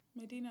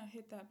Medina,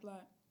 hit that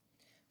blunt.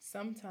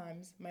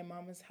 Sometimes my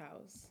mama's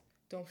house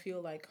don't feel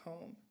like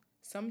home.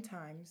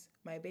 Sometimes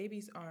my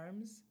baby's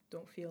arms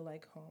don't feel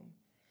like home.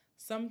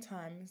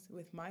 Sometimes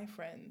with my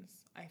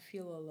friends I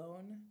feel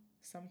alone.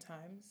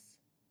 Sometimes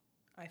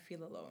I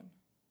feel alone.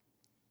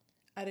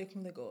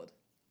 Adekunle Gold.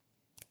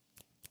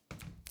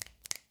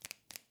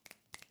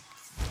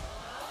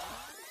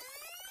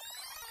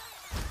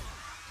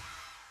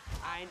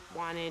 I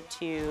wanted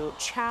to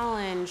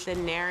challenge the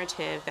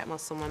narrative that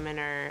Muslim women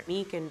are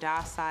meek and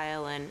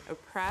docile and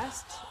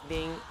oppressed,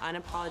 being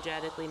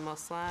unapologetically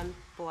Muslim,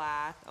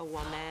 black, a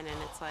woman, and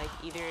it's like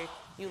either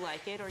you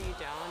like it or you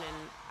don't,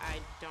 and I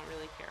don't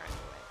really care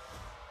either way.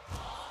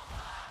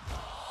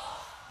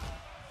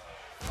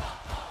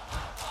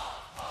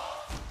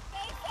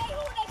 They say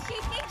who does she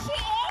think she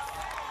is?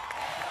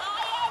 I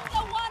am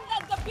the one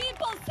that the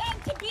people sent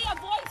to be a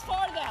voice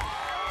for them.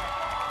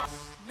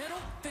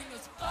 Middle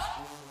fingers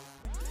up.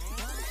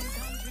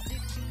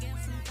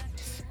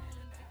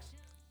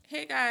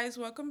 Hey guys,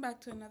 welcome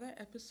back to another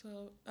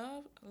episode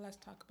of Let's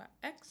Talk About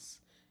X.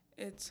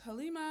 It's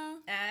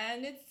Halima.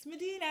 And it's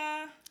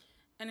Medina.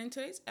 And in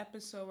today's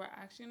episode, we're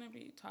actually going to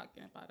be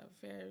talking about a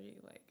very,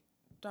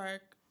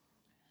 dark,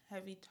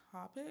 heavy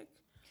topic.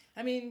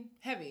 I mean,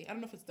 heavy. I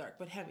don't know if it's dark,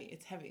 but heavy.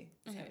 It's heavy.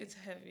 It's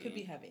heavy. Could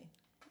be heavy.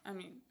 I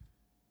mean,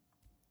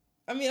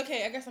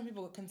 okay, I guess some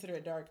people would consider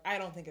it dark. I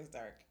don't think it's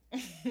dark.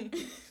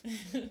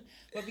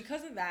 But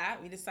because of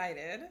that, we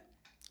decided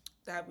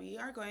that we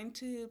are going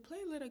to play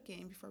a little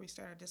game before we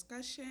start our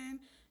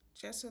discussion,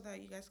 just so that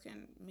you guys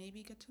can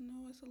maybe get to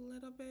know us a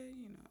little bit,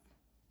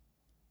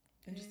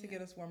 And just to get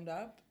us warmed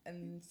up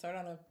and start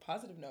on a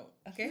positive note,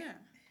 okay? Yeah.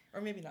 Or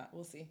maybe not.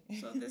 We'll see.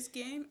 So this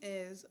game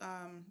is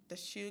the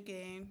shoe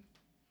game,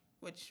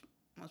 which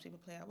most people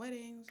play at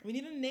weddings. We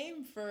need a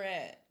name for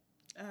it.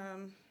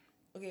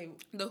 Okay.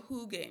 The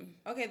Who game.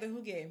 Okay, the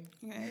Who game.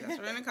 Okay, that's what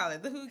we're going to call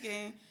it, the Who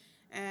game.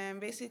 And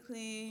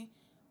basically,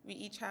 we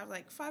each have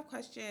 5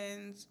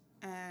 questions,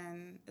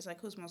 and it's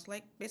who's most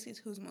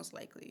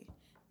likely.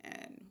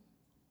 And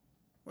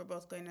we're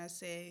both going to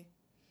say,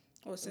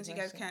 since you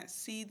guys can't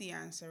see the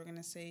answer, we're going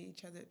to say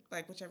each other,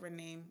 whichever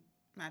name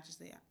matches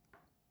the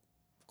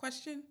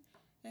question.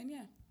 And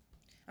yeah.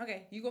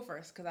 Okay, you go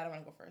first, because I don't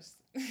want to go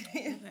first.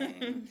 Okay.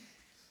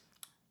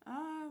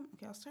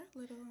 Okay, I'll start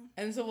little.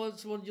 And so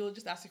you'll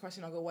just ask the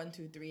question. I'll go 1,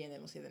 2, 3, and then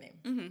we'll say the name.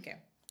 Mm-hmm.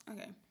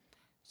 Okay.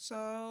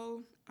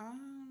 So,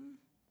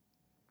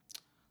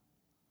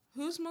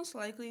 who's most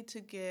likely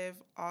to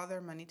give all their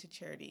money to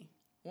charity?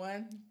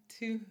 1,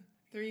 2,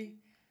 3.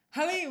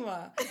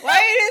 Halima,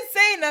 why you didn't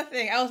say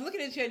nothing? I was looking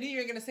at you. I knew you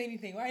were going to say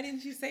anything. Why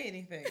didn't you say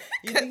anything?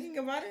 You thinking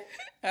about it?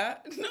 No,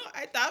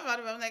 I thought about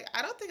it. But I'm like,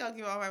 I don't think I'll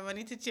give all my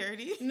money to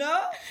charity.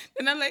 No?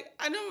 And I'm like,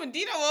 I know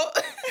Medina won't.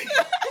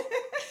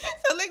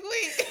 So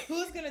wait.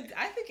 Who's going to...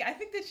 I think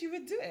that you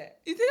would do it.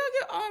 You think I'll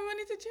give all my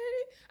money to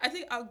charity? I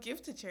think I'll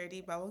give to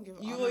charity, but I won't give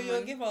all my money.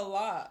 You'll give a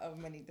lot of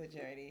money to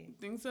charity.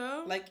 Think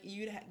so?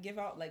 You'd give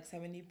out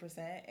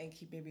 70% and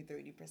keep maybe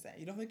 30%.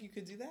 You don't think you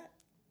could do that?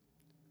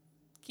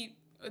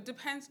 It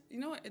depends. You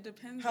know what? It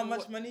depends. How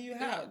much money you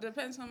have. Yeah, it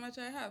depends how much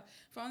I have.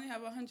 If I only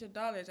have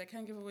 $100, I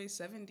can't give away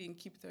 70 and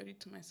keep 30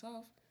 to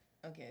myself.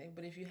 Okay,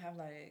 but if you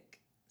have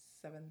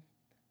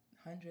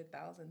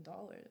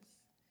 $700,000.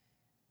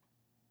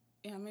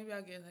 Yeah, maybe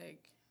I'll get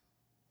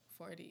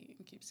 40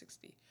 and keep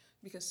 60.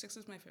 Because 6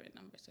 is my favorite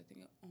number, so I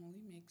think it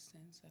only makes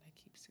sense that I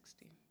keep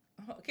 60.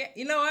 Okay,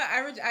 you know what?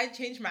 I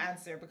changed my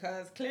answer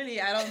because clearly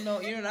I don't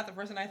know. You're not the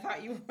person I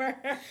thought you were.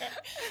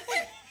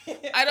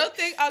 I don't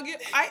think I'll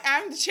give. I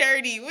am the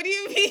charity. What do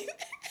you mean?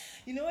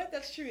 You know what?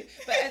 That's true.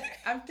 But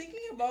I'm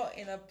thinking about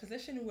in a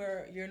position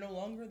where you're no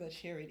longer the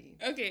charity.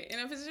 Okay, in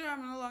a position where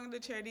I'm no longer the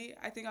charity,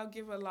 I think I'll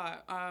give a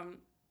lot.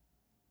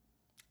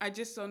 I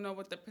just don't know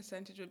what the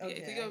percentage would be.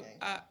 Okay,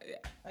 yeah.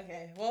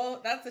 Okay,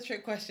 well, that's a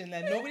trick question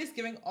then. Nobody's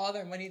giving all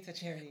their money to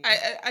charity.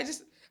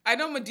 I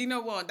know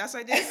Medina won't. That's why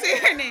I didn't say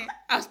her name.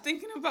 I was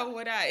thinking about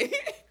what I.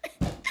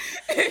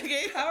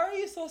 Okay. How are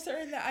you so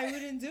certain that I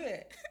wouldn't do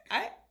it?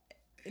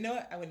 You know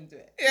what? I wouldn't do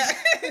it. Yeah.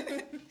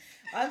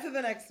 On to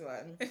the next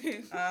one.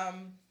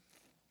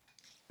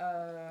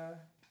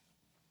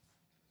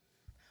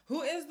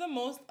 Who is the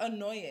most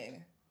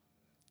annoying?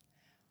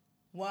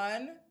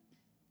 1,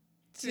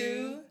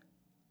 2,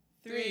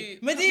 3.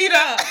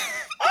 Medina!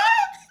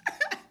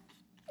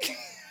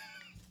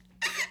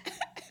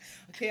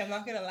 Okay, I'm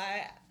not gonna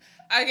lie.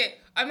 Okay,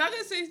 I'm not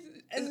gonna say.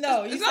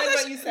 No, you said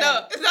what you said.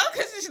 No, it's not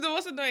because she's the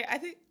most annoying. I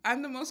think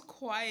I'm the most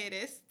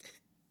quietest.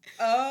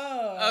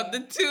 Oh. Of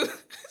the two.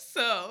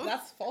 So.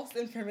 That's false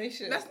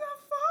information. That's not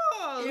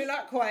false. You're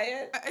not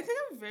quiet. I think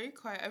I'm very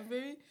quiet. I'm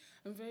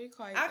very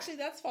quiet. Actually,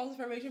 that's false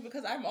information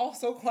because I'm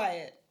also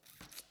quiet.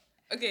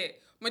 Okay,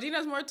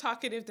 Medina's more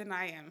talkative than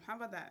I am. How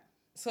about that?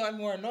 So I'm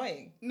more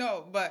annoying.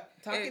 No, but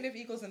talkative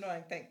equals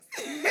annoying. Thanks.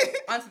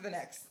 On to the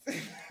next.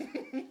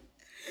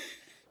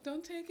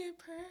 Don't take it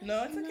personal.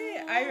 No, it's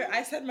okay.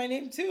 I said my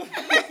name too.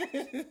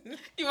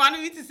 You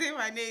wanted me to say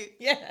my name?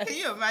 Yeah. Can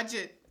you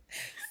imagine?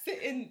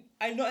 Sit in.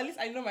 At least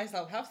I know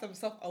myself. Have some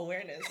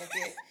self-awareness,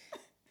 okay?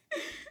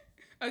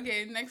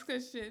 Okay, next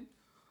question.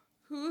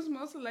 Who's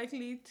most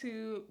likely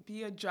to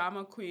be a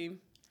drama queen?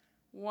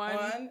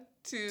 One,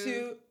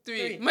 two,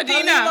 three.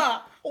 Medina.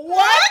 Halima.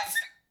 What?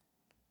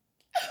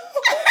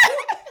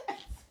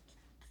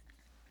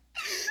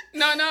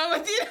 No,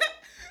 Medina.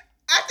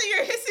 After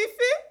your hissy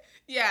fit?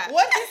 Yeah.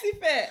 What hissy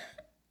fit?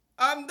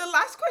 The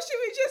last question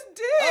we just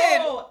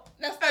did. Oh,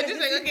 that's I not was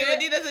just a hissy like, okay, fit.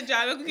 Medina's a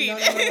drama queen.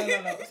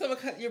 No. So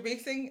because you're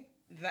basing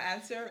the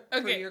answer for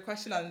Okay. your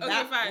question on Okay,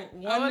 that fine.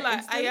 one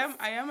instance.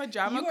 I am a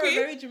drama You queen.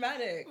 are very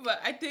dramatic. But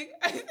I think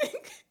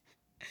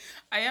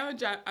I am a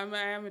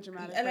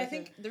dramatic And I person.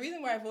 think the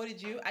reason why I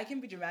voted you, I can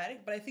be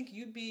dramatic, but I think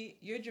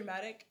you're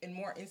dramatic in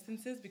more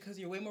instances because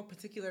you're way more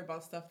particular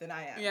about stuff than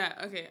I am. Yeah,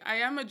 okay. I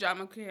am a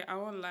drama queen. I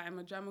won't lie. I'm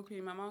a drama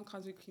queen. My mom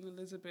calls me Queen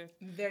Elizabeth.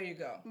 There you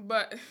go.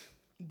 But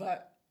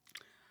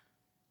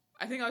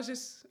I think I don't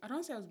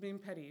want to say I was being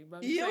petty, but I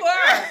was you like,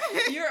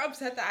 are. You're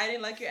upset that I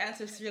didn't like your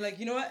answer, so you're like,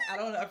 you know what? I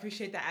don't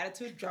appreciate that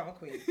attitude. Drama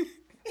queen.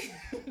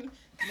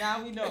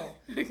 Now we know.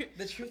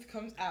 The truth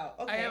comes out.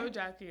 Okay. I am a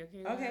jockey,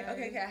 okay?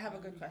 Okay. I have a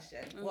good question.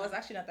 Well, it's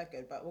actually not that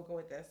good, but we'll go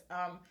with this.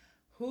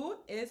 Who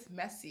is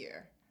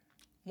messier?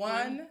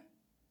 One,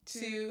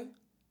 two,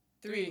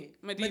 three.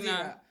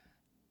 Medina.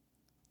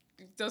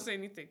 Don't say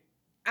anything.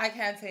 I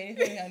can't say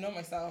anything. I know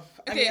myself.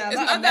 I Okay, mean, I'm it's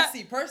not not a that-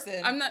 messy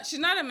person. She's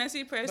not a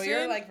messy person. But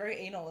you're like very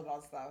anal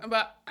about stuff.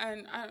 But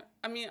I'm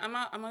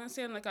not gonna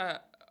say I'm like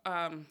a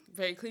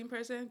very clean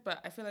person, but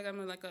I feel like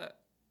I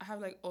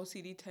have like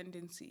OCD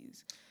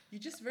tendencies.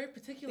 You're just very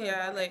particular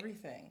Yeah, about like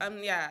everything.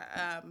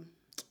 yeah,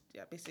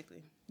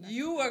 basically.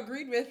 You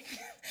agreed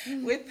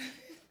with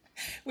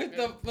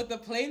the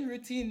plain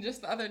routine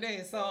just the other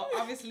day, so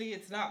obviously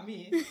it's not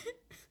me.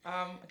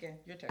 Okay,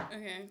 your turn.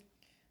 Okay.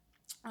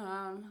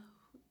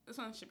 This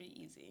one should be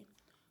easy.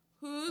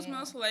 Who's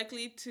most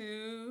likely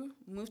to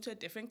move to a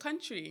different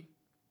country?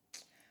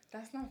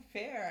 That's not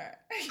fair.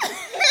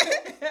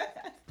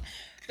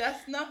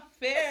 That's not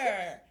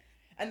fair.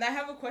 And I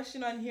have a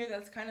question on here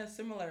that's kind of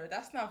similar.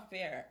 That's not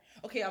fair.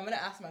 Okay, I'm gonna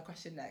ask my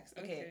question next.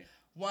 Okay.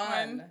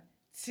 One,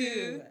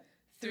 two,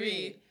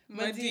 three.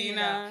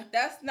 Medina.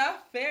 That's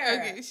not fair.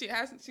 Okay, she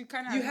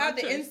kind of. You have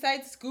the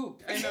inside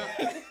scoop. I know.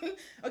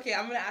 Okay,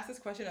 I'm gonna ask this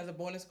question as a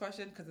bonus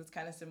question because it's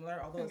kind of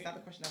similar, although it's not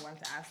the question I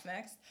wanted to ask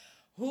next.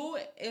 Who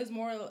is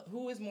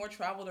more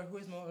traveled or who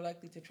is more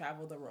likely to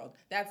travel the world?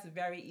 That's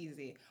very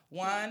easy.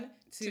 One,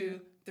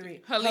 two,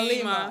 three.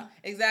 Halima.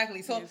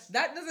 Exactly. So Yes.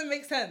 that doesn't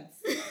make sense.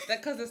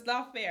 Because it's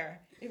not fair.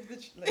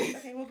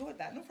 Okay, we'll go with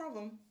that. No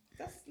problem.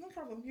 That's no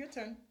problem. Your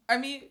turn. I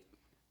mean,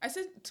 I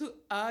said to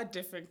a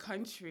different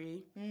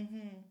country,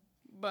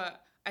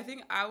 but I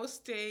think I will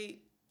stay.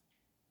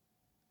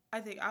 I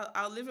think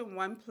I'll live in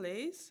one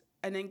place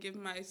and then give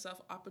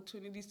myself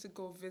opportunities to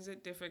go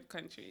visit different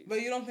countries.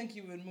 But you don't think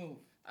you would move?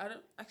 I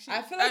don't actually.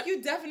 I feel like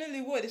you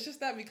definitely would. It's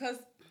just that because...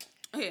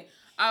 Okay.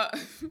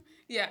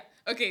 Yeah.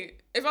 Okay.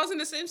 If I was in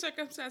the same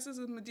circumstances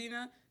with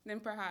Medina,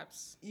 then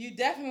perhaps. You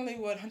definitely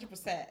would,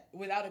 100%.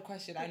 Without a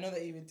question, I know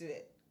that you would do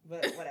it.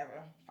 But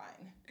whatever.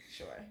 Fine.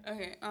 Sure.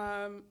 Okay.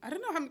 I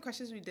don't know how many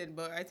questions we did,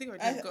 but I think we're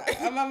just going.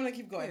 I'm going to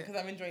keep going because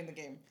I'm enjoying the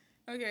game.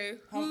 Okay.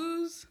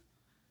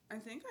 I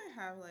think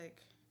I have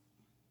like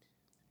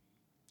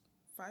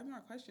 5 more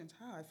questions.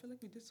 How? I feel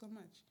like we did so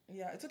much.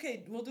 Yeah, it's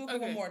okay. We'll do a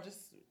couple more. Just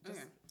Okay.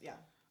 Yeah.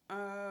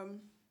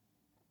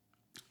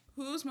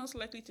 Who's most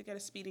likely to get a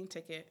speeding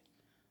ticket?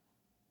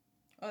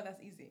 Oh,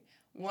 that's easy.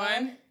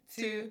 1,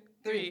 2,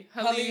 3.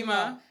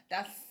 Halima.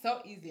 That's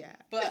so easy. Yeah.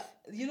 But,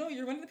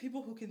 you're one of the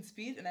people who can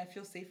speed, and I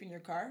feel safe in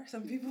your car.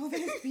 Some people,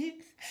 they speed.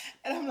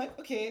 And I'm like,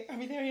 okay, are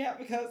we there yet?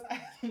 Because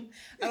I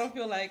don't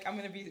feel like I'm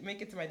going to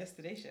make it to my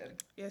destination.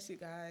 Yes, you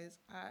guys.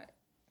 I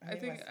hate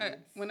think my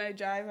speeds. when I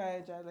drive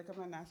like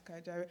I'm a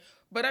NASCAR driver.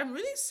 But I'm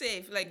really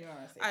safe. Like, You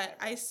are a safe driver.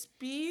 I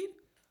speed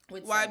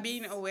With while sense.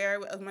 being aware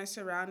of my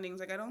surroundings.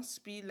 Like, I don't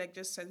speed, like,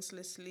 just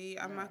senselessly.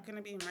 I'm not going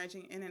to be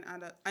merging in and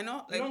out of... I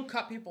know, You like... don't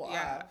cut people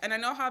Yeah, off. and I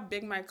know how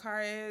big my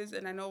car is,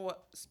 and I know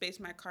what space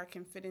my car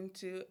can fit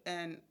into,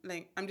 and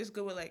like I'm just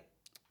good with like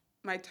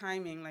my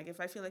timing. Like if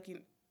I feel like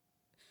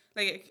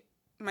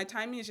my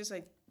timing is just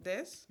like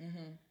this,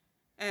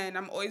 and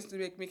I'm always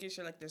making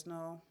sure like there's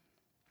no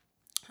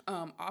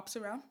ops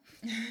around.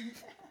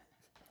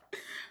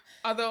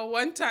 Although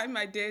one time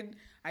I did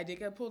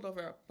get pulled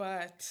over,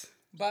 but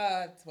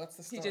But what's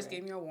the he story? just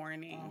gave me a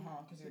warning.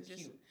 'Cause you're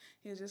cute.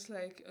 He was just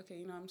like,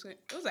 okay, I'm just gonna.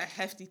 It was a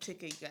hefty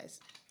ticket, guys.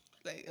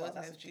 Like it Well, was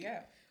that's hefty. what you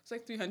get. It's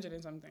like 300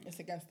 and something. It's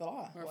against the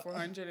law. Or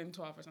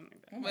 412 or something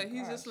like that. Oh my But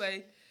he's just gosh.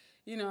 like,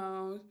 it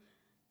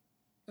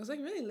was like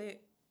really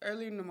late,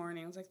 early in the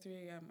morning. It was like 3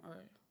 a.m.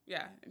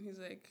 And he's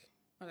like,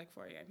 or like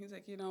 4 a.m. He's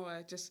like, you know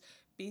what, just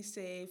be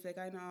safe. Like,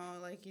 I know,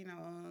 like,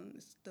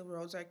 the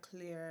roads are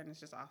clear and it's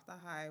just off the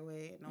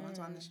highway. No one's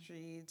on the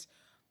streets.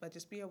 But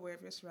just be aware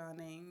of your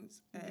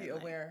surroundings. Be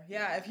aware.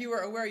 Yeah, if you were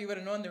aware, you would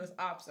have known there was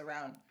ops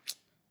around.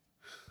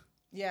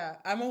 Yeah,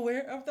 I'm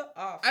aware of the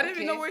ops. I didn't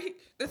even know where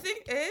the thing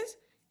is,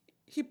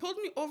 he pulled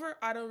me over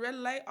at a red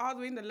light all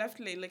the way in the left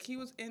lane. Like, he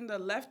was in the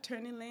left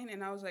turning lane,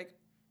 and I was like,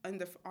 on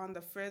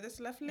the furthest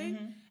left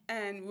lane,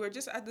 and we're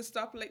just at the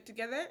stoplight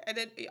together, and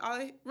then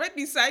right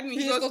beside me,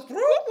 he goes, just goes,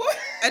 "Whoop, whoop."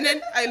 And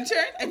then I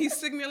turn, and he's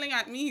signaling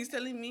at me. He's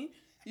telling me,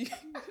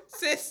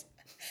 "Sis,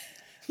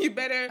 you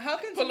better How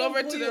can pull someone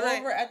over pull to you the right."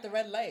 over at the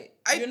red light?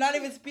 You're not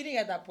even speeding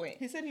at that point.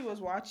 He said he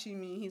was watching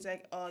me. He's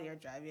like, "Oh, you're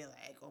driving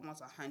like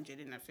almost 100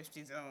 in a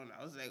 50 zone."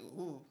 I was like,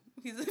 "Ooh."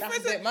 He's like, That's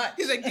a bit much.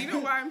 He's like, "Do you know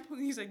why I'm?"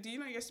 He's like, "Do you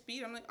know your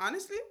speed?" I'm like,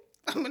 "Honestly,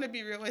 I'm gonna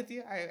be real with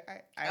you. I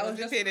was wasn't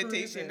just paying cruising.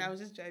 attention. I was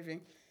just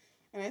driving."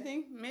 And I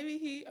think maybe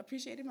he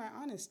appreciated my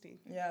honesty.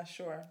 Yeah,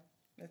 sure.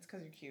 It's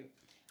because you're cute.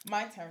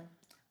 My turn.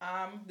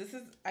 This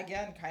is,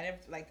 again, kind of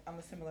like on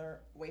a similar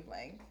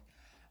wavelength.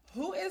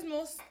 Who is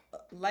most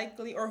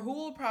likely, or who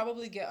will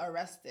probably get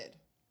arrested?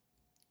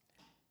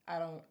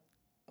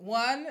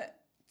 1,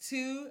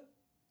 2,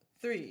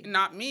 3.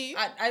 Not me.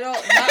 I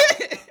don't,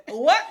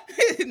 what?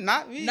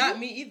 Not me. Not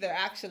me either,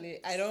 actually.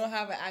 I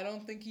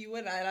don't think you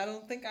would, and I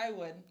don't think I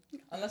would.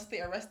 Unless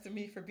they arrested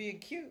me for being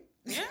cute.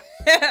 Yeah.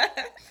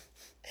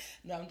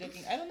 No, I'm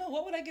joking. I don't know.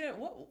 What would I get?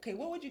 What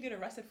would you get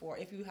arrested for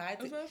if you had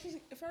to?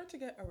 If I were to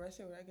get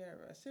arrested, what would I get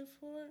arrested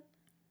for?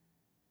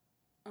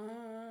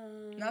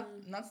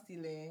 Not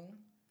stealing.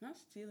 Not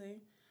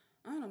stealing.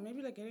 I don't know.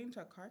 Maybe like getting into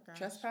a car crash.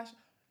 Trespass.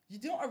 They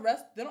don't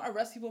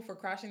arrest people for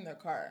crashing their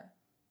car.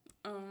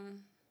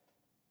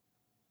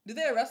 Do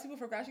they arrest people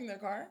for crashing their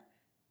car?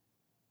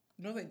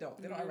 No, they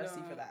don't. They don't arrest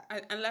you for that.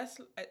 I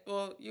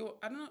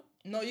don't know.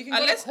 No, you can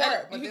go to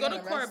court. But you they can go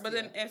don't to court, arrest but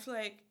you. then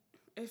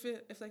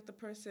if the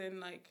person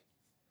like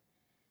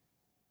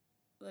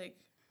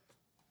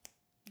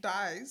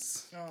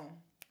dies.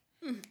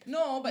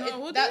 No, but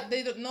No,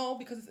 they don't know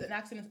because it's an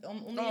accident.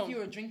 Only if you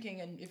were drinking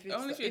and if you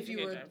were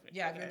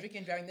drinking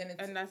and driving, then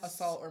it's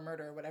assault or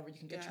murder or whatever. You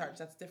can get charged.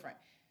 That's different.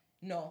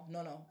 No,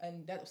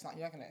 and that's not.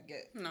 You're not gonna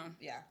get. No.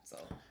 Yeah. So.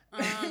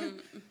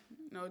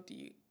 No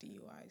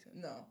DUIs.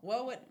 No.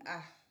 What would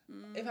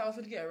if I was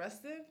to get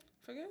arrested?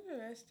 Forget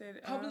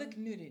arrested. Public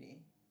nudity.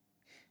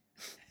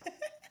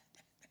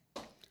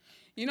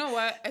 You know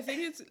what? I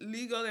think it's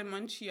legal in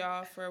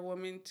Montreal for a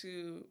woman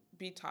to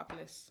be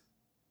topless.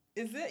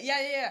 Is it?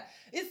 Yeah.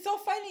 It's so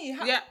funny.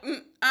 I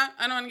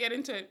don't want to get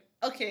into it.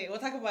 Okay, we'll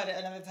talk about it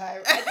another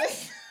time.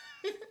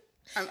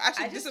 I'm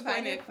actually I just disappointed.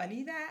 find it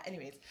funny that,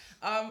 anyways,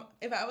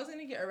 if I was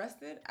gonna get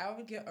arrested, I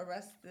would get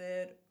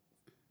arrested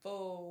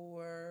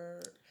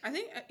for. I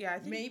think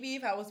Maybe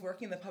if I was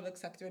working in the public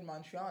sector in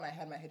Montreal and I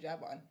had my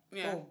hijab on.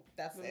 Yeah. Boom,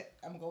 that's it.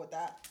 I'm gonna go with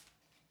that.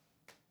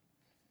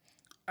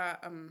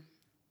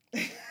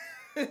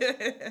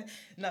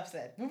 Enough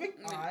said. Moving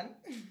on.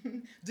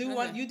 You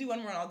do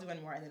one more and I'll do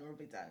one more and then we'll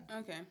be done.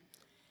 Okay.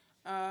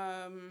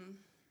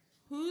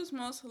 Who's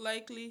most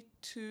likely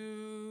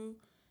to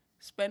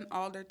spend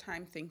all their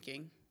time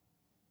thinking?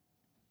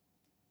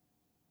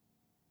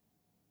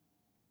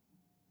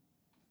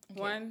 Okay.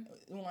 1,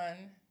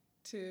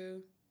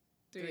 2,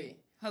 3.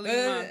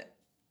 Halima.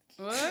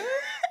 What?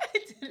 I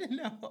didn't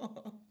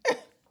know.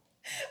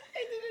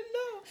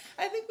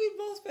 I think we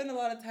both spend a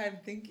lot of time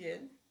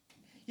thinking.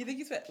 You think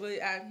you spend? Well,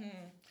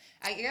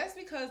 I guess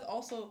because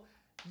also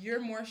you're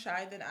more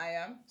shy than I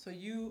am. So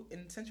you,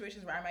 in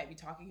situations where I might be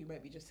talking, you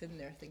might be just sitting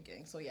there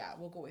thinking. So yeah,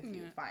 we'll go with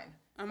you. Fine.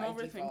 I'm by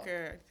overthinker. default.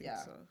 I think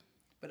so.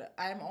 But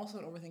I'm also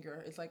an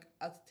overthinker. It's like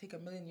I'll take a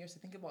million years to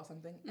think about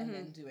something and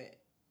then do it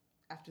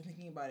after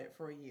thinking about it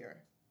for a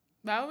year.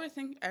 But I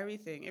overthink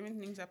everything. Even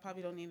things that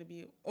probably don't need to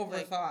be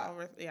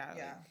overthought.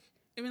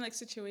 Even like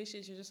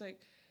situations, you're just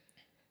like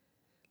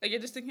you're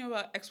just thinking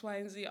about X, Y,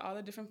 and Z, all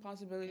the different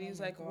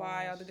possibilities,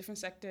 why, all the different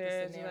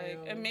sectors,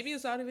 and maybe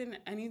it's not even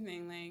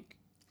anything. Like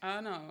I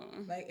don't know.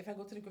 Like if I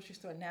go to the grocery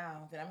store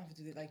now, then I'm gonna have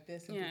to do it like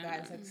this and do that.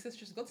 It's like sis,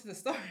 just go to the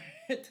store.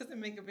 It doesn't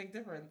make a big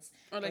difference.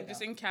 Or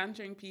just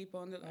encountering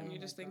people and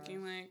you're just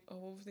thinking like, oh,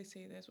 what if they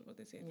say this? What would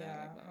they say that?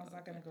 Yeah, how's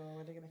that gonna go?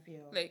 What are they gonna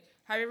feel? Like,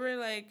 have you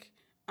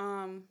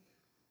ever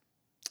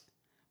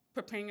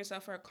preparing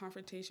yourself for a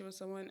confrontation with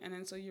someone, and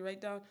then so you write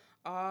down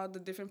all the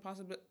different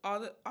all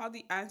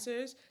the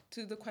answers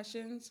to the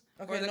questions.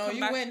 Okay, no,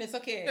 you win. It's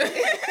okay.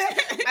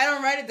 I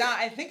don't write it down.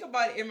 I think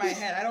about it in my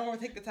head. I don't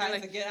want to take the time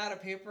to get out a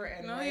paper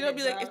and write you don't it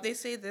be down. like, if they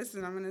say this,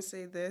 then I'm gonna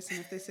say this, and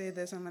if they say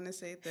this, I'm gonna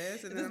say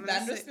this, and then I'm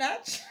gonna say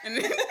snatch. And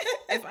then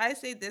if I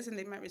say this, and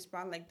they might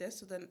respond like this,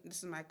 so then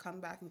this is my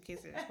comeback in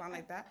case they respond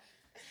like that.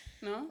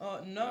 No.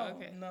 Oh no. Oh,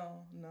 okay.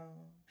 No.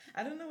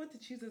 I don't know what to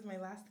choose as my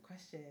last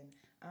question.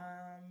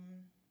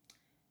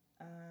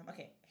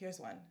 Okay, here's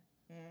one.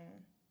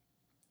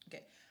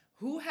 Okay,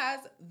 who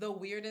has the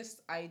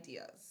weirdest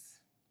ideas?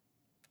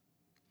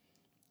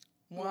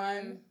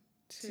 1,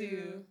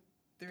 2,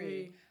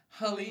 3.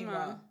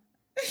 Halima.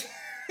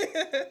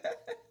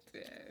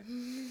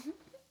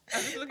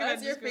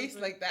 Why's your face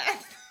like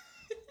that?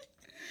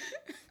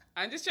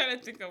 I'm just trying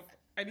to think of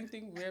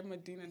anything weird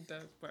Medina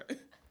does, but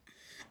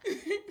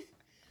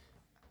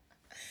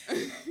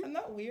I'm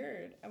not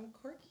weird. I'm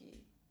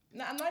quirky.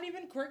 No, I'm not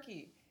even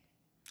quirky.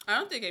 I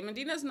don't think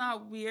Medina's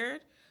not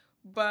weird,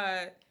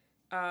 but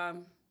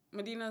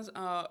Medina's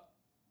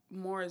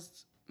more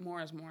is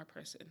more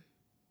person.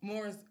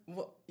 More is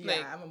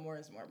Like, I'm a more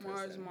is more person.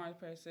 More is more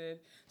person.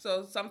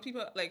 So some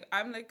people, like,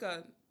 I'm like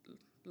a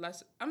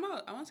less. I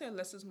won't say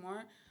less is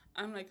more.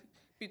 I'm like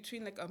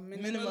between like a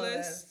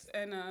minimalist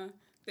and a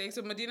thing.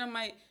 So Medina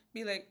might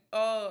be like,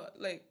 oh,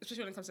 like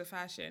especially when it comes to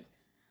fashion.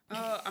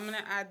 Oh, I'm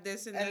gonna add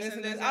this and this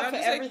and this. I'll put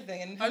just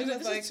everything. And I was like,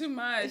 Medina's this is too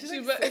much. It's,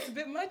 like, But it's a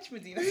bit much,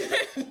 Medina.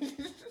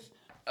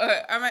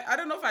 I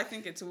don't know if I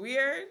think it's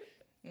weird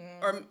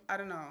or I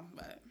don't know,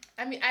 but.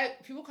 I mean,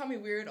 people call me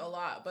weird a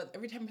lot, but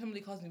every time somebody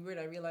calls me weird,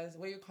 I realize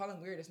what you're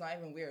calling weird is not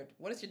even weird.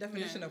 What is your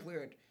definition of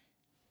weird?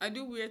 I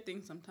do weird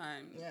things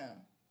sometimes. Yeah.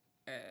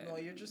 No,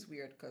 you're just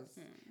weird because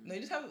no,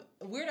 you just have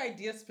weird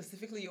ideas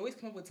specifically. You always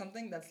come up with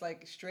something that's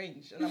like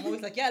strange, and I'm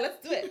always like, yeah,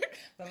 let's do it.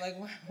 But I'm like,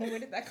 where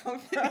did that come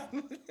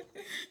from?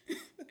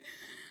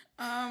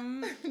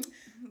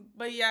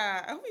 But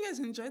yeah, I hope you guys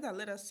enjoyed that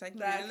little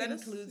segment. That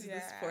concludes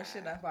this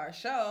portion of our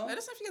show. Let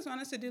us know if you guys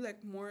want us to do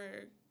like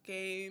more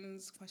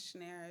games,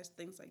 questionnaires,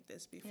 things like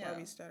this before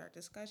we start our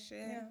discussion.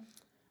 Yeah.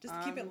 Just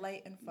keep it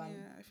light and fun.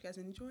 Yeah, if you guys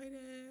enjoyed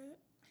it.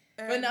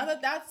 But now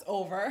that that's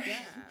over,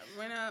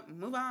 we're gonna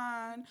move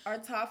on. Our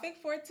topic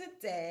for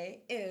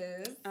today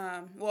is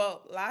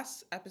well,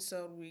 last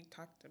episode we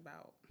talked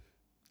about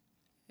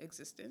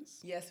existence.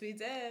 Yes, we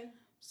did.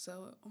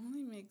 So it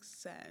only makes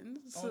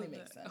sense. Only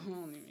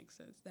makes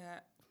sense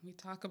that we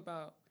talk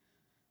about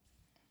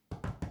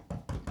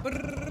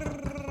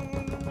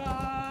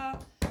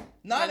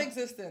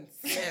non-existence.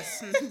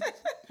 Yes.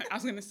 I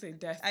was gonna say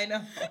death. I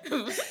know.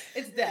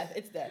 It's death.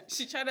 It's death.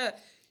 She tried to.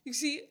 You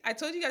see, I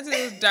told you guys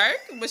it was dark,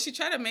 but she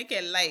tried to make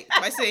it light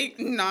by saying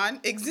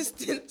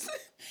non-existence.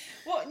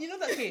 Well, you know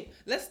that. Okay,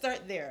 let's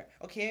start there.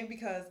 Okay,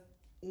 because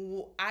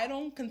I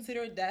don't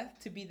consider death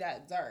to be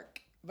that dark,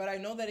 but I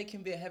know that it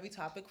can be a heavy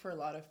topic for a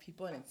lot of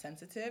people, and it's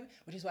sensitive.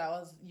 Which is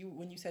why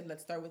when you said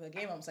let's start with a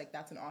game, I was like,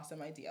 that's an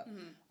awesome idea,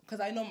 because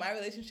I know my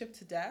relationship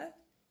to death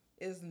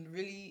is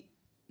really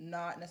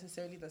not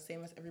necessarily the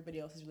same as everybody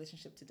else's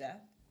relationship to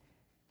death.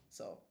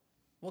 So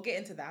we'll get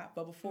into that.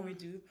 But before we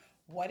do,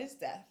 what is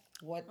death?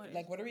 What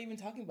are we even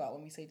talking about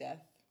when we say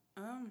death?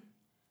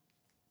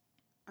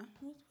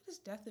 What does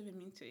death even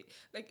mean to you?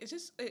 Like,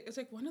 it's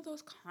like one of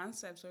those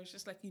concepts where it's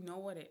just like, you know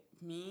what it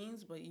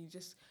means, but you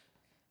just...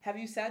 Have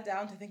you sat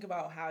down to think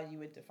about how you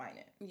would define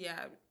it?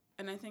 Yeah,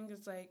 and I think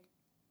it's like,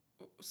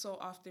 so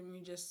often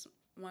we just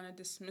want to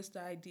dismiss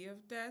the idea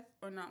of death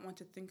or not want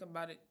to think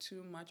about it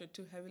too much or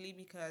too heavily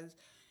because,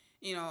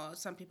 you know,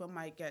 some people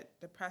might get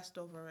depressed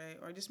over it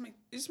or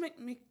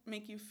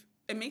make you...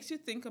 It makes you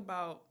think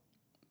about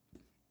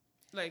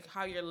like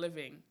how you're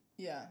living.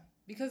 Yeah,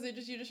 because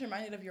you're just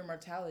reminded of your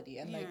mortality,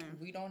 and like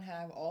we don't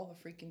have all the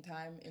freaking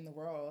time in the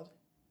world.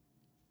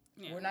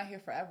 Yeah. We're not here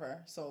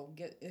forever, so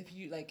get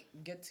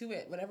to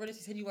it. Whatever it is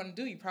you said you want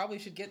to do, you probably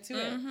should get to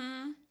it.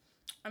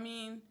 I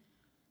mean,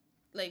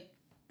 like,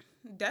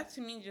 death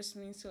to me just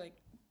means to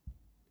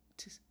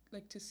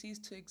cease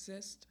to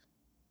exist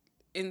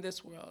in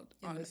this world,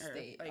 on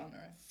Earth, like on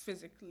Earth.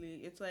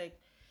 Physically. It's like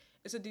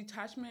it's a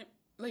detachment,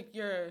 like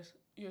your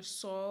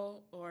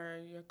soul or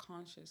your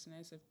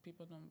consciousness, if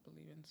people don't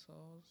believe in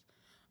souls,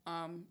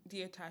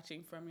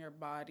 detaching from your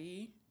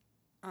body.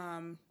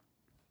 And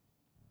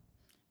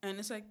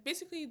it's like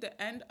basically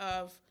the end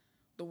of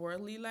the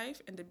worldly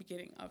life and the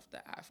beginning of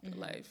the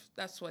afterlife.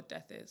 That's what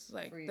death is.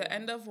 Like the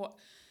end of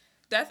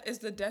death is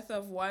the death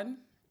of one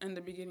and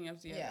the beginning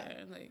of the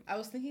other. Like, I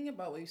was thinking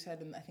about what you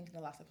said in the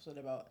last episode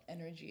about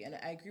energy, and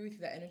I agree with you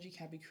that energy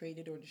can't be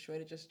created or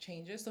destroyed, it just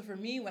changes. So for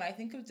me, when I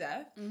think of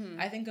death,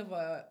 I think of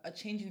a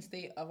changing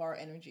state of our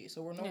energy.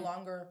 So we're no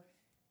longer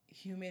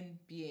human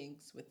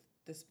beings with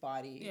this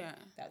body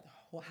that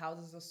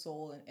houses the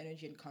soul and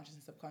energy and conscious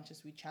and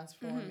subconscious. We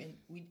transform and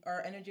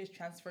our energy is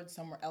transferred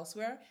somewhere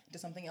elsewhere to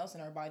something else,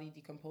 and our body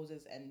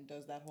decomposes and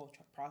does that whole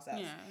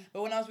process.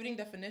 But when I was reading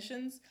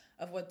definitions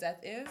of what death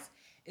is,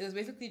 it was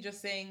basically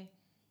just saying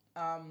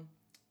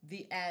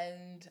the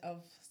end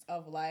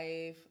of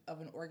life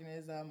of an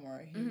organism or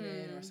a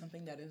human or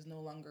something that is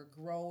no longer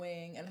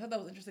growing. And I thought that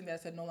was interesting that I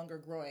said no longer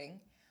growing.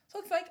 So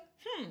it's like,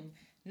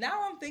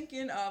 now I'm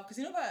thinking of, because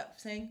you know that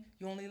saying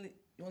you only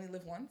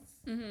live once?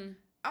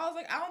 I was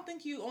like, I don't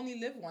think you only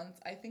live once.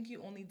 I think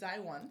you only die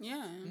once.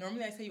 Yeah.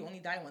 Normally I say you only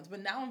die once. But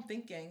now I'm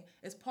thinking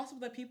it's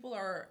possible that people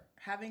are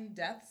having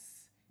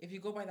deaths, if you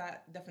go by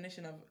that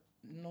definition of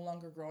no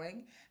longer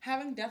growing,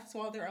 having deaths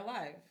while they're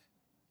alive.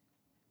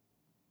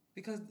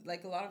 Because,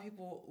 like, a lot of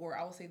people, or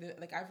I will say that,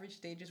 like, I've reached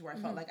stages where I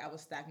felt like I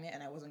was stagnant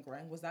and I wasn't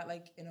growing. Was that,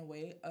 like, in a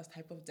way, a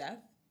type of death?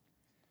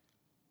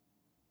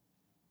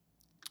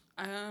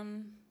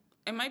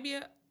 It might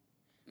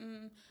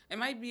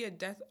be a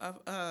death of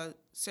a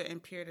certain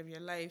period of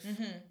your life.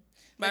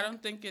 But I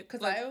don't think it...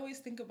 Because I always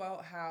think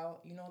about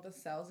how, you know, the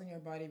cells in your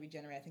body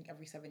regenerate, I think,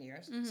 every 7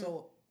 years.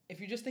 So if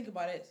you just think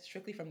about it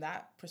strictly from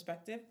that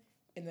perspective,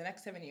 in the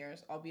next 7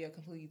 years, I'll be a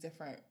completely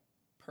different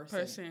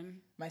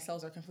person. My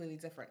cells are completely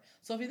different.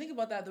 So if you think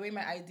about that, the way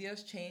my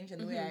ideas change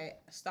and the way I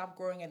stop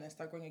growing and then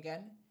start growing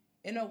again,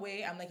 in a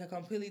way, I'm like a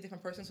completely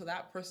different person. So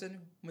that person,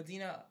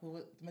 Medina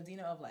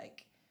of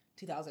like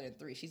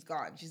 2003, she's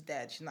gone. She's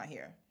dead. She's not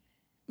here.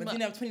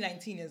 Medina of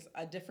 2019 is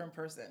a different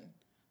person,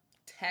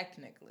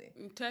 technically.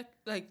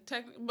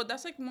 But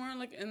that's like more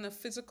like in the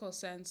physical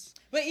sense.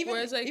 But even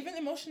Whereas, like, even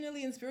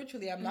emotionally and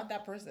spiritually, I'm not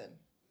that person.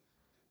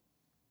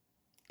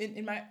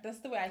 In my that's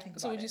the way I think about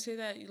it. So would you say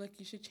that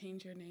you should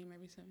change your name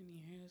every 7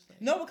 years? Like,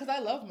 No, because I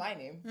love my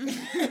name.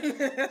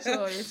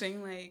 so you're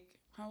saying like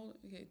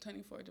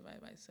 24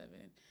 divided by 7.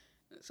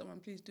 Someone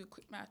please do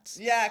quick maths.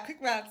 Yeah,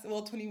 quick maths.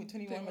 Well, 21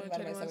 divided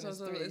by 7 is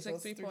 3. It's like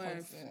 3 3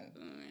 points.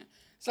 Yeah.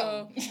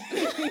 So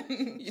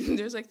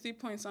there's like 3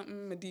 point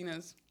something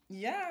Medinas.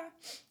 Yeah,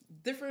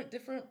 different.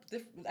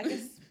 I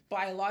guess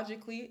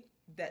biologically,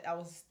 that I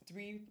was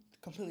 3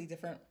 completely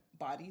different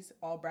bodies,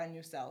 all brand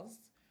new cells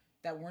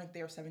that weren't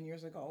there 7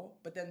 years ago.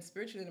 But then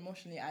spiritually and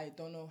emotionally, I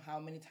don't know how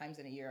many times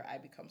in a year I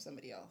become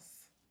somebody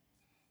else,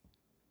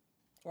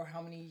 or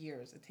how many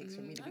years it takes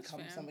for me to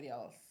become somebody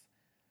else.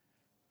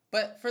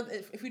 But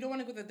if we don't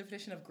want to go with the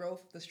definition of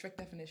growth, the strict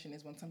definition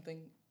is when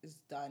something is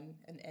done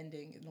and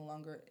ending, it no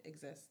longer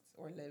exists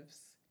or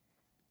lives.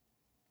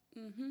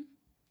 Mm-hmm.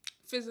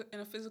 In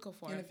a physical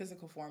form. In a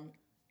physical form,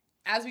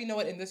 as we know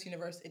it in this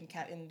universe, in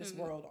this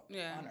world,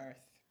 on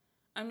Earth.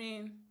 I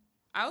mean,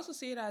 I also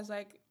see it as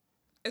like,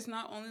 it's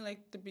not only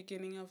like the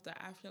beginning of the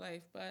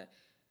afterlife, but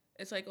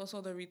it's like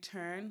also the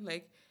return.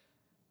 Like,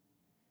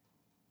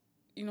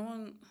 you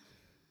know,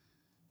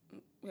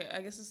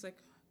 I guess it's like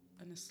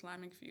an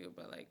Islamic view,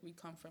 but like we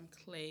come from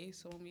clay,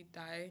 so when we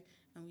die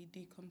and we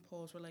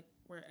decompose,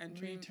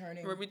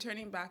 we're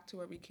returning back to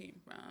where we came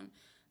from,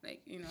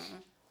 like, you know.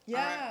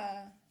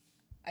 Yeah,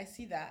 I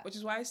see that. Which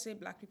is why I say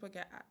black people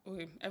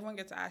everyone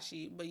gets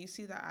ashy, but you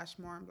see the ash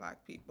more in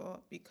black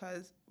people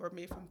because we're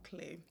made from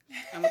clay,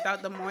 and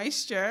without the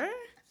moisture,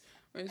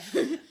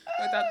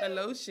 without the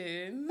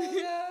lotion. Oh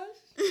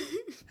gosh.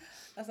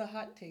 That's a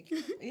hot take.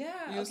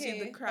 Yeah, you'll see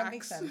the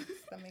cracks.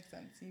 That makes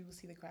sense. You will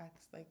see the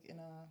cracks, like in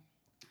a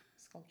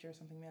sculpture or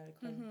something made out of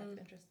clay. That's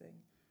interesting.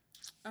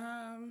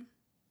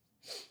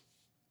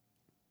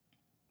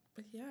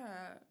 But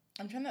yeah,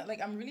 I'm trying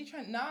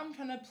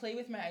to play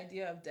with my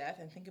idea of death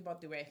and think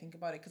about the way I think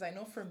about it, because I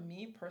know for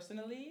me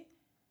personally,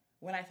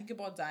 when I think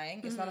about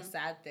dying, it's not a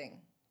sad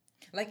thing.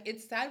 Like,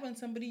 it's sad when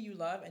somebody you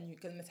love and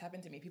it's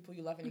happened to me, people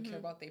you love and you care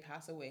about, they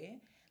pass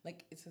away.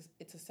 Like,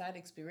 it's a sad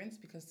experience,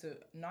 because to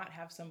not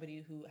have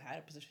somebody who had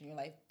a position in your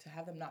life, to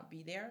have them not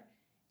be there,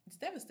 it's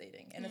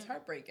devastating and it's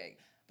heartbreaking.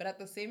 But at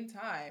the same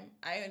time,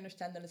 I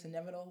understand that it's an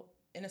inevitable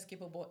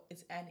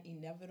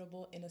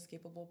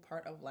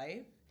part of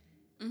life.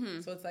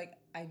 Mm-hmm. So it's like,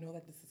 I know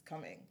that this is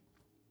coming.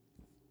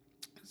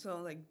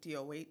 So, like, do you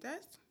await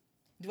death?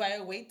 Do I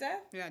await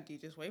death? Yeah, do you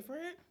just wait for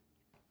it?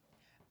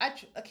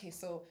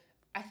 So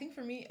I think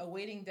for me,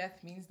 awaiting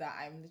death means that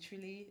I'm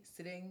literally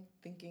sitting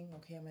thinking,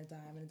 okay, I'm going to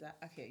die.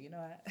 Okay, you know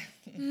what?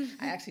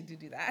 I actually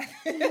do that.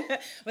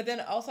 But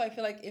then also I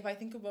feel like if I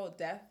think about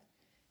death,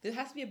 there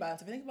has to be a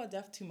balance. If I think about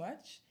death too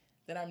much,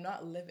 then I'm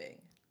not living.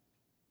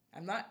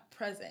 I'm not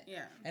present.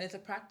 Yeah. And it's a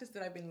practice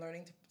that I've been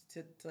learning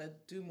to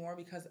do more,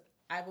 because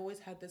I've always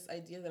had this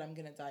idea that I'm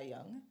going to die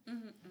young.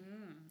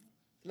 Mm-hmm.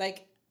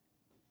 Like,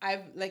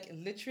 I've,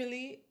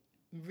 literally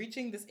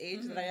reaching this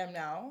age that I am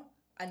now,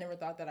 I never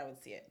thought that I would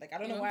see it. Like, I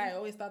don't know why I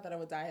always thought that I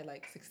would die at,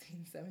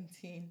 16,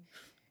 17.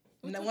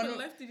 What type of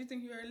life did you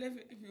think you were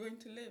going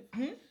to live?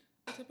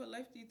 What type of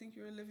life do you think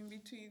you were living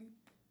between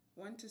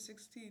 1 to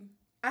 16?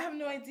 I have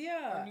no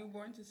idea. Or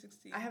newborn to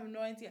 16. I have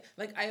no idea.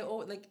 I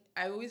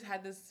always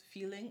had this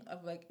feeling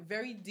of,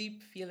 very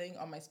deep feeling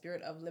on my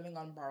spirit of living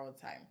on borrowed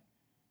time.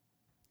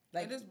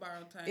 It is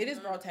borrowed time. It is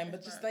borrowed time,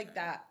 but just like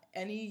that,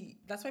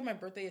 that's why my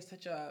birthday is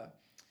such a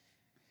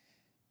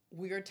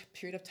weird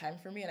period of time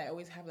for me, and I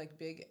always have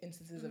big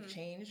instances of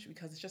change,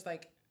 because it's just I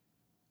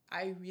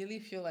really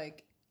feel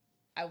like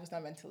I was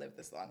not meant to live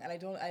this long, and I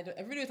don't.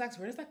 Everybody always asks,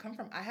 where does that come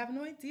from? I have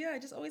no idea. I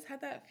just always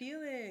had that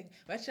feeling,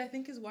 which I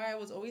think is why I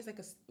was always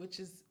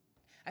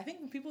I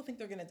think when people think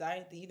they're gonna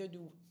die, they either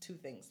do two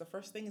things. The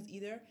first thing is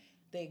either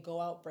they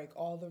go out, break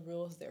all the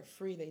rules, they're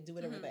free, they do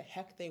whatever the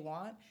heck they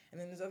want.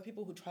 And then there's other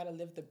people who try to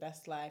live the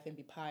best life and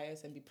be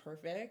pious and be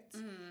perfect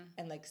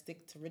and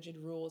stick to rigid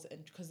rules,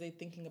 and because they're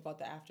thinking about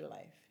the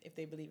afterlife, if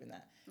they believe in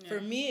that. Yeah.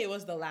 For me, it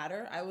was the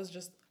latter. I was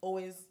just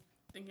always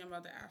thinking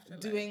about the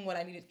afterlife, doing what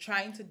I needed,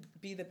 trying to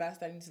be the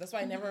best I needed to. That's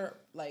why I never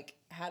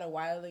had a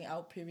wilding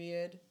out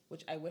period,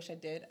 which I wish I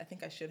did. I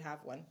think I should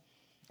have one.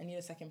 I need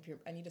a second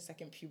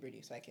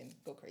puberty so I can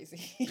go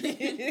crazy.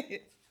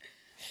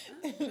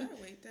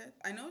 Wait, that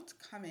I know it's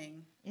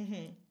coming.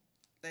 Mm-hmm.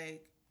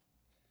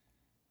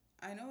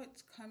 I know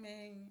it's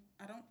coming.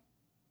 I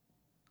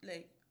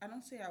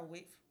don't say I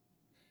wait.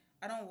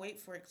 I don't wait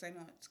for it because I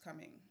know it's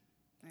coming.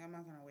 I'm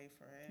not gonna wait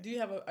for it.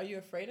 Are you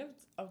afraid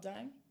of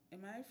dying?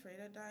 Am I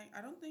afraid of dying?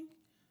 I don't think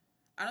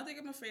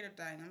I'm afraid of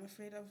dying. I'm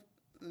afraid of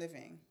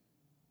living.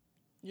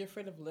 You're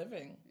afraid of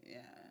living? Yeah.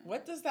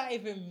 What does that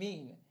even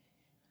mean?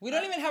 We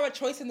don't even have a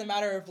choice in the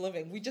matter of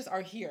living. We just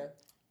are here.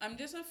 I'm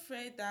just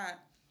afraid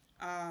that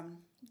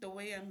the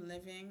way I'm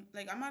living,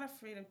 I'm not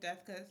afraid of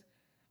death because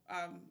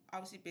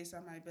obviously based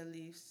on my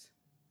beliefs,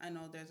 I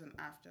know there's an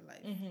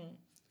afterlife. Mm-hmm.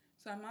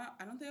 So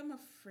I don't think I'm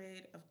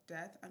afraid of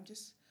death. I'm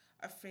just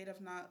afraid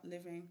of not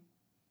living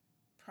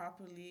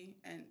properly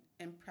and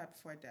in prep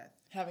for death.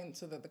 Having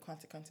the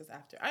consequences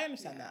after. I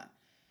understand Yeah. that.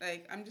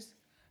 Like, I'm just,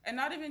 and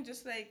not even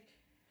just like,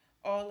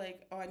 oh,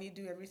 I need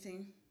to do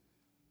everything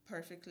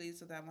perfectly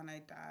so that when I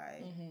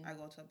die, I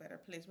go to a better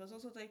place. But it's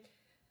also like,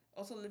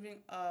 also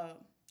living a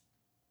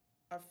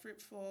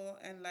fruitful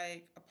and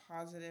like a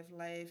positive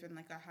life and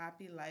like a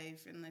happy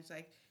life, and it's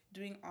like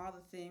doing all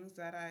the things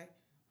that I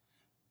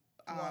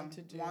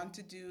want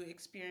to do,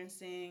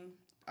 experiencing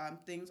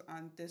things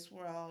on this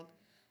world.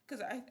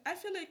 Because I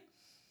feel like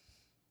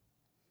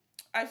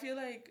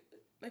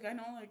I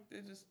know like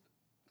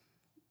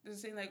they're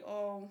saying like,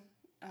 oh,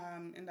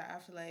 in the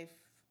afterlife,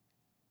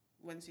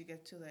 once you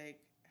get to like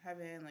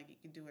heaven, like you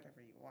can do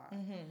whatever you want.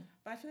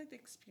 But I feel like the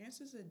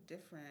experiences are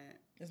different.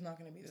 It's not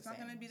going to be the It's same. not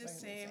going to be the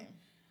same.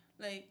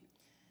 Like,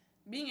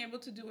 being able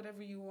to do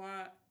whatever you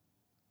want,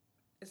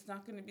 it's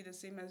not going to be the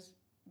same as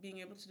being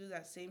able to do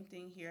that same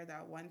thing here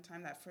that one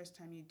time, that first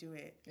time you do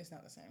it. It's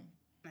not the same.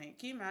 Like,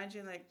 can you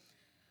imagine, like,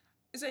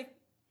 it's like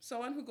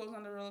someone who goes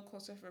on the roller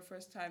coaster for the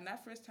first time,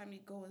 that first time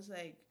you go is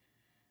like,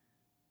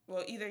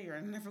 well, either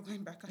you're never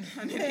going back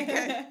on it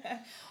again,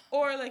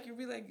 or like you'll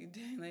be like,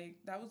 dang, like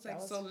that was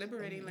like so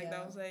liberating, like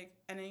that was like,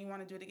 and then you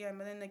want to do it again,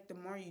 but then like the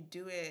more you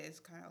do it, it's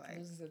kind of like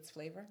loses its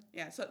flavor.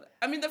 Yeah, so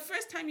I mean, the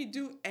first time you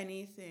do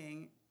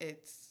anything,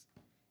 it's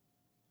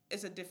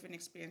a different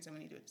experience than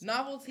when you do it.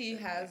 Novelty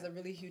has a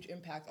really huge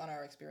impact on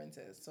our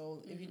experiences.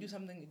 So if you doing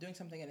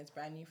something and it's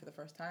brand new for the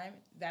first time,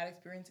 that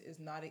experience is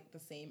not the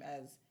same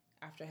as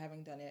after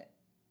having done it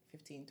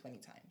 15, 20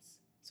 times.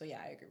 So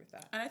yeah, I agree with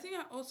that. And I think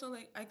I also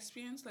like I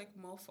experienced like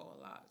MOFO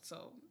a lot.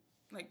 So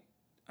like,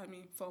 I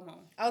mean FOMO.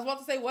 I was about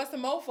to say, what's the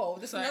MOFO?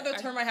 This is another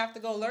term I have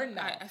to go learn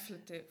now. I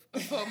flipped it.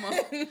 FOMO.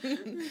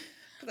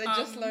 Because I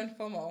just learned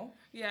FOMO.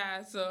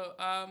 Yeah. So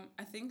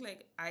I think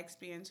like I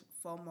experienced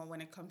FOMO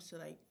when it comes to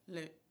like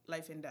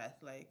life and death.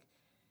 Like,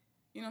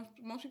 you know,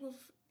 most people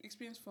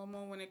experience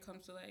FOMO when it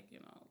comes to like, you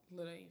know,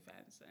 little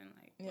events and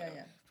like.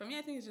 Yeah. For me,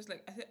 I think it's just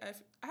like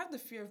I have the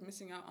fear of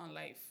missing out on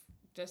life.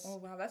 Just, oh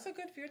wow, that's a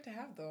good fear to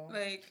have though.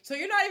 Like, so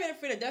you're not even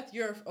afraid of death.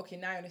 You're okay.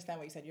 Now I understand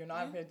what you said. You're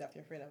not afraid of death.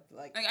 You're afraid of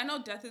like I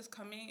know death is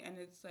coming, and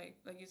it's like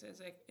you said, it's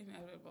like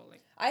inevitable.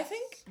 Like, I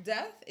think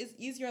death is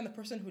easier on the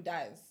person who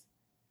dies.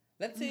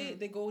 Let's say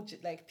they go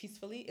like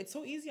peacefully. It's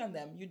so easy on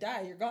them. You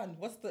die. You're gone.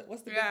 What's the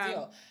big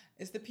deal?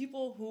 It's the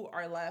people who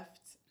are left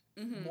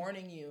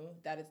mourning you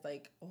that it's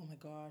like, oh my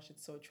gosh,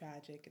 it's so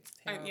tragic. It's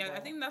terrible. Yeah,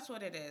 I think that's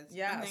what it is.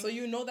 Yeah. So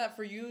you know that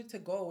for you to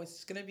go,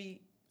 it's gonna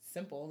be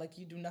simple. Like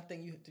you do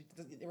nothing.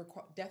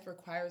 Death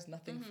requires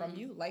nothing from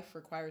you. Life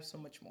requires so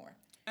much more.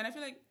 And I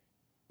feel like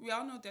we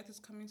all know death is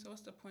coming. So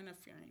what's the point of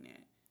fearing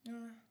it?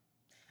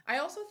 I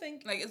also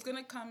think like it's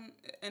gonna come,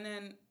 and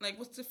then like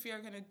what's the fear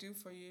gonna do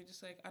for you?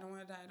 Just like I don't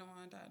want to die. I don't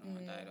want to die. I don't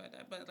want to die. I don't want to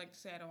die. But like to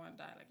say I don't want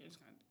to die, like you're just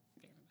gonna.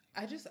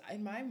 I just,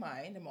 in my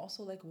mind, I'm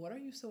also like, what are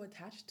you so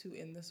attached to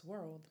in this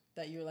world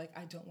that you're like,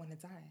 I don't want to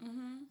die?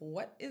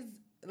 What is,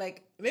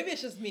 like, maybe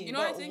it's just me, you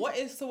know, but what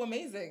is so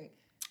amazing?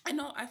 I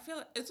know, I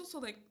feel it's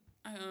also like,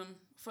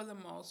 for the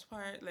most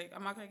part, like,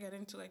 I'm not going to get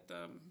into, like,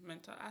 the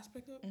mental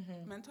aspect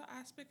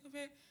of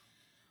it,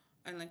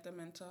 and, like, the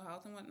mental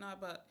health and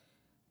whatnot, but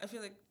I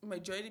feel like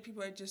majority of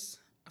people are just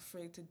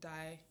afraid to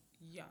die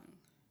young.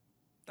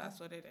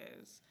 That's what it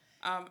is.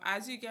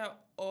 As you get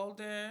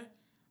older...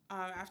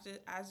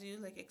 as you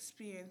like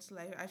experience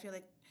life, I feel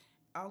like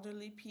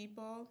elderly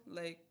people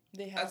like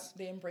they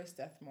embrace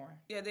death more.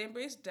 Yeah, they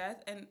embrace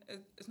death, and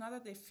it's not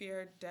that they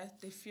fear death;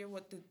 they fear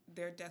what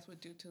their death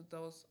would do to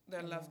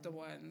their loved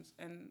ones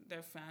and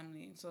their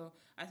family. So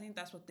I think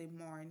that's what they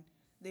mourn.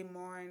 They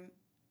mourn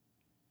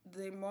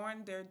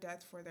their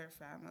death for their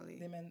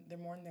family. They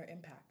mourn their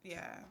impact.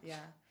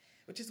 Yeah.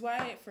 Which is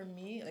why for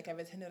me, like I've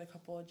attended a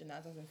couple of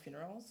janazas and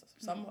funerals.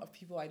 Some of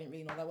people I didn't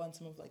really know that one.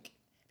 Some of like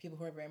people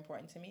who are very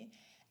important to me.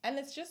 And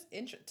it's just,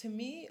 to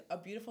me, a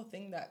beautiful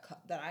thing that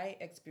I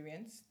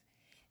experienced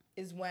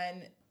is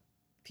when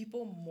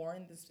people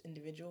mourn this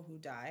individual who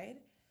died,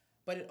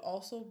 but it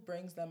also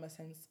brings them a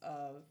sense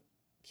of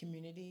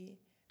community,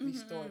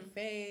 restored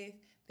faith,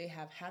 they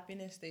have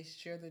happiness, they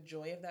share the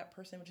joy of that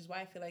person, which is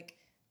why I feel like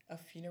a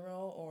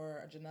funeral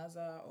or a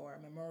janaza or a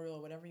memorial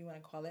or whatever you want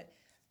to call it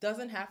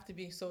doesn't have to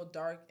be so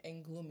dark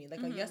and gloomy. Like,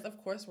 yes, of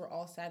course, we're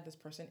all sad this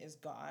person is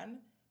gone,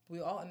 but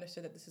we all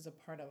understood that this is a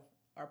part of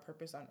our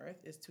purpose on earth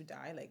is to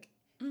die. Like,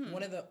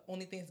 one of the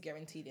only things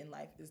guaranteed in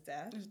life is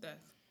death.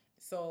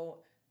 So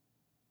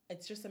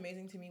it's just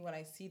amazing to me when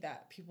I see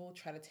that people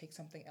try to take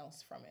something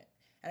else from it.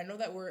 And I know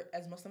that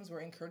as Muslims,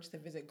 we're encouraged to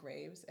visit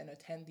graves and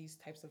attend these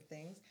types of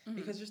things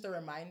because just a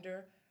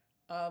reminder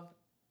of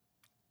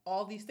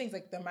all these things,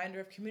 like the reminder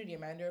of community, a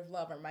reminder of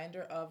love, a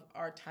reminder of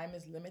our time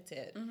is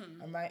limited,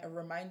 a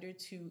reminder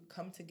to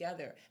come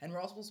together. And we're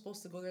also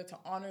supposed to go there to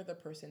honor the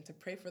person, to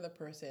pray for the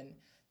person,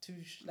 to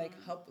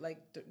help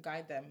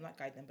guide them, not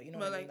guide them, but you know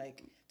what I mean,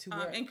 like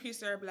to increase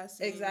their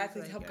blessings.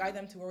 Exactly, to help guide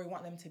them to where we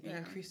want them to be,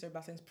 increase their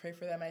blessings, pray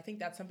for them. And I think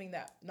that's something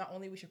that not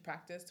only we should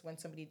practice when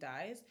somebody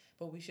dies,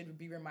 but we should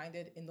be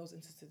reminded in those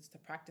instances to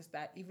practice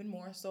that even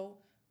more so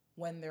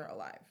when they're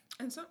alive.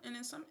 And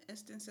in some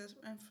instances,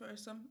 and for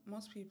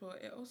most people,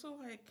 it also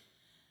like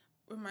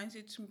reminds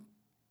you to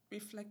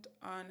reflect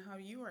on how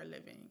you are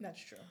living.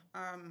 That's true.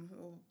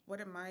 What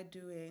am I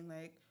doing?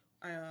 Like,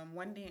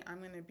 one day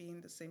I'm gonna be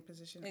in the same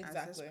position as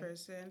this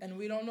person, and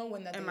we don't know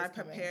when that. Am I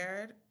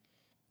prepared?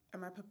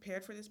 Am I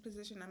prepared for this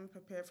position? Am I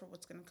prepared for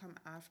what's gonna come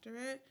after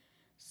it?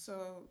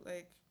 So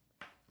like.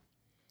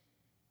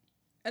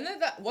 And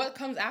then what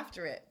comes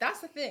after it?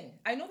 That's the thing.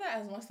 I know that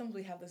as Muslims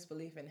we have this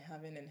belief in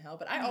heaven and hell,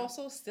 but I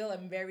also still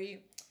am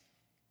very,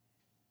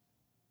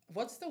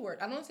 what's the word?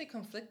 I don't want to say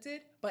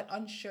conflicted, but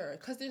unsure.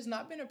 Because there's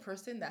not been a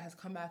person that has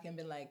come back and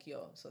been like,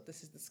 yo, so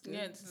this is the scoop.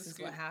 Yeah, this is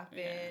what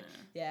happened.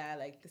 Yeah,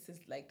 like this is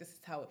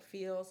how it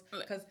feels.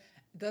 Because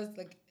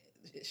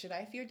should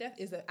I fear death?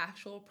 Is the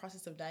actual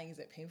process of dying, is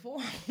it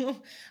painful?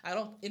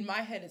 In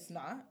my head it's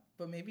not,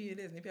 but maybe it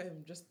is. Maybe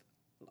I'm just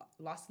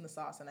lost in the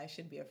sauce and I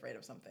should be afraid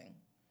of something.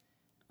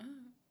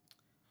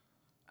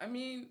 I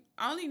mean,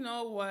 I only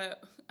know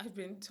what I've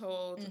been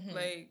told,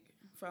 like,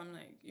 from,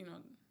 like, you know,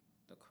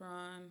 the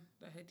Quran,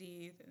 the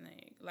Hadith, and,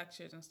 like,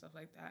 lectures and stuff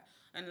like that.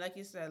 And like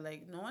you said,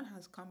 like, no one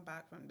has come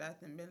back from death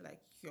and been like,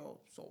 yo,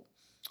 so,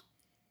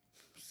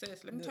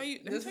 sis, let me tell you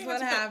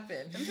what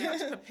happened. Let me tell you how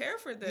to prepare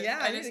for this.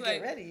 Yeah, and I need to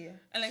get ready.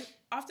 And, like,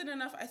 often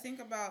enough, I think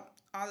about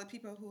all the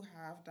people who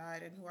have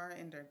died and who are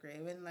in their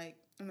grave. And, like,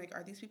 I'm like,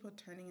 are these people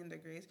turning in their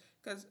graves?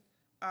 Because,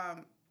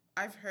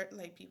 I've heard,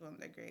 like, people in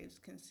their graves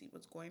can see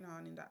what's going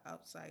on in the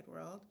outside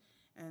world.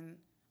 And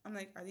I'm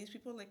like, are these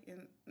people, like,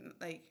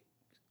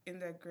 in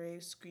their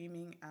graves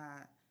screaming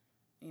at,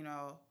 you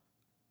know,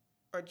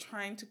 or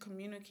trying to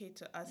communicate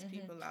to us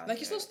people out like, there?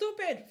 you're so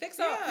stupid. Fix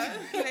up.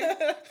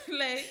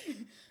 like,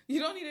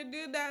 you don't need to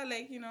do that.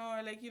 Like, you know,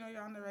 or, like, you know,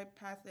 you're on the right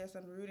path. Yes,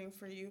 I'm rooting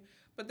for you.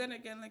 But then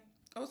again, like,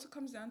 it also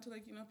comes down to,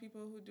 like, you know,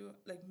 people who do,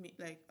 like,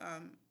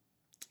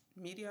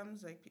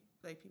 mediums, like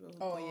people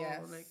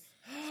who like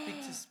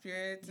speak to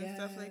spirits and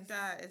stuff like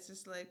that. It's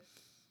just like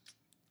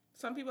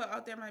some people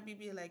out there might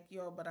be like,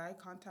 yo, but I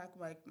contact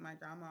like my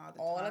grandma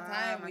all the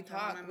time. We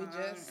talk,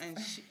 and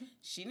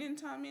she didn't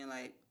tell me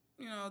like,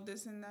 you know,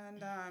 this and that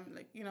and that.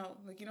 Like, you know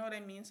what I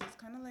mean. So it's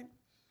kind of like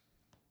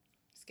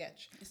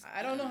sketch.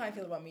 I don't know how I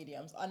feel about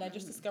mediums, and I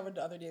just discovered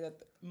the other day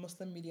that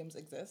Muslim mediums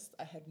exist.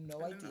 I had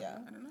no idea.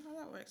 I don't know how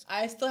that works.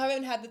 I still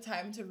haven't had the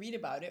time to read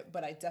about it,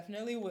 but I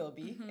definitely will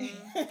be.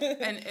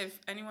 And if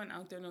anyone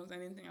out there knows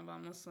anything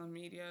about Muslim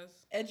medias,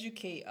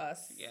 educate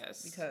us.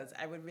 Yes, because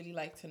I would really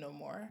like to know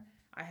more.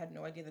 I had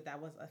no idea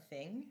that was a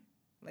thing.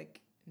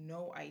 Like,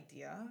 no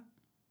idea,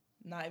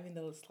 not even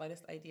the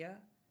slightest idea.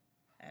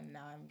 And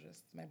now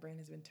my brain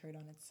has been turned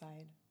on its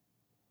side.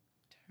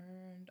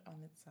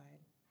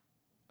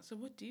 So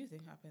what do you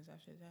think happens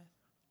after death?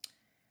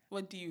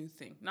 What do you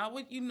think? Not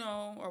what you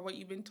know or what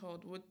you've been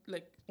told. What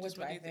do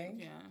you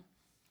think? Yeah.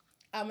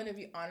 I'm going to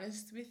be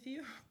honest with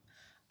you.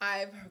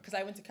 Because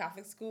I went to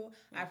Catholic school,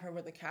 I've heard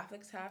what the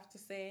Catholics have to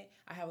say.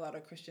 I have a lot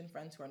of Christian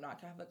friends who are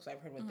not Catholic, so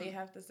I've heard what they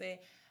have to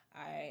say.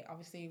 I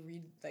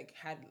obviously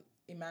had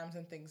imams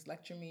and things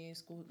lecture me,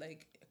 school,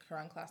 like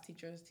Quran class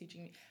teachers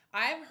teaching me.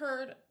 I've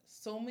heard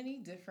so many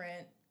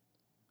different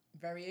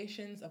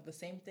variations of the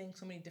same thing,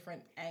 so many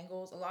different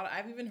angles.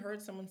 I've even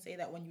heard someone say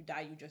that when you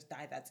die, you just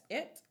die, that's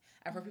it.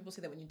 I've heard people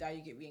say that when you die,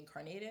 you get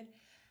reincarnated.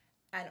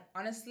 And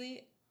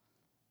honestly,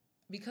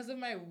 because of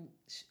my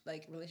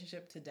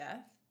relationship to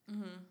death,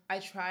 I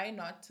try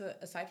not to,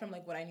 aside from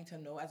like what I need to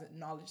know as a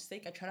knowledge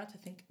sake, I try not to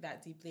think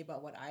that deeply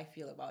about what I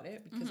feel about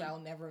it, because I'll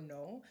never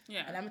know.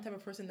 Yeah. And I'm the type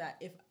of person that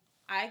if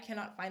I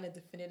cannot find a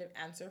definitive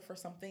answer for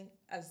something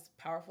as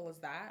powerful as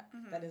that,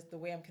 that is the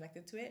way I'm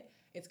connected to it,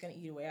 it's going to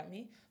eat away at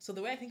me. So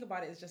the way I think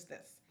about it is just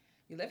this.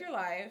 You live your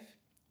life,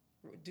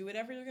 do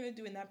whatever you're going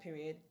to do in that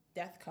period,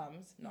 death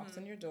comes, knocks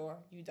on your door,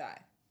 you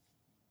die.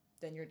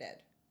 Then you're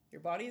dead. Your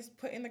body is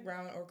put in the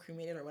ground or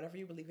cremated or whatever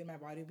you believe in. My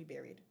body will be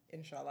buried,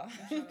 inshallah.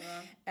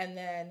 And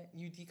then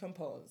you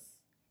decompose.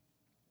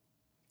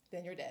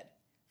 Then you're dead.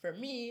 For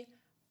me,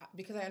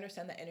 because I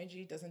understand that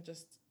energy doesn't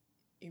just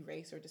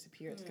erase or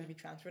disappear, it's going to be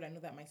transferred. I know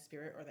that my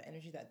spirit, or the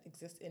energy that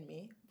exists in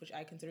me, which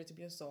I consider to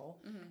be a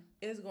soul,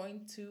 is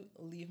going to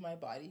leave my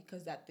body,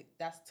 because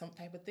that's some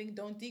type of thing.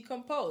 Don't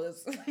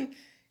decompose.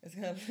 It's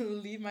going to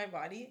leave my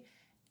body.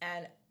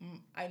 And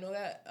I know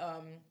that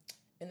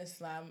in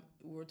Islam,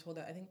 we're told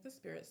that, I think the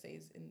spirit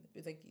says,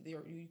 it's like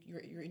you're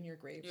in your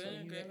grave. You're in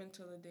your grave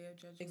until the day of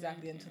judgment.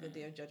 Exactly, until the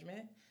day of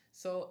judgment.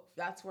 So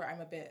that's where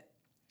I'm a bit...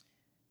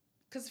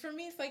 Because for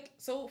me, it's like,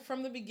 so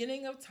from the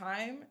beginning of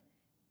time,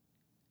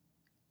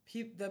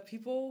 the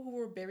people who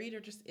were buried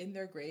are just in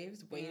their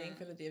graves waiting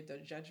for the day of the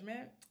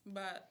judgment.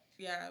 But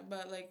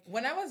like...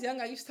 When I was young,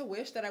 I used to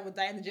wish that I would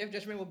die and the day of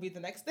judgment would be the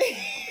next day.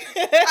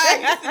 I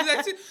used to do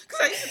that too. Because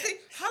I used to think,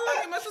 how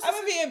long am I supposed to... I'm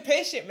going to be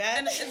impatient, man.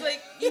 And it's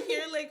like, you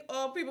hear like,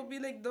 people be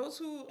like, those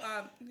who,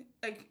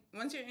 like,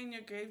 once you're in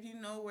your grave, you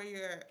know where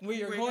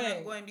you're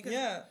going.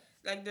 Because,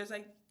 like, there's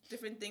like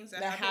different things that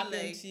that happen.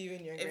 happened Like to you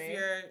in your if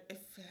grave. if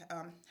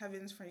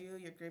heaven's for you,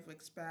 your grave will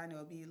expand. It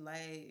will be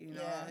light. You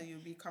know, Yeah.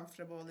 you'll be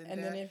comfortable in And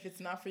there. then if it's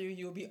not for you,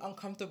 you'll be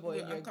uncomfortable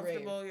You're in your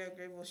uncomfortable. grave. Your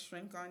grave will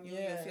shrink on you.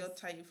 Yes. You'll feel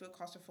tight. You feel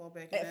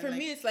claustrophobic. And for then,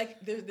 me, it's like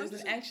there's I'm an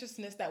just like-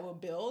 anxiousness that will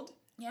build.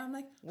 yeah, I'm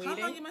like, how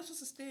Waiting. long am I supposed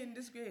to stay in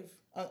this grave?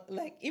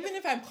 Like even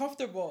if I'm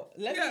comfortable,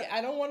 let me. Yeah.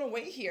 I don't want to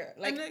wait here.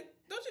 Like, Like and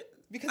don't you?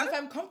 because if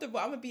I'm comfortable,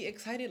 I'm gonna be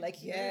excited. Like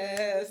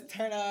yes,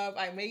 turn up,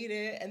 I made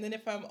it. And then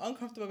if I'm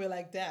uncomfortable, I'll be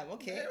like, damn,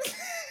 okay.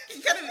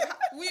 You gotta,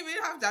 we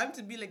will have time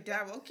to be like,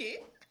 damn, okay.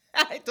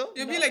 I don't.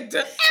 You'll know. be like,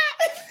 damn.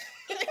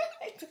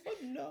 I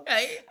don't know.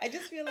 Right? I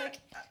just feel like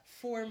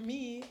for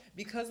me,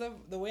 because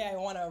of the way I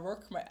want to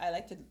work, I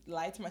like to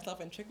lie to myself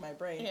and trick my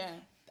brain. Yeah.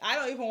 I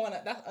don't even want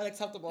to. That's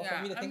unacceptable for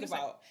Yeah, me to I'm think just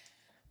like, about.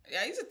 Yeah,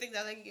 I used to think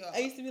that like, yo. I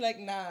used to be like,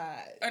 nah.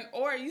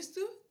 Or I used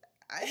to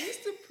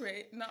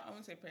pray. No, I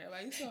won't say pray. But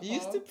I used to. You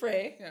used to hope-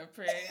 pray. Yeah,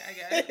 pray. I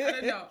guess. I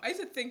don't know. I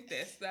used to think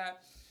this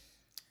that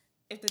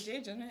if the day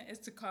of judgment is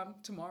to come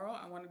tomorrow,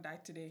 I want to die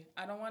today.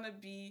 I don't want to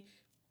be,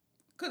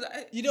 cause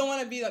You don't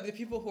want to be like the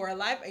people who are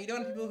alive, and you don't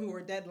want people who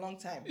were dead long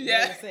time. You know Yeah,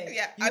 what I'm saying?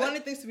 yeah. You I don't-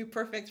 wanted things to be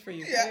perfect for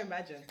you. Yeah. Can you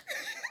imagine?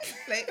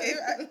 like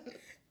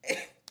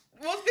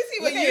well, basically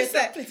Look what at you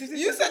yourself, said. please.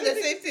 You said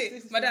the same Please.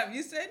 thing, madam.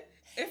 You said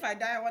if I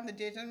die, I want the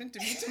day of judgment to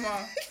be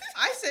tomorrow.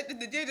 I said that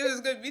the day of judgment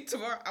is going to be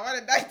tomorrow. I want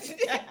to die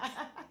today.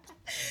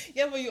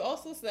 Yeah, but you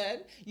also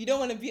said you don't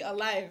want to be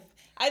alive.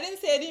 I didn't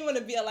say I didn't want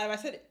to be alive. I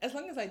said as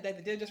long as I die,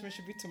 the day of judgment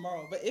should be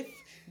tomorrow. But if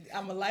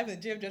I'm alive and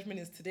the day of judgment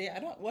is today, I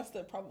don't. What's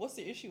the problem? What's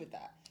the issue with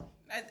that?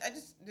 I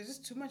just there's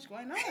just too much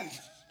going on.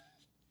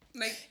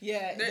 Like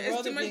Yeah, there the is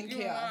world too is much being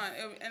going chaos.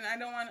 on, and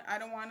I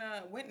don't want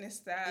to witness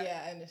that.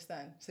 Yeah, I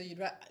understand. So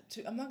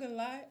I'm not gonna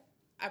lie.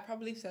 I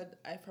probably said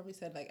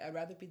like I'd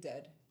rather be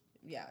dead.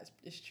 Yeah,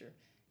 it's true.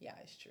 Yeah,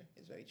 it's true.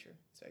 It's very true.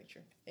 It's very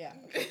true. Yeah,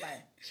 okay,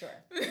 fine. Sure.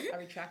 I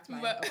retract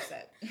my But-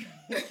 upset.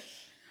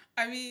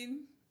 I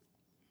mean,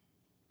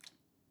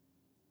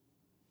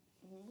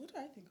 what do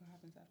I think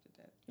happens after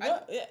death?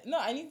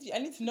 I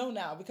need to know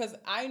now because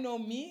I know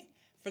me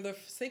for the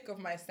sake of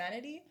my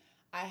sanity.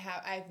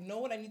 I know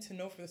what I need to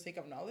know for the sake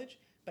of knowledge,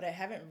 but I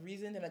haven't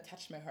reasoned and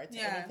attached my heart to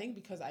Yeah. anything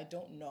because I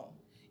don't know.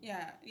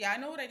 Yeah, I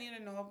know what I need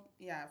to know.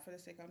 Yeah, for the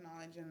sake of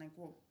knowledge and like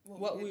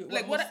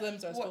What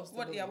Muslims are supposed to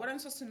believe. Yeah, what I'm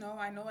supposed to know.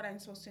 I know what I'm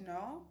supposed to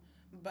know,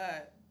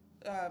 but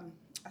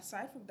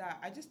aside from that,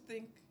 I just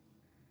think,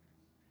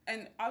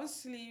 and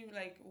obviously,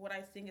 like what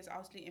I think is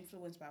obviously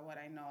influenced by what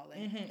I know.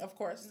 Like, Of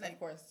course. Like-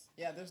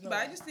 Yeah, there's no. but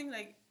I way. just think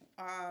like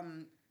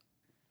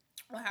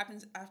what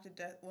happens after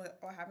death? What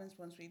happens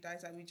once we die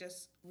is that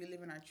we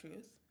live in our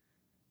truth.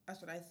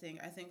 That's what I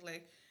think. I think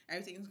like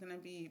everything's gonna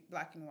be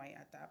black and white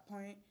at that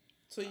point.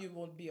 So you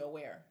won't be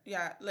aware.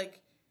 Yeah,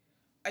 like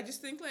I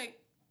just think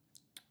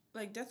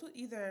like death will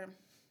either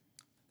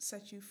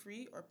set you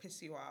free or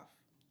piss you off.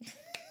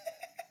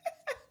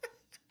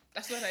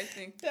 That's what I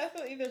think. Death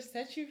will either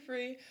set you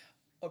free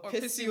or Or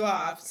piss you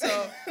off.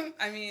 So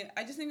I mean,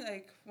 I just think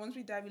like once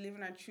we die, we live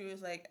in our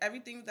truth. Like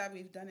everything that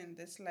we've done in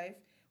this life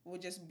will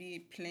just be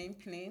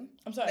plain.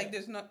 I'm sorry. Like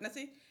there's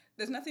nothing.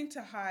 There's nothing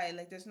to hide.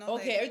 Like there's no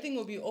Okay, everything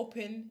will be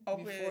open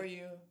before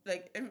you.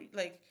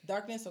 like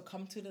Darkness will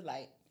come to the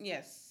light.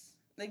 yes.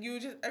 Like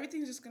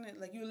everything's just gonna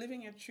like you're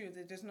living your truth.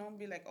 There's no one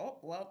be like, oh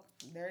well,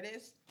 there it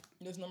is.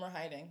 There's no more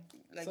hiding.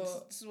 Like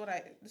So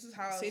this is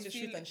how I say was the truth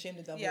feeling. and shame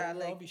the devil. Yeah,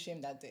 We'll all like- be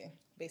shamed that day,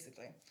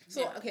 basically.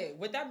 So Yeah. okay,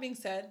 with that being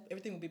said,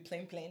 everything will be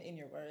plain in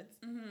your words.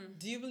 Mm-hmm.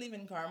 Do you believe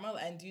in karma,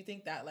 and do you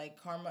think that like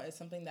karma is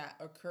something that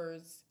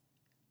occurs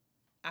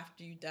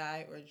after you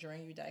die or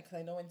during you die? Because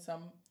I know in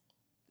some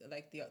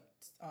like the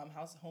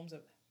homes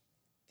of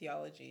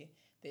theology,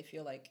 they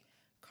feel like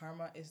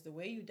karma is the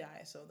way you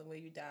die. So the way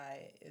you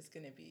die is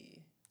gonna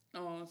be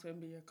Oh, it's gonna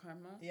be your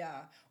karma.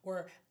 yeah.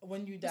 Or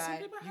when you But some die,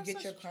 people you have get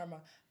such- your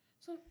karma.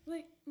 So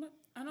like, but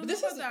I don't But know this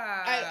about is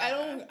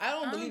that. I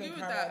don't believe in agree with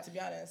karma, that. to be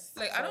honest.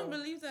 Like I don't So-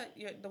 believe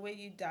that the way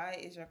you die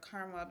is your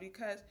karma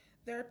because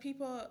there are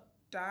people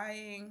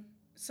dying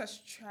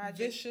such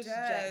tragic Vicious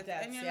deaths,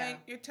 deaths, and you're yeah. like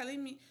you're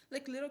telling me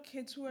like little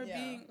kids who are Yeah.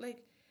 being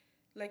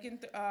like in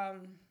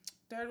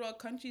third world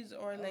countries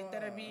or like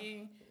that are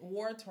being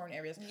war-torn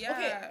areas. Yeah.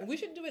 Okay, we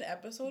should do an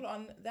episode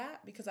on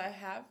that because I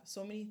have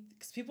so many.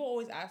 Because people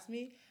always ask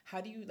me,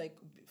 how do you like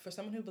for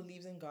someone who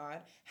believes in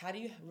God, how do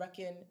you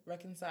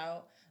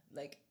reconcile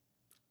like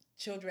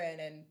children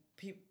and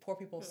poor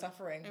people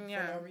suffering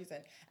Yeah. for no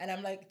reason? And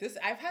I'm like this.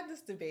 I've had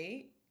this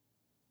debate,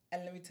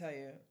 and let me tell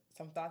you,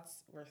 some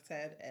thoughts were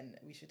said, and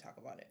we should talk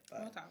about it.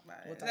 But we'll talk about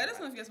we'll it. talk Let us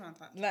about know if you guys want to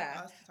talk. Nah,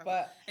 us to talk but-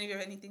 about it. And if you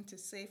have anything to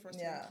say for us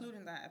to Yeah. include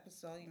in that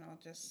episode,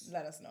 just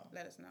let us know.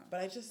 let us know.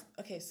 But I just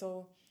okay.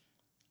 So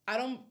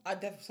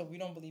so we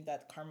don't believe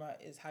that karma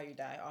is how you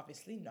die.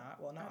 Obviously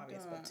not. Well, not I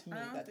obvious, don't. but to me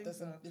I don't that think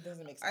doesn't so. it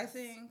doesn't make sense. I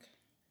think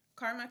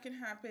karma can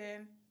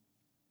happen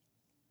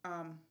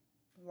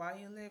while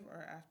you live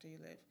or after you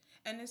live.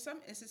 And in some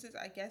instances,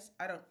 I guess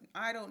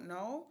I don't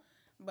know,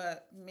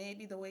 but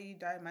maybe the way you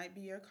die might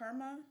be your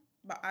karma.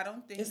 But I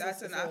don't think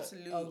that's an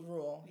absolute a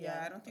rule.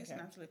 Yeah, I don't think it's an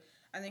okay. absolute.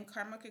 I think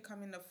karma could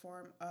come in the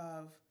form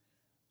of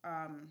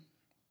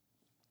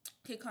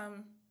could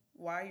come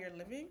while you're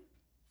living,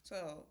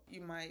 so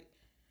you might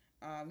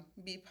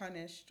be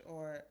punished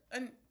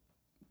and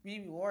be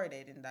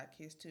rewarded in that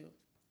case too,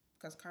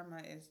 because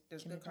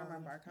there's good karma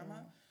and bad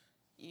karma.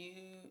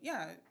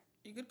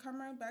 Your good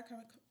karma and bad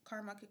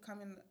karma could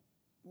come in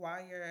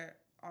while you're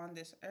on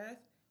this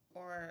earth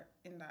or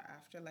in the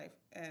afterlife.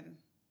 And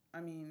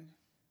I mean,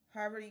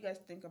 however you guys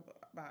think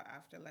about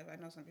afterlife, I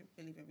know some people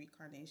believe in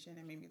reincarnation,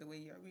 and maybe the way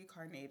you're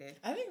reincarnated.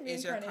 I think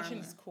reincarnation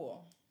is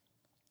cool.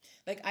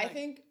 I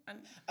think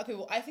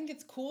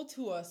it's cool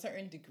to a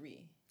certain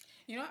degree.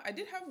 You know, I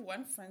did have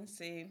one friend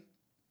say,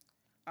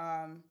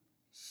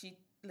 she,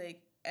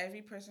 like,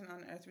 every person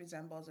on earth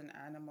resembles an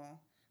animal.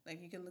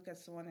 Like, you can look at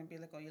someone and be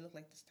like, oh, you look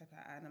like this type of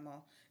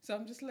animal. So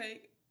I'm just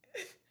like,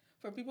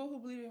 for people who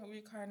believe in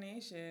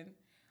reincarnation,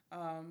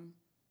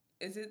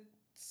 is it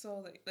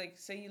so, like,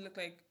 say you look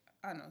like,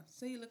 I don't know,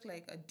 say you look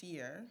like a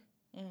deer.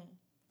 Mm.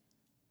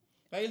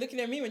 Why are you looking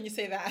at me when you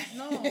say that?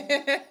 No.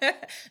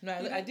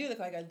 No, I do look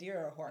like a deer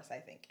or a horse, I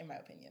think, in my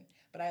opinion.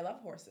 But I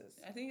love horses.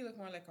 I think you look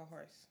more like a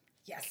horse.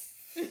 Yes.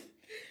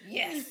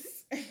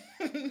 Yes.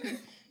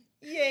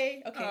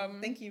 Yay. Okay,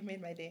 thank you. You've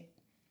made my day.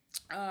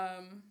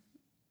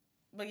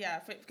 But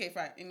yeah, okay,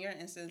 fine. In your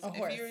instance, if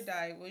you were to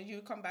die, would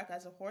you come back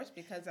as a horse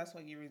because that's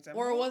what you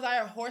resemble? Or was I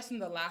a horse in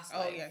the last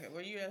life? Oh yeah,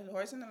 were you a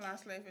horse in the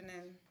last life and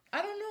then?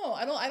 I don't know.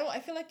 I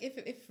feel like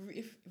if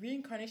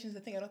reincarnation is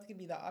the thing, I don't think it'd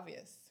be that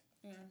obvious.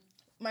 Yeah.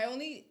 My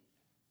only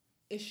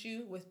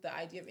issue with the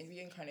idea of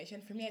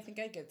reincarnation, for me, I think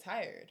I'd get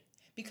tired.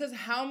 Because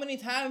how many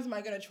times am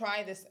I going to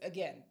try this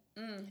again?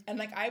 And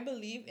like, I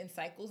believe in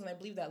cycles, and I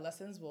believe that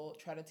lessons will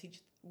try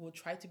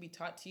to be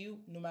taught to you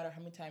no matter how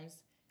many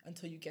times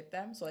until you get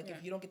them. So like,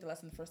 if you don't get the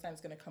lesson the first time,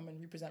 it's going to come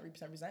and represent.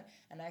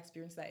 And I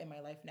experienced that in my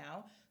life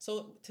now.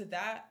 So to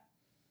that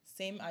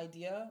same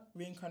idea,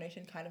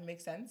 reincarnation kind of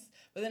makes sense.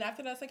 But then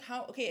after that, it's like,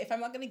 if I'm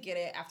not going to get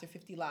it after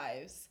 50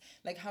 lives,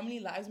 like how many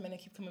lives am I going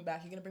to keep coming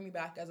back? You're going to bring me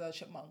back as a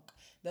chipmunk,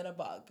 then a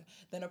bug,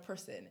 then a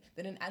person,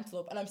 then an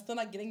antelope. And I'm still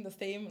not getting the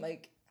same,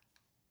 like,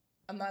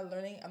 I'm not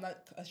learning, I'm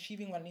not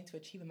achieving what I need to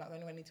achieve, I'm not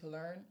learning what I need to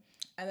learn.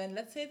 And then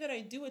let's say that I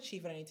do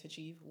achieve what I need to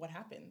achieve, what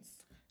happens?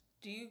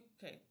 Do you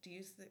think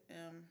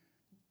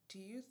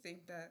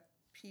that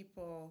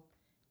people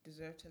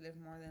deserve to live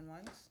more than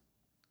once?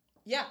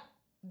 Yeah.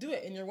 Do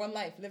it in your one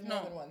life. Live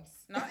more than once.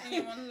 Not in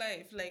your one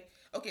life. Like,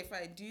 okay,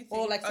 fine. Do you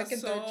think like second,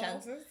 third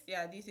chances?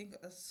 Yeah, do you think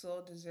a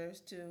soul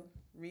deserves to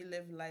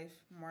relive life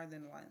more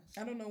than once?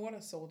 I don't know what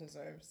a soul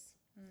deserves.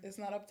 It's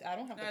not up to, I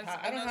don't have the power.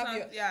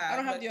 I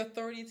don't have the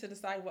authority to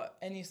decide what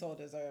any soul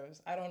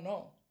deserves. I don't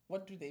know.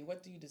 What do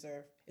you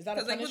deserve? Is that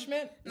a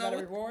punishment? Is that a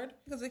reward?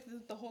 Because like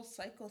the whole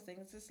cycle thing,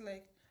 it's just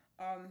like,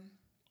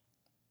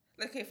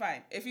 okay,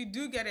 fine. If you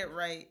do get it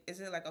right,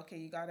 is it like, okay,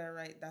 you got it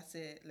right, that's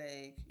it,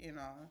 like, you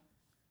know,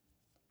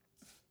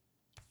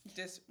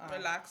 just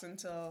relax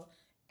until,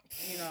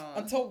 you know.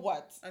 Until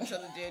what? Until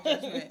the day of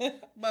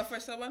judgment. But for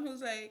someone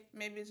who's like,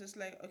 maybe it's just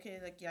like, okay,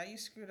 like, yeah, you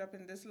screwed up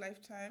in this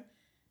lifetime,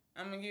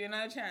 I'm going to give you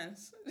another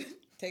chance.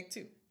 Take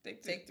 2.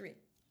 Take 3.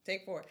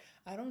 Take 4.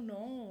 I don't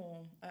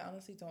know. I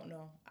honestly don't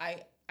know. I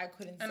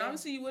couldn't say. And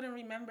obviously you wouldn't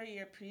remember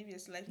your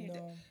previous life.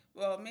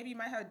 Well, maybe you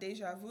might have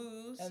deja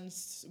vus. And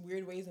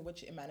weird ways in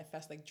which it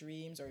manifests, like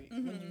dreams, or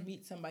when you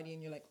meet somebody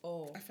and you're like,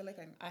 oh, I feel like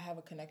I have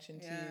a connection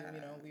to you, you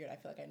know, weird. I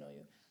feel like I know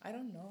you. I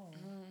don't know.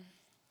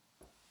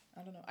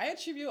 I don't know. I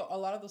attribute a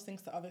lot of those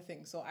things to other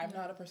things. So I'm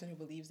not a person who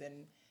believes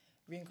in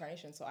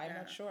reincarnation, so I'm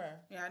not sure.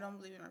 Yeah, I don't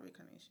believe in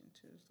reincarnation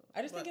too. So.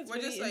 I just think it's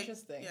really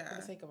interesting for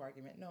the sake of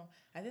argument. No,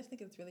 I just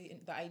think it's really,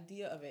 the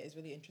idea of it is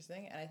really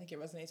interesting, and I think it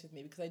resonates with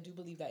me because I do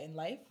believe that in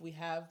life we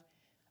have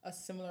a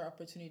similar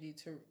opportunity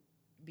to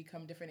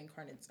become different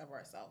incarnates of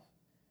ourselves.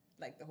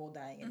 Like the whole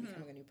dying and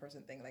becoming a new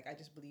person thing. Like I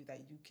just believe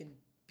that you can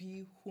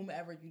be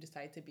whomever you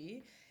decide to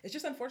be. It's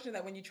just unfortunate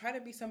that when you try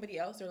to be somebody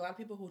else, there are a lot of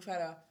people who try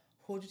to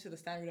hold you to the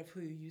standard of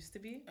who you used to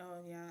be.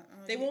 Oh, yeah.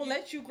 They won't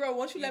let you grow.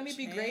 Won't you let me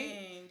be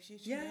great?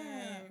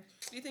 Yeah.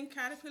 Do you think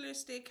caterpillars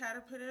stay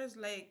caterpillars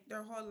like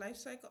their whole life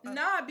cycle?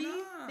 Nah.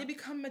 They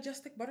become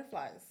majestic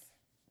butterflies.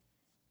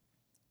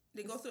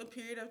 They go through a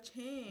period of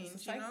change, it's a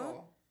cycle. You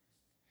know?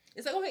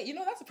 It's like, okay, you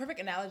know, that's a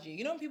perfect analogy.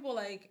 You know when people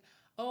like,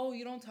 oh,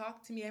 you don't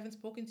talk to me, I haven't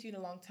spoken to you in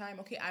a long time.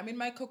 Okay, I'm in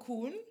my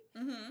cocoon,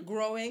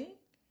 growing.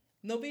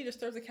 Nobody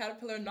disturbs a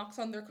caterpillar, knocks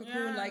on their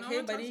cocoon like,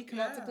 hey, buddy, come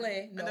out to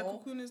play. No. And the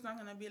cocoon is not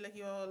going to be like,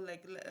 yo,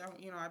 like,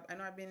 you know, I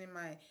know I've been in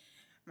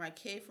my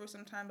cave for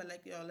some time, but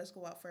like, yo, let's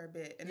go out for a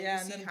bit. And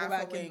then you see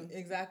half a wing.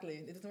 Exactly.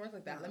 It doesn't work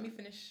like that. Let me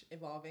finish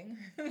evolving.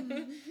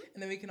 And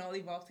then we can all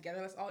evolve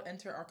together. Let's all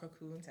enter our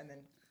cocoons and then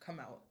come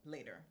out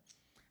later.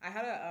 I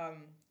had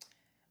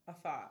a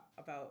thought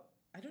about,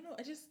 I don't know,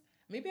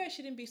 maybe I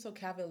shouldn't be so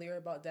cavalier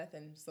about death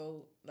and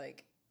so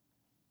like,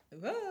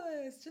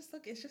 it's just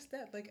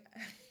that like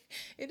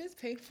it is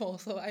painful,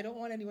 so I don't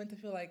want anyone to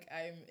feel like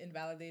I'm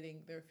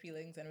invalidating their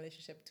feelings and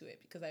relationship to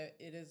it, because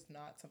it is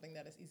not something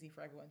that is easy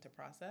for everyone to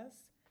process.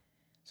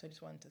 So I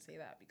just wanted to say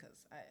that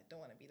because I don't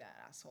want to be that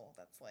asshole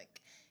that's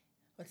like,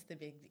 what's the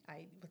big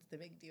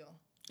deal?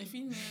 If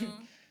you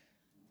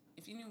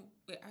knew,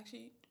 wait,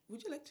 actually,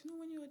 would you like to know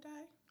when you would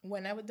die?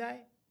 When I would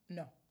die?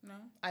 No. No.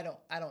 I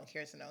don't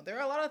care to know. There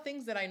are a lot of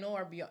things that I know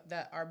are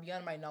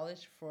beyond my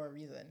knowledge for a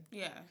reason.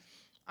 Yeah.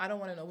 I don't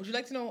want to know. Would you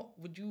like to know?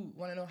 Would you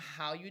want to know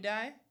how you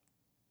die?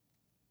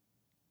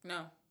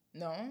 No.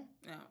 No.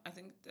 No. I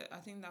think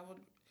that would.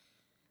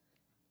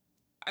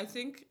 I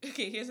think,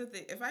 okay, here's the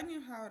thing. If I knew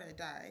how I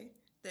die,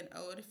 then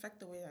it would affect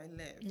the way I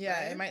live. Yeah,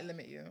 right? it might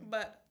limit you.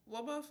 But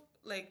what about,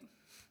 like,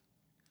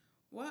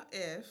 what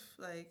if,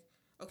 like,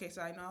 okay,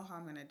 so I know how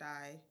I'm going to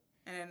die,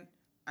 and then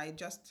I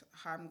adjust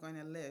how I'm going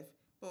to live.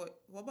 But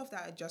what about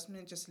that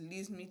adjustment just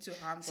leads me to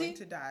how I'm going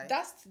to die?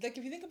 That's, like,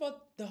 if you think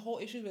about the whole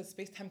issue with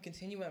space-time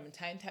continuum and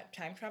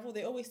time travel,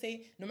 they always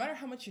say, no matter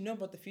how much you know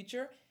about the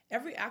future,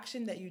 every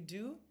action that you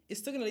do is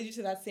still going to lead you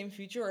to that same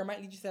future, or it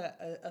might lead you to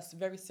a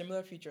very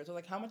similar future. So,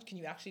 like, how much can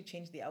you actually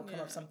change the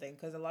outcome of something?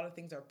 Because a lot of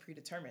things are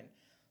predetermined.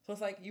 So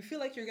it's like, you feel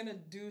like you're going to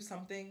do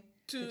something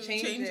to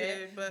change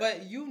it,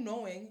 but you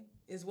knowing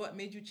is what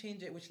made you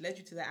change it, which led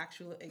you to the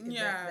actual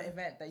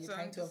event that you're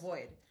trying to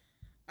avoid.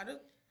 I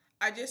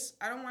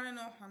don't want to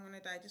know how I'm going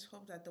to die. I just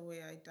hope that the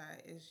way I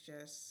die is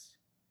just...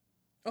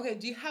 Okay,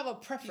 do you have a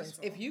preference?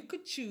 Peaceful. If you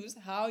could choose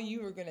how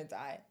you were going to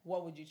die,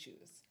 what would you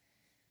choose?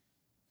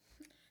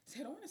 See,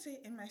 I don't want to say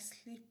in my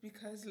sleep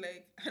because,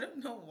 like, I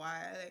don't know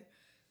why. Like,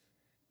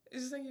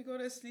 it's just like you go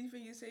to sleep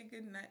and you say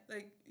good night.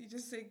 Like, you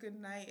just say good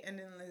night and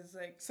then it's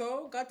like...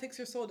 So, God takes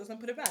your soul, doesn't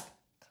put it back.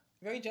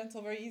 Very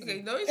gentle, very easy.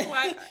 Okay,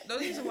 the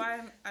reason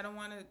why I don't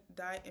want to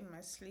die in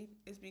my sleep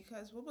is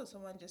because what if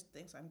someone just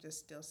thinks I'm just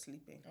still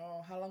sleeping?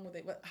 Oh, how long would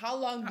they... How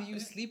long do you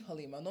sleep,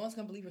 Halima? No one's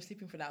going to believe you're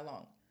sleeping for that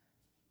long.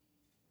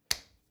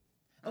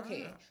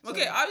 Okay. So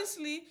okay,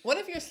 obviously... What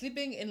if you're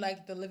sleeping in,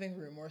 like, the living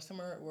room or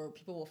somewhere where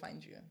people will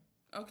find you?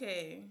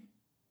 Okay,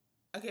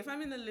 if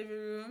I'm in the living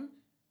room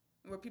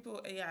where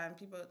people... and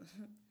people...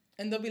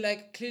 And they'll be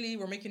like, clearly,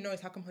 we're making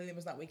noise. How come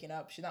Halima's not waking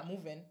up? She's not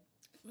moving.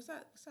 What's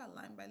that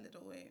line by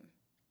Lil Wayne?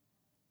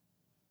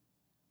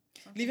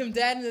 Leave him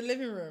dead in the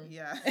living room.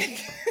 Yeah.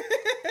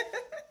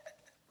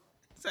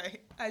 Sorry,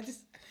 I don't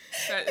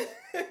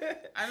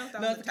know if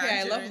that was it's okay.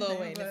 I love Lil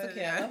Wayne. But, It's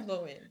okay. I love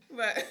Lil Wayne.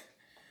 But,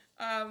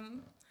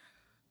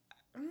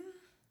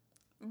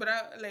 but I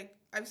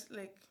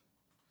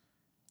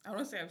don't want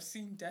to say I've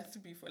seen death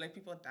before, like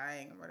people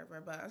dying or whatever.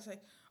 But I was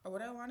like, or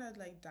would I want to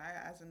like die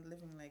as in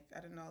living? Like,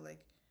 I don't know,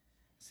 like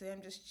say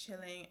I'm just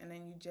chilling and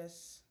then you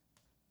just.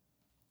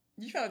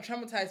 You trying to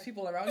traumatize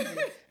people around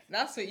you.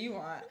 That's what you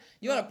want.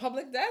 You want a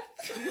public death?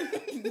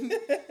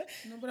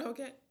 No, but I'll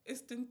get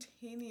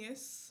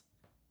instantaneous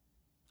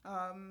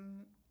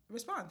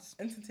response.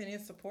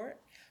 Instantaneous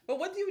support? But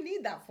what do you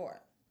need that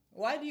for?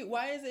 Why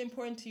is it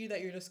important to you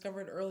that you're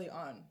discovered early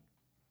on?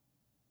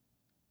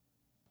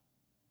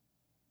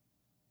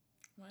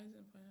 Why is it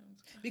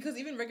important? Because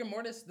even rigor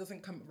mortis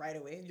doesn't come right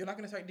away. You're not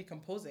going to start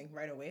decomposing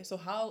right away. So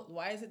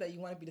why is it that you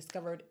want to be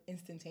discovered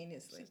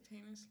instantaneously?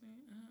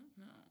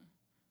 No.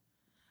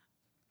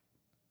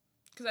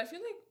 Because I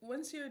feel like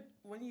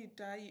when you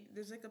die,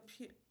 there's like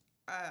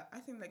I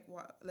think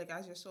like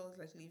as your soul is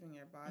like leaving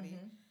your body,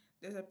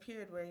 there's a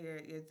period where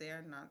you're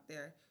there, not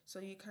there. So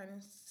you kind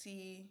of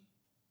see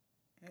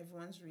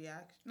everyone's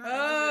reaction. You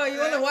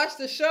want to watch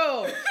the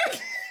show?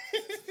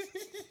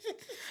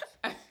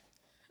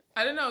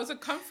 I don't know. It's a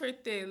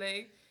comfort thing.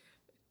 Like,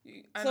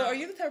 are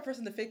you the type of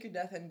person to fake your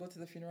death and go to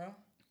the funeral?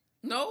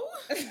 No.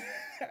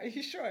 Are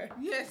you sure?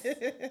 Yes.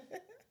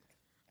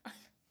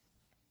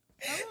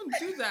 I won't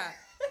do that.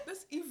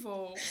 That's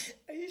evil.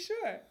 Are you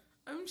sure?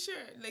 I'm sure.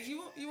 Like you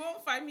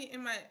won't find me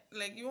in my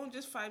you won't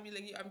just find me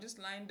like I'm just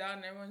lying down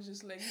and everyone's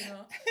just like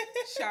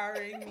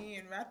showering me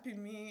and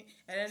wrapping me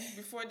and then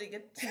before they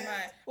get to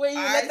my you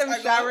let them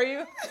shower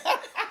you?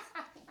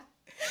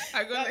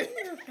 I go like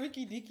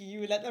freaky deaky.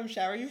 You let them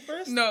shower you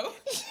first? No,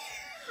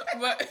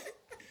 but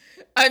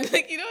I'm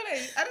like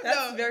I don't know.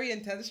 That's very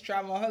intense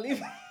trauma,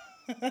 Halima.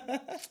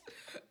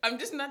 I'm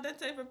just not that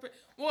type of person.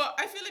 Well,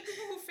 I feel like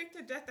people who fake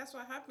to death, that's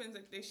what happens.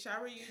 Like they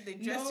shower you, they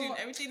dress you and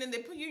everything, and they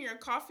put you in your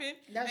coffin,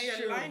 and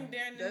you're lying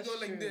there and then go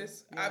like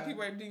this. Yeah.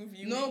 People are being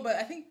viewed. No, but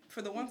I think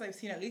for the ones I've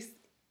seen, at least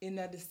in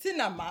the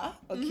cinema,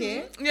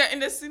 okay? Mm-hmm. Yeah, in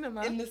the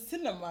cinema. In the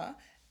cinema,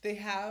 they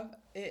have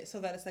it so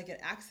that it's like an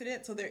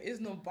accident, so there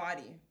is no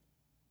body.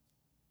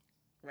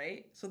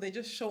 Right? So they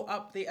just show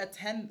up, they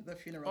attend the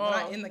funeral, they're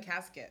not in the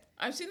casket.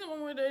 I've seen the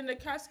one where they're in the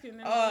casket and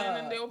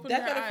then they open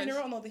their eyes. Death at a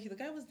Funeral? No, the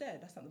guy was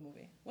dead. That's not the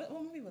movie. What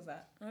movie was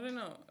that? I don't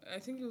know. I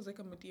think it was like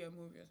a Madea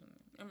movie or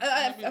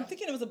something. I'm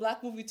thinking it was a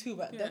black movie too,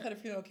 but Death at a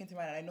Funeral came to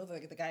mind. And I know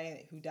that the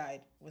guy who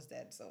died was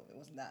dead, so it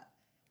wasn't that.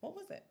 What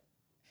was it?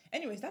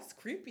 Anyways, that's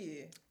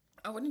creepy.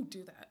 I wouldn't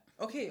do that.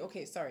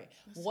 Okay, sorry.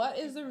 What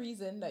is the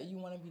reason that you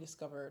want to be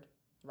discovered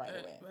right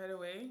away? Right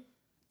away?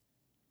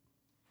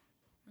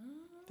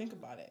 Think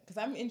about it, because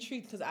I'm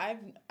intrigued. Because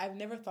I've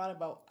never thought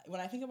about, when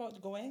I think about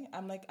going,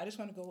 I'm like, I just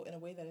want to go in a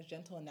way that is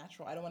gentle and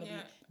natural. I don't want to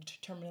be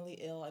terminally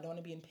ill. I don't want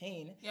to be in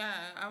pain. Yeah,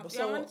 I want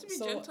it to be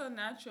gentle and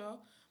natural.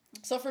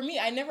 So for me,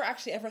 I never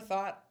actually ever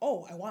thought,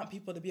 I want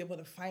people to be able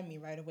to find me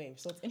right away.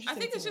 So it's interesting. I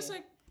think it's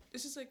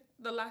just like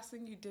the last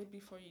thing you did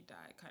before you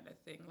die, kind of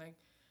thing. Like,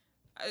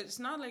 it's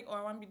not like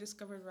I want to be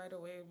discovered right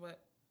away, but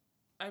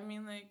I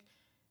mean like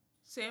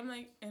say I'm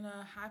like in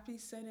a happy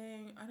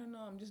setting. I don't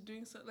know. I'm just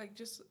doing so like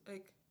just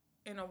like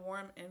in a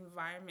warm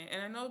environment,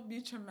 and I know it'd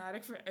be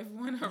traumatic for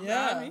everyone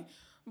around me,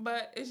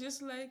 but it's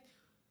just like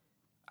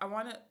I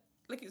wanna.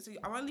 Like, see,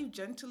 I want to leave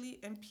gently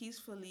and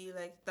peacefully.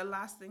 Like, the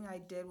last thing I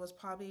did was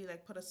probably,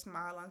 like, put a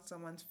smile on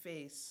someone's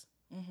face.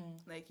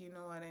 Mm-hmm. Like, you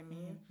know what I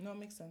mean? Mm-hmm. No, it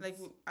makes sense. Like,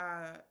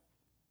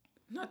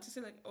 not to say,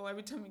 like, oh,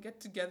 every time we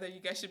get together, you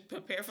guys should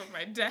prepare for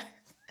my death.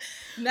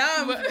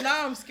 Now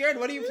I'm scared.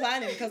 What are you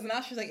planning? Because now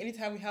she's like,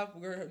 anytime you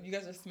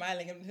guys are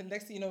smiling, and the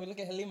next thing you know, we look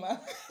at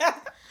Halima.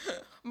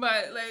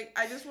 But, like,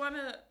 I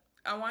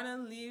want to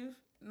leave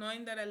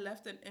knowing that I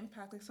left an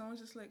impact. Like, someone's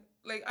just, like,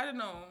 I don't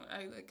know.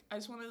 I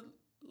just want to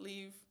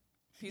leave.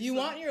 You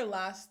want your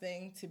last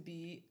thing to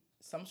be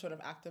some sort of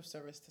act of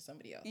service to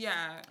somebody else.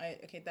 Yeah. I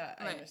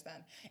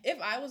understand.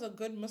 If I was a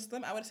good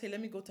Muslim, I would say, let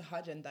me go to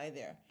Hajj and die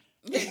there.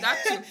 Yeah, that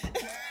too.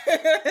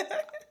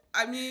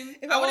 I mean,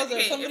 if I was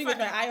somebody with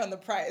my eye on the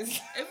prize.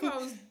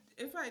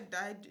 if I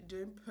died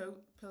during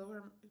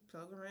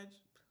pilgrimage,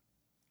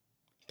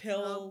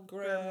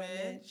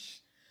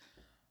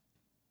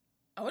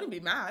 I wouldn't be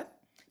mad.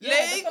 Yeah,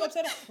 that's what I'm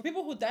saying. For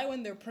people who die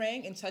when they're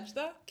praying in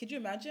sajda, could you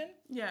imagine?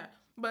 Yeah,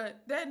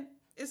 but then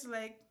it's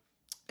like,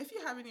 if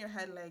you have in your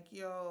head, like,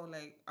 yo,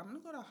 like, I'm gonna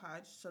go to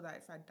Hajj so that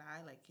if I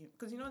die, like,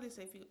 because you know they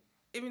say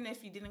even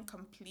if you didn't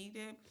complete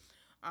it,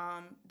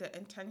 the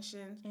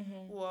intention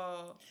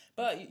will.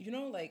 But you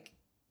know, like,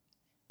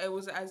 it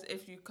was as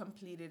if you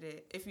completed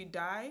it. If you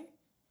die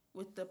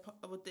with the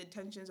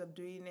intentions of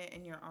doing it,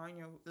 and you're on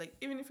your, like,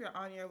 even if you're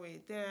on your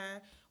way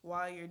there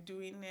while you're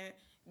doing it,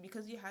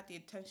 because you had the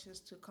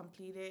intentions to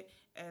complete it,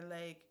 and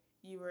like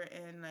you were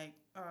in like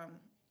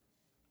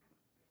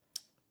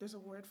there's a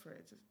word for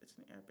it. It's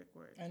an Arabic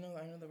word. I know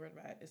the word,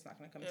 but it's not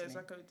gonna come to me. It's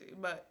not gonna.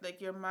 But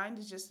like your mind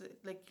is just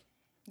like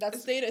it's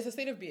a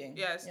state of being.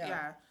 Yes,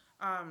 yeah.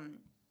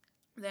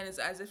 Then it's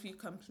as if you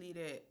complete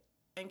it.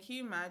 And can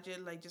you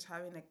imagine like just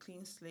having a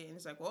clean slate, and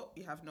it's like, well,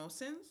 you have no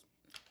sins,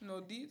 no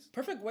deeds.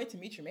 Perfect way to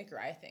meet your maker,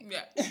 I think.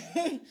 Yeah.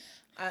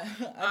 I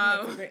think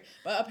that's great.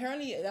 But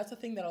apparently that's a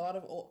thing that a lot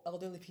of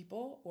elderly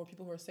people or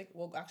people who are sick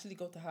will actually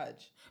go to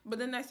Hajj. But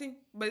then I think,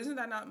 isn't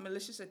that not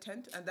malicious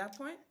intent at that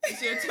point?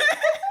 Is your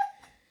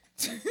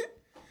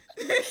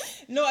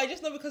No, I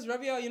just know because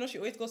Rabia, you know, she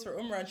always goes for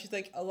Umrah, and she's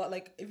like a lot,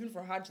 like even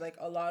for Hajj, like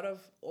a lot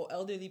of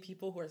elderly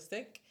people who are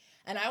sick.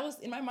 And I was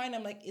in my mind,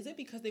 I'm like, is it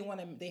because they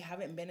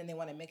haven't been and they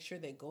want to make sure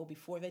they go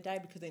before they die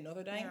because they know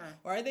they're dying,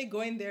 or are they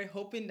going there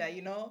hoping that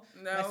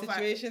my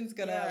situation's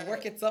gonna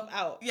work itself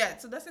out? Yeah,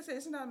 so that's to say,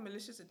 isn't that a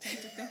malicious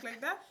attempt to think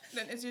like that?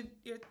 Then is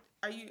your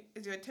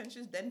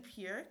intentions then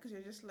pure? Because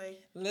you're just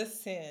like,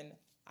 listen.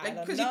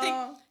 Like, because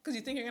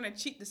you think you're gonna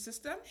cheat the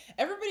system.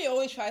 Everybody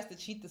always tries to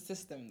cheat the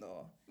system,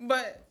 though.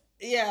 But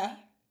yeah,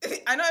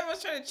 I know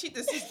everyone's trying to cheat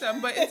the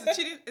system, but is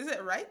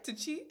it right to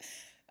cheat?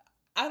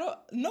 I don't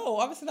know.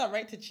 Obviously not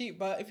right to cheat,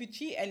 but if you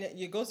cheat and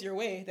it goes your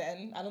way,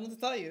 then I don't know what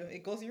to tell you.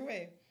 It goes your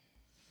way.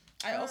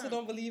 I also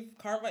don't believe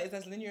karma is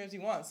as linear as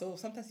you want. So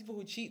sometimes people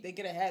who cheat, they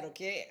get ahead.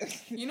 Okay.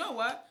 You know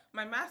what?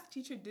 My math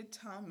teacher did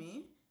tell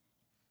me,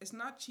 it's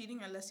not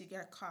cheating unless you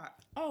get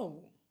caught.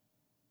 Oh.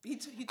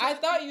 I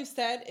thought you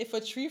said if a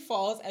tree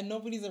falls and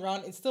nobody's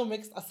around, it still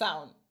makes a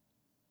sound.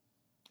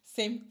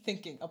 Same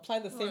thinking. Apply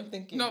the same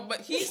thinking. No,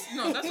 but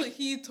that's what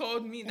he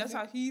told me. That's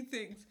how he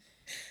thinks.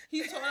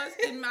 He told us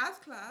in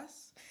math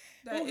class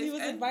that he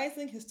was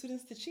advising his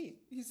students to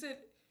cheat. He said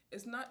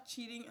it's not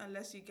cheating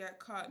unless you get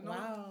caught. No,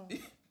 wow.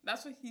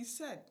 That's what he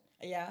said.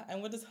 Yeah,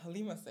 and what does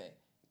Halima say?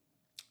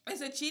 I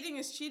said cheating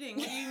is cheating.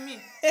 What do you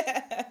mean?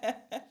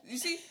 You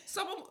see,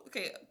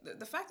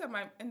 the fact that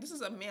and this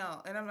is a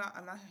male, and I'm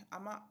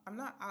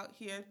not out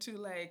here to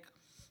like,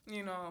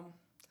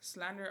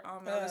 slander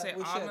all men and say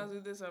all men do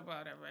this or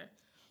whatever.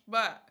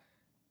 But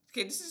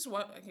this is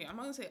what I'm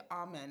not gonna say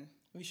all men.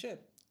 We should.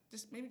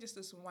 Maybe just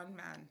this one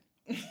man.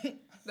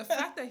 The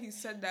fact that he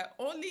said that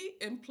only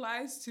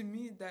implies to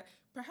me that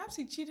perhaps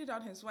he cheated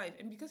on his wife,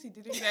 and because he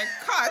didn't get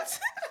caught,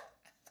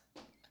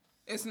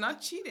 it's not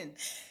cheating.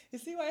 You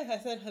see why I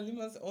said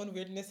Halima's own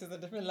weirdness is a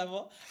different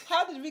level?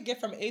 How did we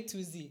get from A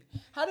to Z?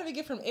 How did we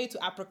get from A to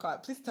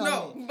apricot? Please tell me.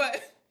 No, but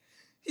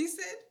he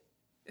said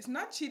it's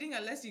not cheating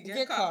unless you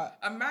get caught.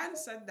 A man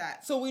said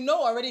that. So we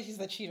know already he's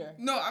a cheater.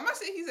 No, I'm not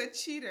saying he's a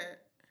cheater.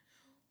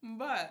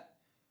 But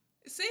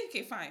say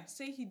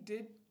he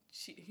did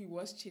cheat, he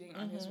was cheating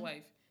on his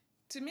wife.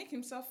 To make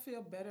himself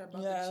feel better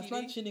about the cheating. Yeah, it's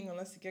not cheating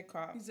unless you get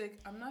caught. He's like,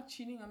 I'm not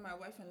cheating on my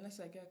wife unless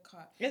I get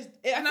caught.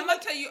 And I'm going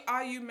to tell you,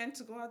 are you meant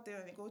to go out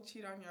there and go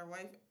cheat on your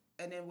wife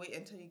and then wait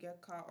until you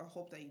get caught or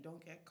hope that you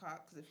don't get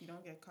caught? Because if you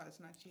don't get caught, it's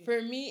not cheating.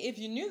 For me, if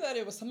you knew that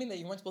it was something that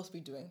you weren't supposed to be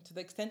doing, to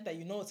the extent that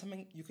you know it's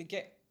something you could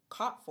get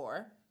caught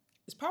for,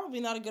 it's probably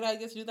not a good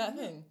idea to do that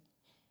thing.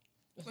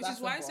 Which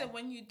is why I said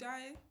when you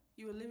die,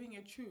 you are living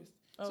your truth.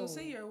 Oh. So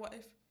say your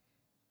wife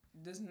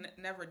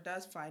never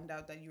does find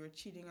out that you were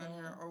cheating on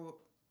her or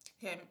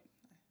him.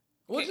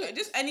 Okay,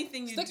 just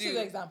anything you do. Stick to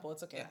the example.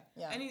 It's okay.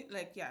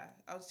 Yeah.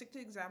 I'll stick to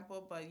the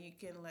example, but you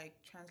can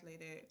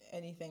translate it.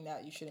 Anything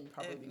that you shouldn't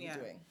probably be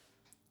doing.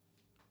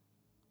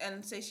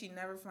 And say she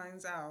never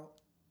finds out,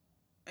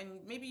 and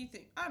maybe you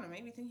think, I don't know,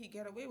 maybe you think you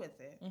get away with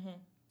it. Mm-hmm.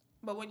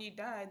 But when you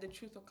die, the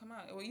truth will come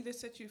out. It will either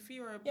set you free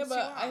or Yeah, piss you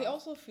but off. I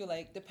also feel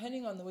like,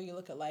 depending on the way you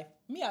look at life,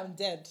 me, I'm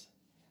dead.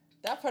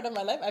 That part of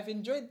my life, I've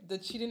enjoyed the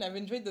cheating, I've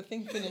enjoyed the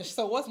thing finished.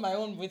 So what's my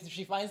own with if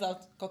she finds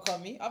out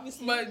me?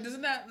 Obviously. But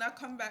doesn't that not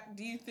come back?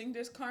 Do you think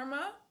there's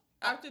karma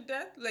after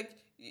death? Like,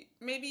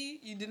 maybe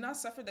you did not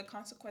suffer the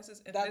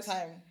consequences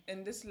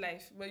in this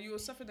life, but you will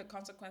suffer the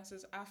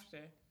consequences after.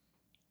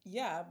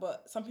 Yeah,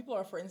 but some people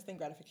are for instant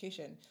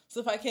gratification.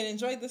 So if I can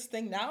enjoy this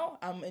thing now,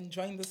 I'm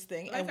enjoying this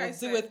thing, Like and we'll I do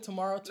said- it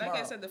tomorrow. Like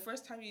I said, the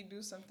first time you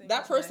do something,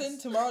 That is person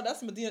nice. tomorrow,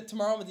 that's Medina.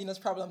 Tomorrow, Medina's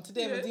problem.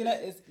 Today, Yeah. Medina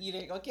is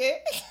eating.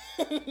 Okay.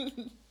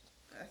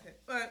 Okay,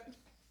 but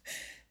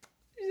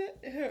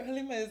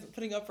Halima is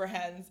putting up her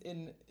hands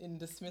in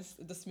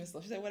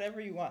dismissal. She said, "Whatever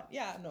you want."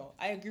 Yeah, no,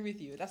 I agree with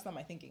you. That's not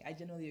my thinking. I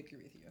generally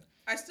agree with you.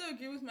 I still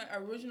agree with my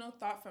original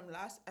thought from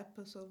last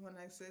episode when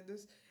I said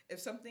this. If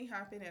something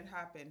happened, it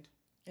happened.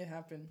 It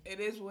happened. It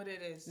is what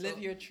it is. Live So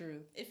your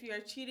truth. if you are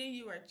cheating,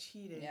 you are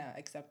cheating. Yeah,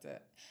 accept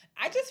it.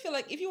 I just feel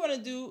like if you want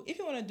to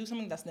do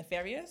something that's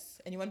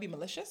nefarious and you want to be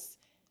malicious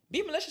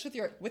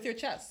with your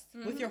chest,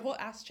 with your whole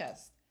ass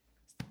chest.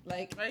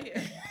 Like Right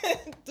here.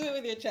 do it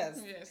with your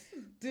chest. Yes.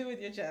 Do it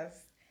with your chest.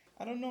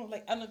 I don't know.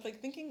 Like I'm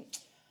like thinking.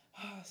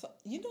 So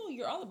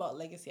you're all about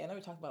legacy. I know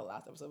we talked about it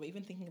last episode, but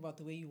even thinking about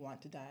the way you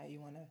want to die, you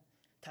want to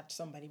touch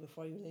somebody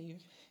before you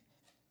leave.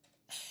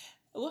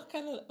 What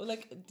kind of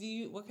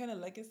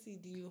legacy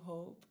do you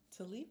hope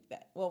to leave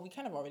that? Well, we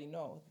kind of already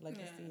know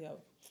legacy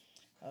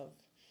of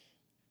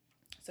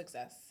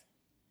success.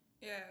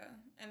 Yeah,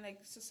 and like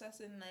success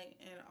in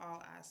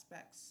all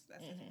aspects.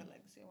 That's the type of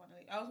legacy I want to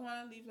leave. I also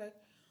want to leave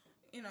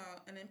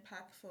an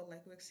impactful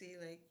legacy.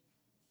 Like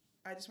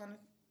I just want to,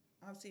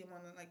 obviously, I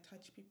want to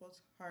touch people's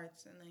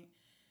hearts and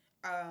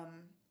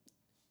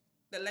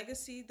the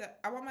legacy that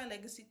I want my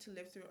legacy to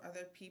live through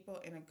other people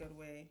in a good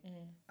way.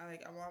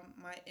 I want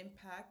my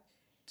impact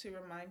to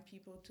remind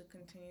people to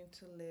continue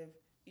to live,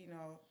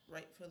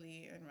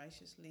 rightfully and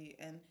righteously,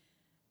 and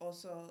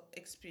also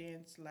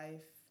experience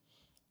life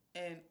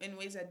and in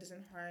ways that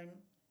doesn't harm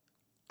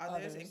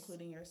others.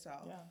 Including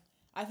yourself. Yeah.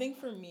 I think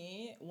for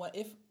me,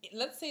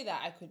 let's say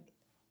that I could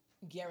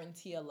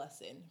guarantee a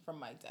lesson from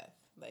my death,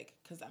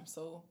 because I'm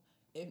so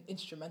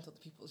instrumental to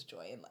people's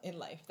joy in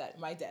life that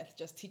my death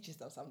just teaches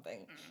them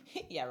something.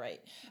 Yeah,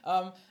 right.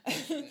 I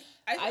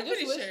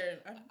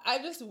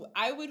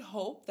would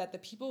hope that the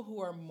people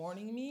who are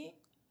mourning me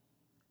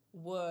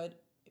would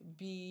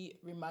be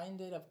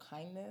reminded of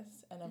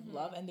kindness and of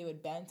love, and they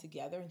would band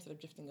together instead of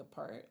drifting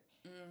apart,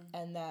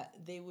 and that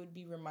they would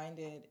be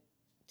reminded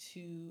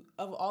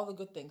of all the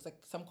good things. Like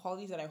some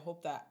qualities that I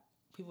hope that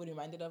people would be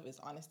reminded of is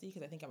honesty,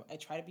 because I think I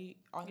try to be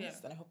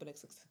honest, and I hope that I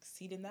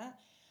succeed in that.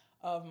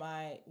 Of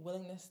my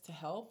willingness to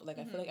help, I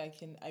feel like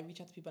I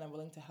reach out to people and I'm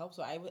willing to help.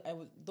 So I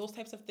would those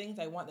types of things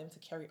I want them to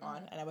carry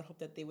on, and I would hope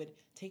that they would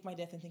take my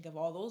death and think of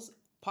all those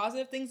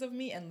positive things of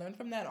me and learn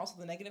from that, and also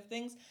the negative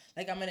things.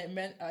 Like I'm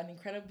an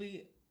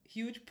incredibly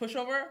huge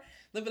pushover.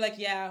 They'll be like,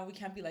 yeah, we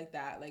can't be like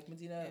that. Like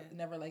Medina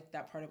never liked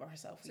that part of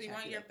herself. So you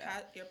want your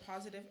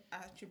positive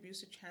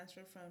attributes to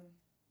transfer from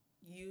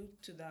you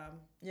to them.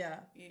 Yeah.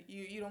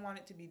 You don't want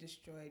it to be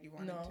destroyed. You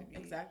want it to be...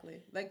 exactly.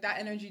 Like that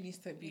energy needs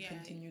to be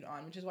continued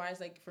on, which is why it's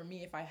like, for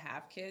me, if I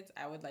have kids,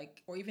 I would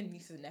or even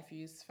nieces and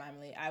nephews,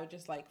 family, I would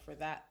just for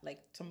that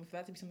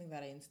to be something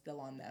that I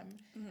instill on them.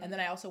 And then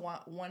I also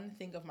want one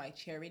thing of my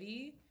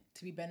charity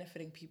to be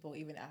benefiting people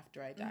even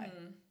after I die.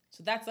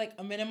 So that's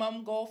a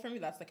minimum goal for me.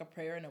 That's a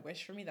prayer and a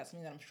wish for me. That's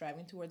something that I'm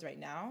striving towards right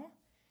now.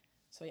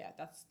 So yeah,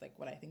 that's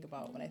what I think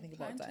about when I think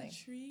about dying. Plant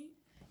a tree?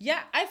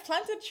 Yeah, I've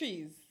planted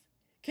trees.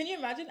 Can you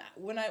imagine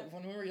when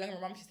we were young, my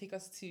mom used to take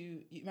us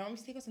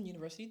on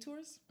university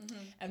tours,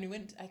 and we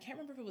went. I can't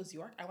remember if it was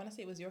York. I want to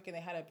say it was York, and they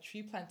had a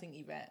tree planting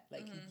event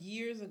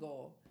years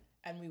ago,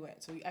 and we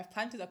went. So I've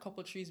planted a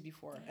couple trees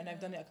before, and I've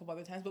done it a couple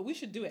other times. But we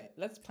should do it.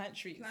 Let's plant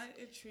trees. Plant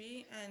a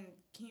tree, and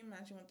can you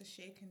imagine what the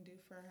shade can do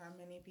for how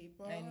many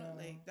people? I know.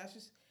 That's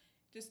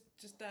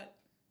just that,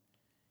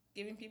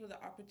 giving people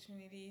the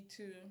opportunity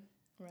to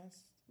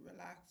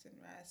relax and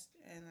rest,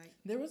 and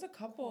there was a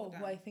couple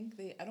who I think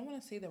I don't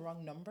want to say the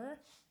wrong number,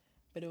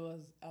 but it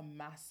was a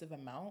massive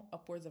amount,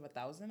 upwards of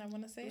 1,000, I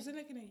want to say. Was it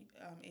in an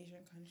Asian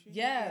country?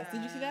 Yes. Yeah.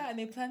 Did you see that? And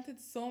they planted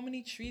so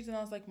many trees, and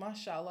I was like,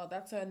 mashallah,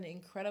 that's an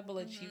incredible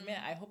achievement.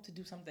 I hope to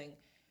do something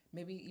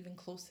maybe even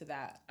close to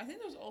that. I think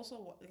there was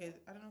also, I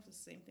don't know if it's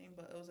the same thing,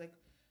 but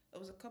it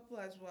was a couple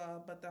as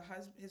well, but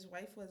his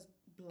wife was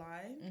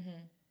blind.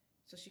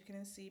 So she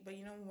couldn't see, but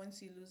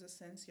once you lose a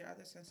sense, your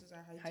other senses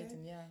are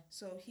heightened. Yeah.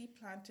 So he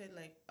planted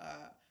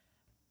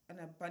an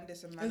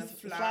abundance amount of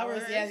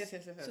flowers. Yes.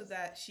 So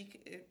that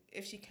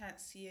if she can't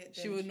see it,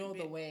 then she would know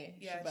the way.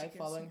 By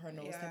following her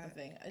nose type of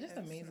thing. It's just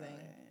amazing.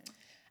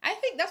 I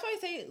think that's why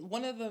I say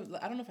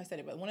I don't know if I said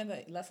it, but one of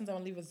the lessons I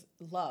want to leave is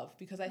love,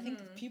 because I think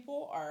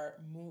people are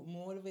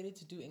motivated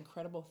to do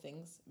incredible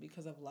things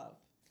because of love.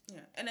 Yeah,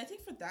 and I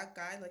think for that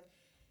guy,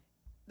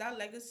 that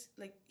legacy,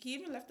 he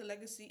even left the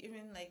legacy,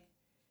 even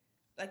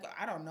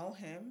like, I don't know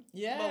him.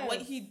 Yes. But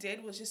what he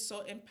did was just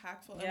so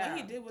impactful. And Yeah.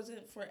 what he did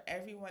wasn't for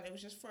everyone. It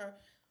was just for,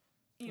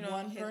 you know,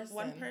 One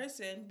one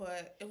person.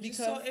 But it was Because-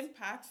 just so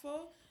impactful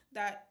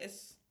that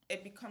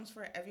it becomes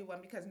for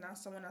everyone, because now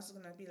someone else is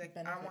gonna be like,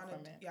 Benefit I want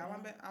from to, it. I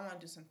want to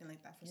do something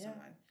like that for Yeah.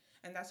 someone,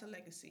 and that's a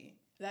legacy.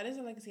 That is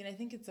a legacy, and I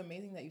think it's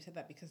amazing that you said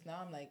that, because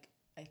now I'm like,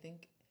 I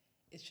think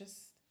it's just,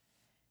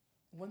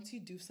 once you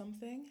do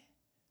something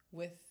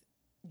with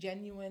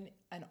genuine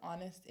and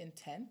honest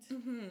intent,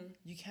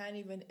 you can't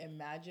even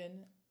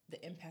imagine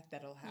the impact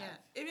that it'll have.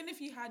 Yeah, even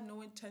if you had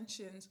no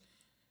intentions,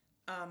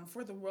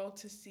 for the world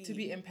to see, To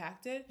be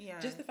impacted, Yeah.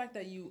 just the fact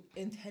that you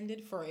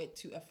intended for it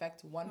to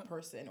affect one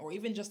person, or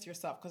even just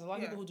yourself, because a lot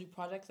of Yeah. people who do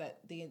projects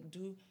that they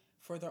do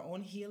for their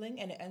own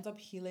healing, and it ends up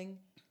healing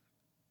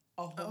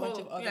a whole bunch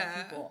of other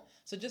yeah. people.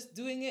 So just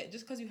doing it,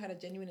 just because you had a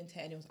genuine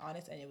intent and it was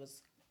honest and it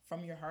was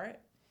from your heart,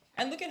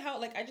 and look at how,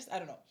 like, I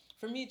don't know,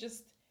 for me,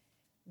 just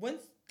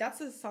once,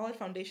 that's a solid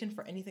foundation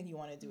for anything you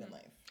want to do in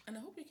life. and I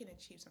hope you can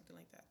achieve something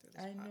like that through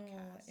this I podcast.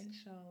 know,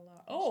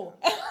 inshallah. Oh,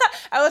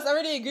 I was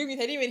already agreeing with.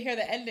 I didn't even hear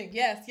the ending.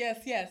 Yes.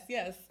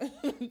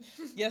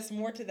 Yes,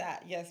 more to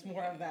that. Yes,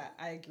 more of that.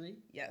 I agree.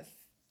 Yes.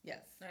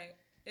 Like,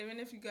 even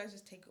if you guys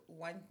just take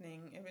one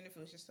thing, even if it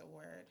was just a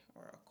word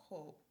or a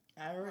quote,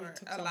 I already or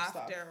took a some laughter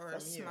stuff or a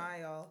from you.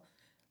 smile,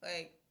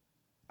 like,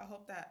 I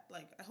hope that,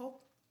 like, I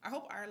hope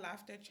our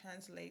laughter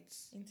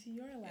translates Into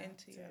your laughter.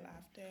 into your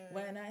laughter.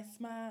 When I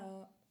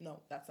smile.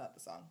 No, that's not the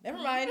song. Never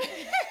mind.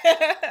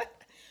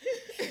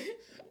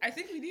 I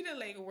think we need to,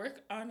 like,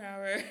 work on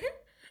our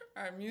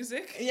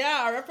music.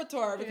 Yeah, our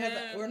repertoire, because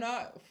Yeah. we're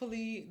not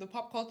fully, the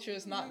pop culture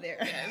is not there.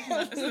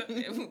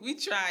 Yeah, we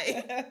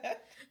try.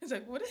 It's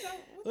like, what is that?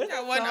 What is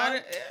that that one song?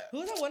 artist?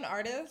 Who's that one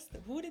artist?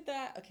 Who did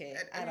that? Okay,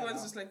 And I don't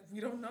everyone's know. just like, we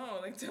don't know.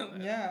 Like, tell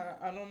them. Yeah,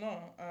 I don't know.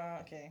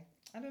 Okay,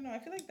 I don't know. I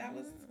feel like that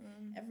was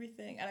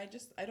everything, and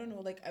I don't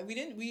know. Like,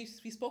 we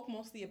spoke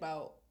mostly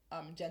about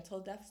gentle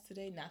deaths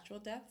today, natural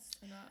deaths.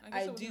 No, I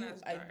guess it wasn't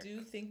as dark.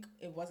 do think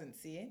it wasn't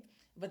seeing,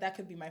 but that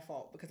could be my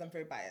fault because I'm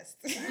very biased.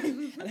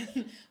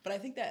 But I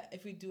think that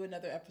if we do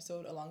another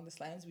episode along this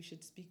lines, we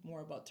should speak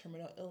more about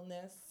terminal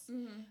illness,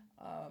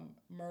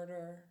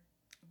 murder,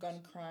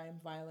 gun crime,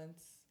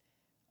 violence,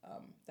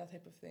 that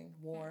type of thing,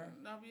 war.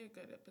 That'll be a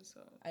good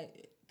episode.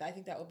 I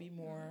think that would be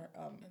more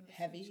In the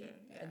heavy, future,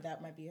 yeah. and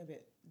that might be a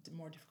bit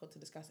more difficult to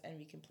discuss, and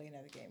we can play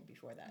another game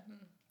before that.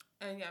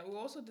 And yeah, we'll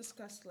also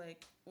discuss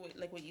like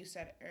what you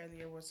said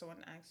earlier, where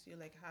someone asks you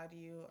like, how do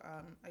you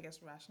I guess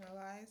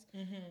rationalize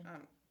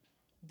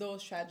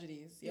Those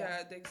tragedies,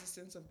 the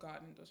existence of God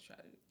in those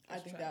tragedies. I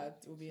think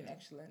that will be an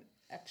excellent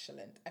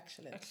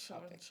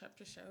topic.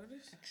 chapter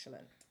shoulders.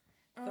 Excellent.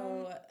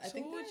 So I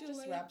think what would that you just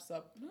like- wraps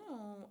up.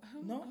 No,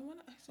 No? I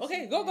wanna ask you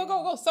Okay, something.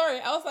 go. Sorry,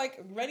 I was like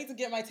ready to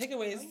get my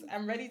takeaways.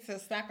 I'm ready to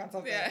snack on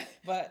something. Yeah.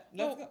 But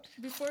let's Oh,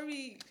 before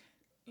we,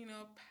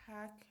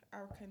 pack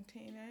our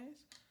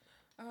containers,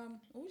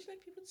 what would you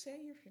like people to say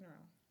at your funeral?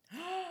 go.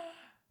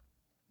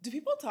 Do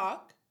people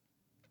talk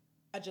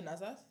at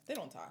janazas? They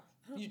don't talk.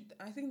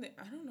 I think that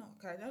I don't know.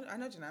 'Cause I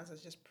know janazah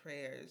is just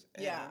prayers.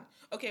 Yeah.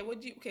 Okay.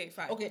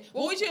 Fine. Okay,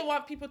 What would you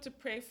want people to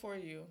pray for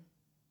you?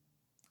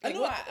 I Like,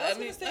 know. what- I was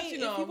gonna say actually, if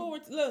no. people were.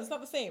 No, it's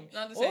not the same.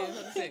 Not the same. It's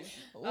not the same.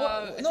 Well,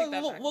 I take that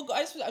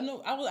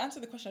back. I will answer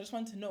the question. I just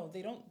wanted to know.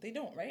 They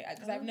don't, right?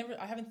 Because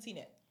I haven't seen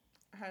it.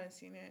 I haven't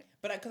seen it.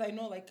 But because I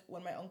know, like,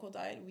 when my uncle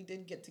died, we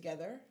did get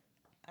together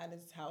at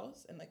his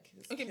house, and like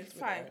his Okay, kids were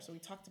fine. there, so we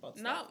talked about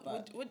stuff. Not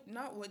but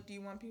what do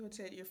you want people to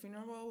say at your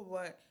funeral,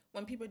 but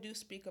when people do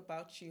speak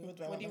about you, What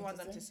do I what do you want want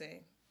them them to to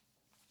say?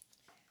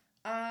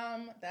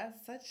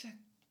 That's such a.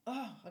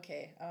 Oh,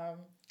 okay.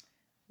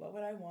 What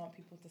would I want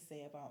people to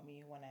say about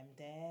me when I'm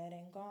dead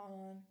and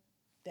gone?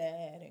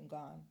 Dead and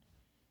gone.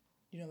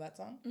 You know that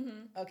song?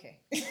 Mm-hmm. Okay.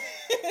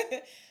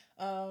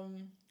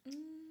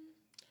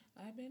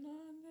 I've been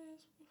on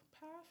this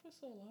path for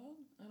so long.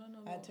 I don't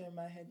know. I turn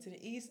my head to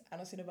the east, I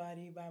don't see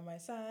nobody by my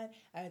side.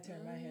 I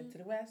turn my head to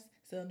the west,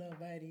 still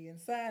nobody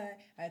inside.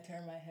 I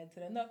turn my head to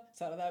the north,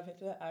 saw that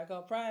picture, I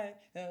call pride.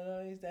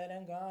 No, he's dead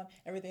and gone.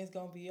 Everything's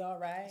gonna be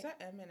alright. Is that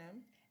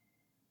Eminem?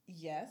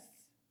 Yes.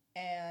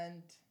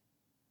 And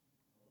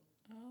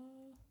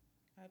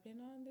I've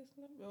been on this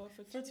road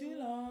for for too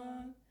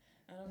long,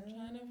 and I'm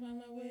trying to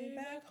find my way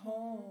back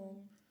home.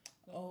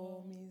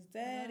 Oh, me's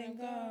dead and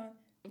gone.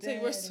 I'm telling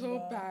you, we're dead and so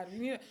gone. bad.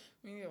 We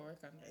need to work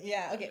on that.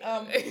 Yeah, okay.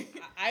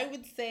 I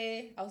would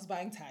say I was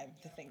buying time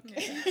to think.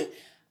 Yeah.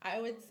 I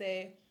would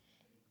say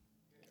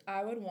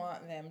I would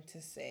want them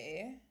to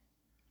say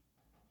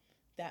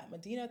that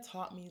Medina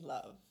taught me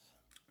love.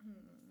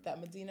 That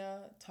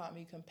Medina taught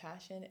me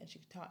compassion, and she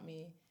taught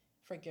me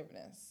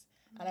forgiveness.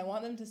 And I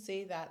want them to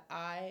say that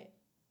I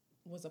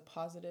was a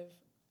positive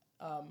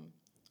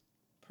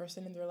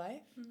person in their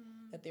life,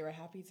 that they were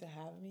happy to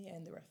have me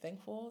and they were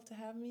thankful to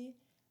have me.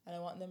 And I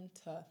want them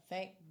to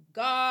thank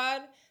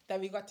God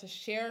that we got to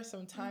share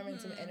some time and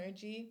some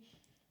energy.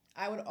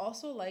 I would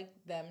also like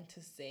them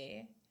to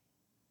say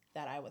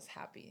that I was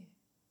happy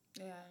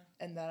Yeah.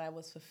 and that I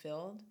was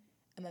fulfilled,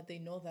 and that they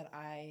know that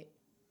I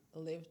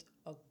lived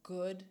a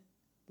good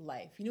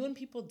life. You know, when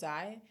people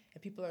die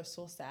and people are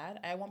so sad,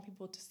 I want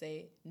people to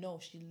say, no,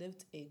 she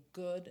lived a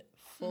good,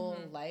 full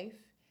life,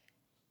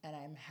 and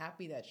I'm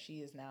happy that she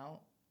is now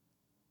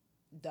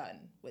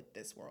done with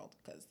this world.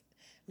 Because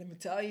let me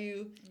tell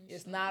you,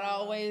 it's not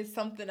always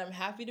something I'm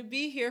happy to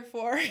be here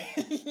for.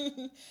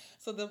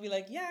 So they'll be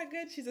like, yeah,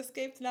 good, she's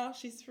escaped now,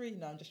 she's free.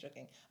 No, I'm just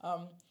joking.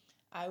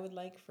 I would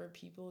like for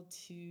people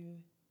to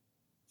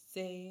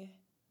say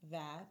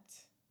that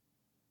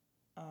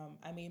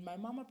I made my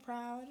mama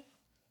proud,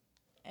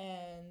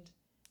 and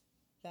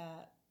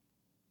that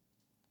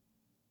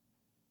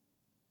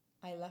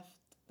I left,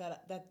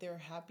 that they're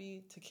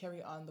happy to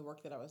carry on the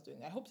work that I was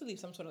doing. I hope to leave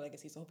some sort of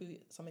legacy, so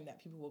hopefully something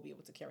that people will be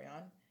able to carry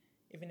on,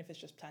 even if it's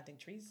just planting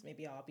trees.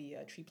 Maybe I'll be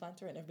a tree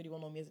planter, and everybody will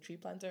know me as a tree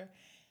planter,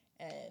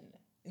 and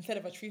instead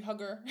of a tree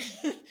hugger,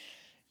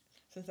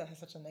 since that has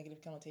such a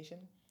negative connotation.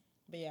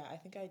 But yeah, I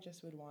think I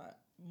just would want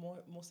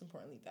most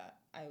importantly, that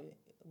I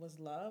was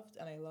loved,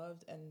 and I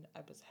loved, and I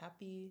was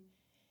happy,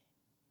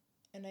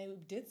 and I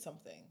did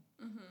something.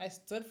 I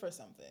stood for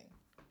something.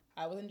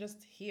 I wasn't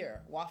just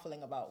here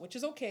waffling about, which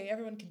is okay.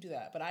 Everyone can do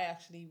that. But I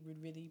actually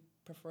would really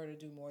prefer to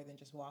do more than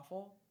just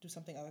waffle. Do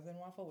something other than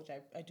waffle, which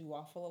I do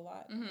waffle a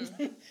lot.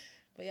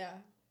 But yeah,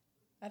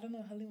 I don't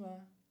know, Halima.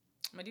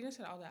 Medina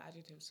said all the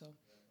adjectives, so.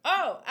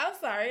 Oh, I'm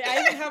sorry.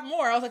 I even have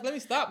more. I was like, let me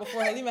stop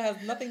before Halima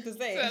has nothing to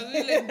say. So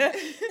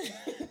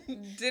really,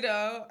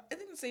 ditto. I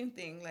think the same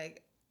thing.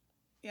 Like,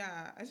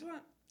 yeah, I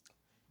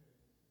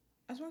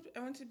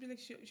want to be like,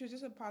 she was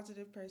just a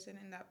positive person,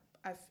 and that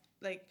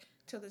like,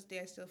 till this day,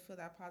 I still feel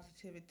that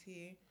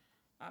positivity.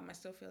 I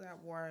still feel that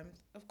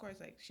warmth. Of course,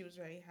 like, she was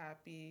very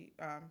happy,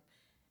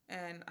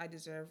 and I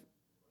deserve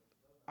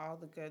all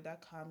the good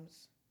that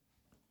comes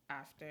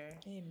after.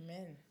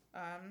 Amen.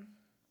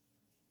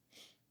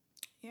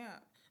 Yeah.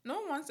 No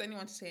one wants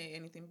anyone to say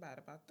anything bad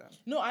about them.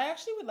 No, I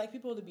actually would like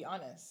people to be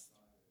honest.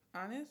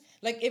 Honest?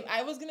 Like, if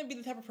I was going to be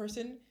the type of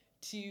person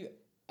to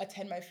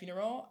attend my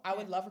funeral, I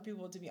would love for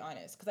people to be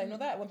honest. Because I know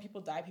that when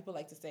people die, people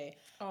like to say,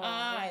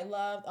 I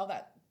loved all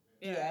that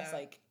BS,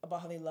 like,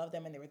 about how they loved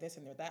them and they were this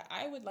and they were that.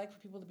 I would like for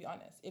people to be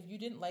honest. If you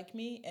didn't like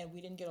me and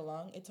we didn't get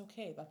along, it's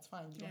okay. That's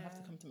fine. You don't have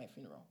to come to my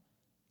funeral.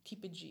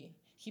 Keep it G.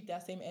 Keep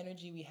that same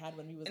energy we had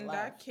when we was alive. In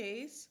that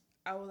case,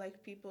 I would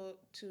like people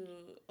to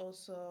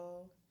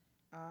also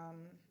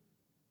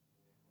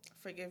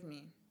forgive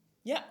me.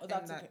 Yeah,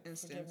 that's in that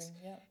instance.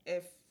 Yeah.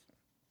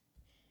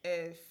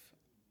 If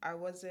I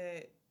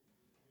wasn't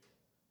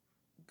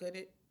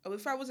good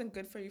if I wasn't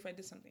good for you, if I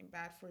did something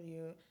bad for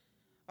you,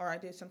 or I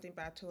did something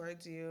bad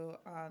towards you,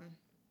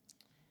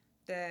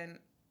 then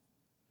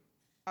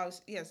I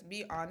was,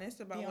 be honest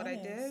about what I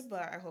did,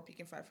 but I hope you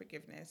can find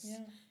forgiveness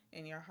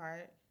in your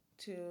heart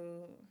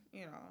to,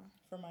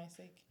 for my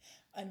sake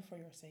and for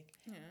your sake.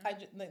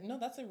 Yeah. No,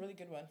 that's a really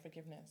good one.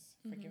 Forgiveness.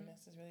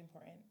 Forgiveness is really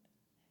important.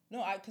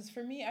 No, because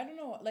for me, I don't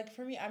know. Like,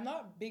 for me, I'm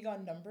not big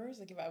on numbers.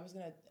 Like, if I was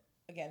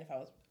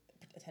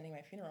attending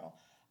my funeral,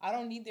 I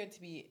don't need there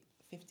to be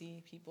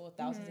 50 people,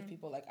 thousands of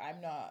people. Like,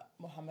 I'm not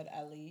Muhammad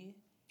Ali.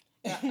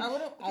 Yeah,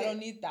 I don't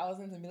need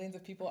thousands and millions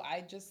of people. I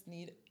just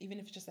need, even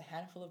if it's just a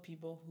handful of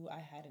people who I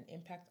had an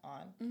impact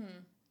on,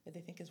 that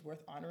they think is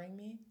worth honoring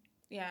me.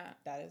 Yeah.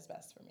 That is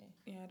best for me.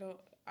 Yeah,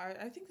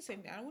 I think the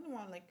same thing. I wouldn't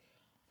want, like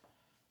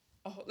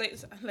I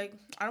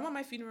don't want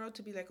my funeral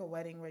to be like a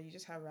wedding where you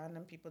just have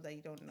random people that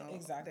you don't know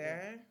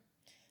there.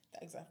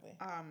 Exactly.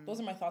 Those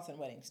are my thoughts on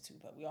weddings too,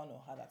 but we all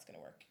know how that's gonna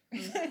work.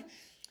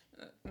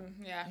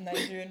 Yeah.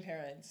 Nigerian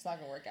parents, it's not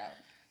gonna work out.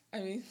 I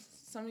mean,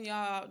 some of y'all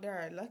out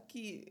there are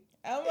lucky.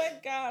 Oh my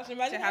gosh!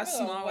 Imagine having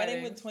small a wedding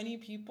weddings with 20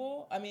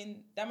 people. I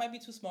mean, that might be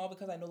too small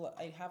because I know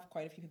I have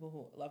quite a few people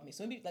who love me.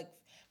 So maybe like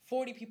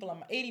 40 people,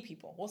 80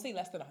 people. We'll say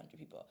less than 100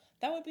 people.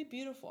 That would be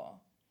beautiful.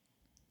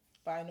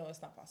 But I know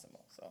it's not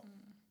possible. So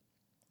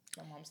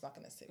my mom's not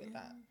gonna sit with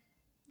that.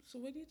 So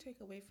what do you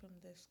take away from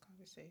this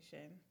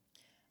conversation?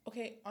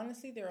 Okay,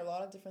 honestly, there are a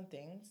lot of different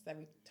things that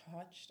we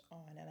touched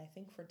on, and I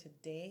think for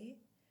today,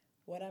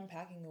 what I'm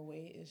packing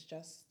away is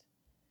just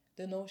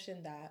the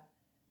notion that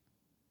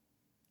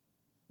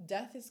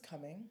death is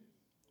coming.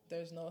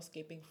 There's no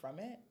escaping from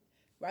it.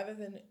 Rather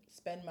than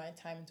spend my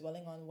time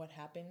dwelling on what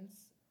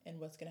happens and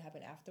what's going to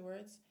happen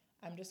afterwards,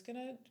 I'm just going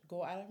to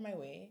go out of my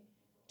way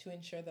to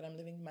ensure that I'm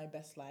living my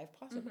best life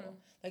possible.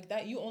 Like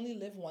that, you only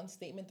live one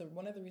statement.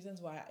 One of the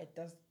reasons why it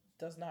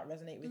does not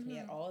resonate with me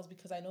at all is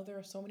because I know there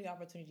are so many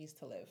opportunities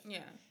to live. Yeah.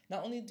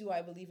 Not only do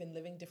I believe in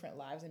living different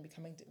lives and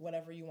becoming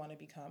whatever you want to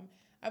become,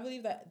 I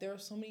believe that there are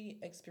so many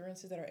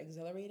experiences that are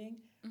exhilarating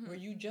where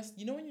you just,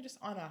 when you're just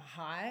on a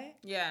high,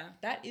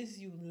 that is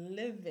you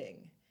living.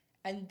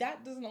 And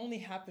that doesn't only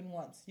happen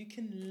once. You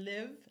can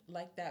live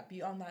like that,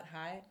 be on that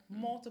high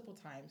multiple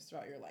times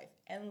throughout your life,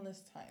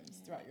 endless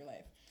times throughout your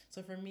life.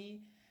 So for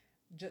me,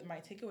 just my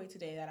takeaway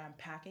today that I'm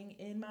packing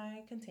in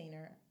my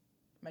container,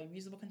 my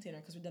reusable container,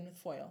 because we're done with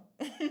foil.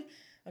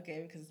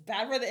 Okay, because it's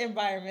bad for the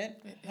environment,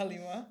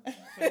 Halima.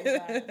 Very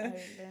bad.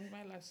 I learned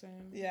my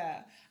lesson.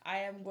 Yeah, I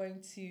am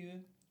going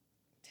to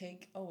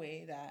take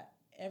away that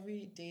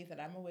every day that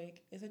I'm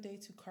awake is a day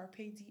to carpe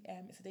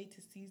diem. It's a day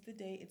to seize the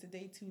day. It's a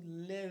day to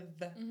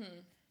live.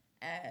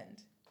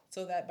 And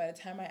so that by the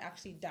time I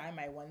actually die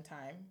my one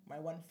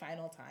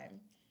final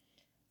time,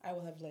 I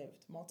will have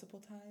lived multiple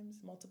times,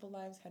 multiple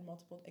lives, had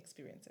multiple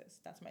experiences.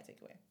 That's my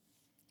takeaway.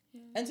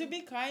 Yeah. And to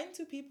be kind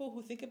to people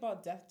who think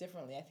about death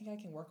differently. I think I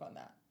can work on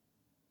that.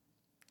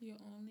 You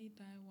only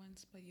die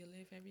once, but you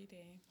live every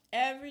day.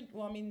 How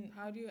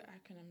do you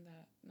acronym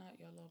that? Not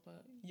YOLO,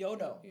 but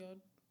YODO.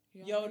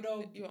 You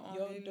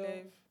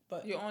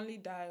only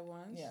die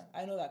once. Yeah,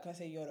 I know that because I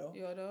say YODO.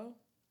 YODO.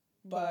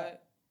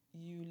 But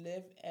you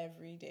live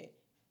every day.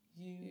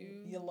 You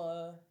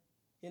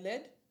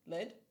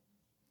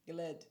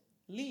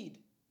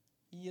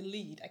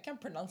lead. I can't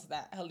pronounce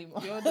that.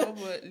 Halima. YODO,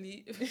 but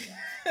lead.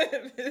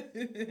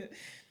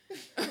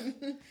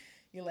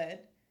 You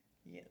led.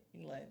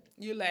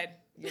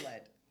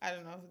 I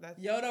don't know if that's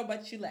YODO,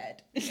 but you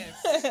led.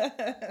 Yes.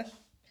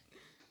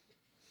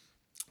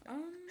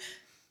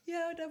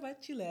 YODO,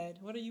 but you led.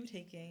 What are you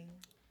taking?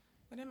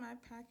 What am I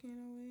packing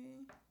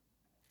away?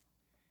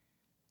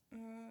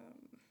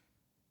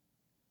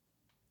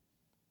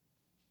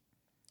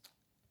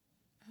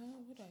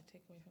 What do I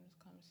take away from this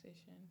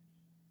conversation?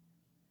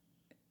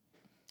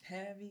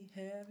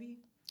 Heavy.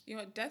 You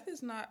know, death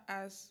is not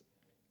as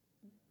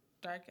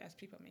dark as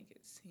people make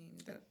it seem.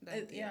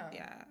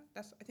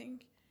 That's I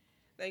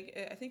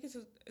think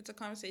it's a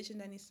conversation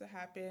that needs to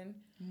happen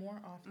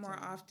more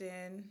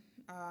often.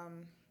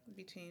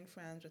 Between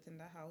friends within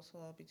the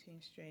household,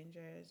 between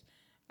strangers,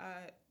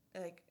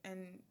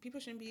 and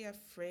people shouldn't be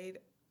afraid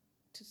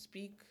to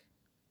speak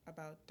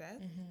about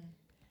death. Mm-hmm.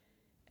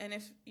 And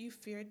if you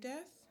fear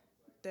death,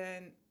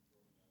 then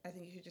I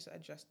think you should just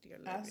adjust your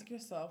living. Ask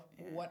yourself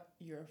what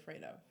you're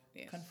afraid of.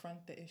 Yes.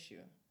 Confront the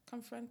issue.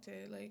 Confront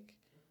it. Like,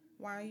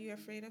 why are you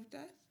afraid of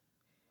death?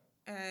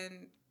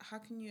 And how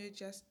can you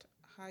adjust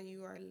how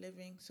you are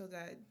living so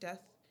that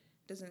death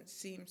doesn't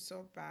seem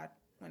so bad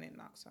when it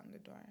knocks on the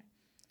door?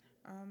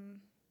 And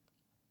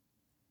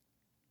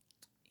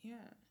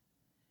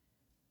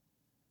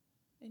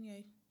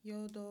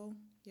YODO,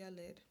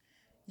 Yalid.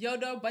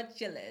 YODO, but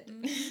Yalid.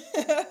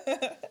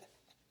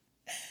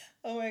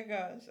 Oh my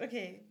gosh.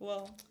 Okay,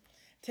 well,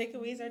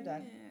 takeaways are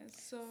done. Yeah,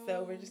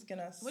 so we're just going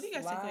to what do you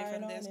guys take away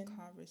from this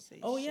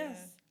conversation? Oh,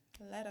 yes.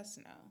 Let us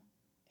know.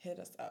 Hit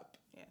us up.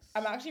 Yes.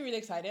 I'm actually really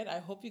excited. I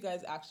hope you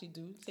guys actually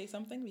do say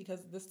something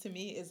because this to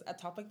me is a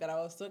topic that I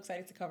was so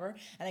excited to cover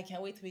and I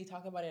can't wait till we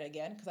talk about it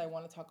again because I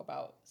want to talk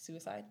about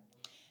suicide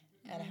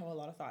and I have a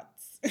lot of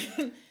thoughts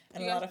and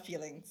a lot of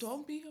feelings.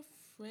 Don't be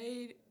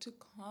afraid to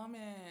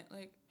comment.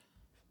 Like,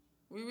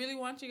 we really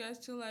want you guys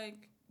to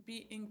like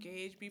be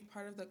engaged, be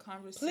part of the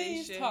conversation.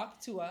 Please talk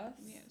to us.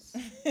 Yes.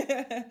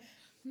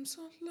 I'm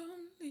so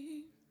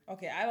lonely.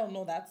 Okay, I don't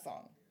know that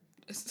song.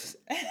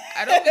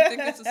 I don't even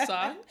think it's a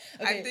song.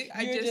 Okay, I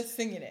think you're just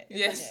singing it.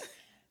 Yes.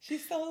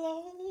 She's so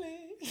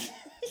lonely.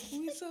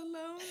 We're so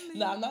lonely.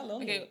 No, I'm not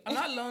lonely. Okay, I'm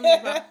not lonely,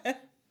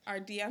 but our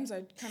DMs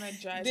are kind of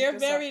dry. They're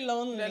very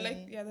lonely. They're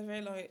like, they're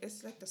very lonely.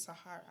 It's like the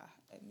Sahara.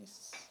 And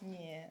it's,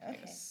 okay.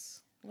 Yes.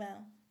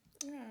 Well,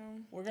 yeah.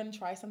 We're going to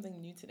try something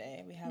new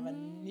today. We have a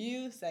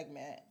new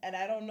segment, and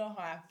I don't know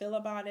how I feel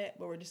about it,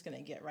 but we're just going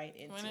to get right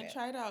into it. We're going to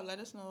try it out. Let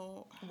us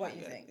know what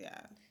you think. Yeah.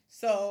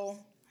 So,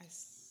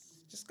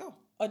 just go.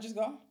 Oh, just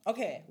go?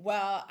 Okay.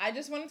 Well, I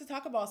just wanted to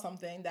talk about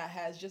something that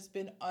has just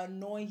been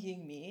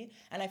annoying me.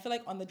 And I feel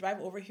like on the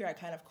drive over here, I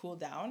kind of cooled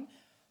down.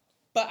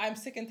 But I'm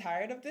sick and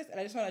tired of this. And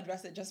I just want to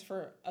address it just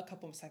for a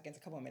couple of seconds, a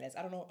couple of minutes.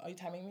 I don't know. Are you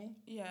timing me?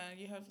 Yeah,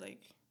 you have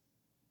like...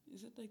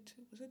 Is it like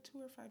 2? Was it 2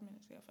 or 5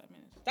 minutes? Yeah, 5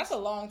 minutes. That's a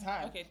long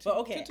time. Okay, 2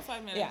 to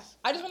 5 minutes. Yeah.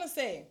 I just want to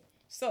say,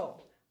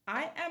 so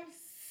I am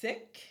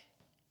sick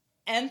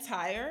and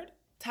tired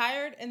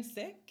and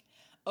sick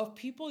of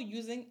people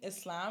using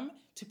Islam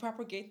to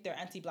propagate their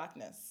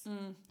anti-blackness.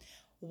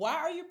 Why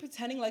are you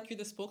pretending like you're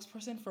the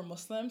spokesperson for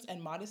Muslims and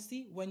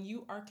modesty when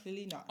you are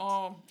clearly not?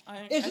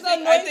 It's just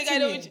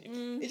annoying to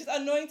me. It's just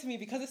annoying to me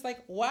because it's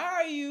like, why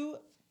are you...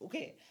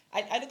 Okay,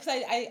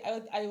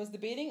 I was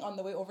debating on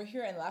the way over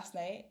here and last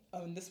night,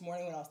 this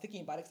morning when I was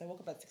thinking about it, because I woke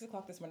up at 6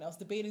 o'clock this morning, I was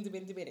debating.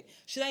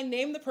 Should I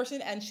name the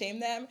person and shame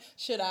them?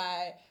 Should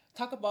I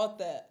talk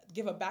about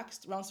give a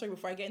background story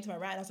before I get into my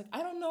rant? And I was like,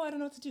 I don't know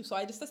what to do. So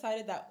I just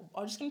decided that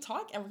I'm just going to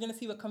talk and we're going to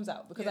see what comes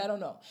out because I don't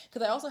know.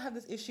 Because I also have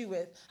this issue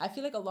with, I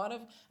feel like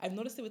I've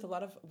noticed it with a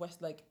lot of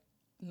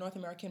North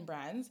American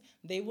brands,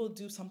 they will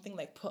do something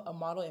like put a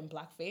model in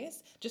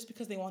blackface just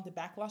because they want the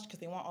backlash, because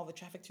they want all the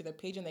traffic to their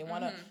page and they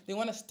want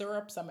to stir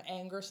up some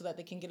anger so that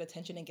they can get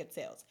attention and get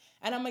sales.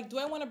 And I'm like, do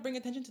I want to bring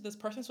attention to this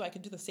person so I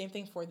can do the same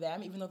thing for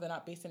them even though they're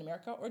not based in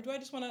America, or do I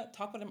just want to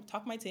talk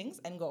my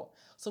things and go?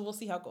 So we'll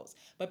see how it goes.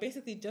 But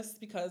basically, just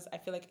because I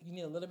feel like you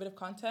need a little bit of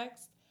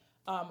context,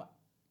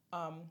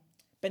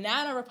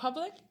 Banana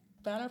Republic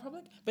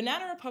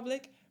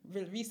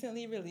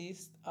recently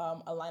released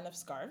a line of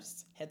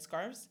scarves,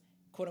 headscarves,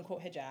 quote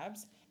unquote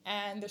hijabs,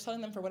 and they're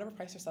selling them for whatever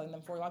price they're selling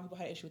them for. A lot of people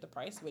had an issue with the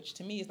price, which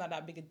to me is not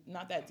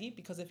that deep,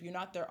 because if you're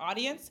not their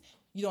audience,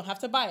 you don't have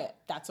to buy it.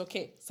 That's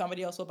okay.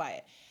 Somebody else will buy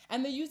it.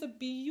 And they use a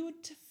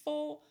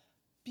beautiful,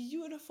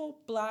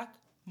 beautiful black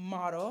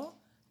model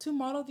to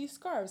model these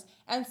scarves.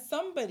 And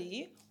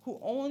somebody who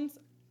owns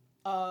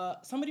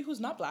somebody who's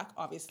not black,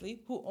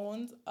 obviously, who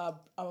owns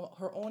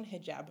her own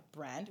hijab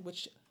brand,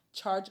 which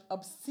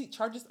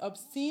charges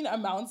obscene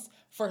amounts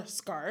for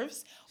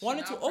scarves,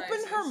 wanted to open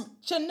her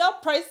Chanel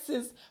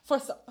prices for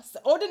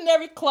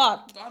ordinary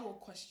cloth. God will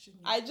question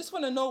you. I just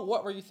want to know,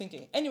 what were you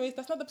thinking? Anyways,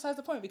 that's not besides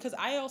the point, because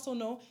I also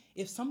know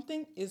if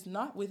something is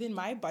not within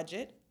my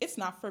budget, it's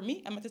not for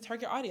me. I'm at the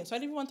target audience, so I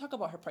didn't even want to talk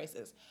about her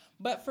prices.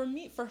 But for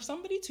me, for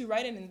somebody to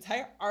write an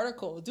entire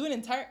article, do an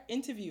entire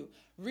interview,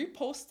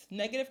 repost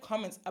negative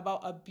comments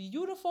about a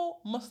beautiful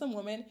Muslim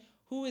woman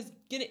who is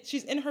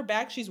she's in her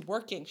bag, she's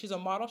working, she's a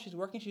model, she's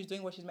working, she's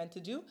doing what she's meant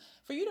to do.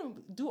 For you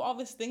to do all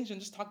these things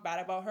and just talk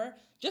bad about her,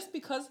 just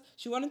because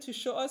she wanted to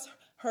show us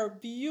her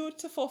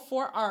beautiful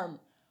forearm,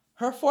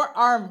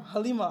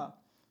 Halima,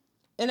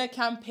 in a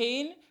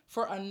campaign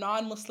for a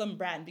non-Muslim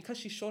brand, because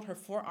she showed her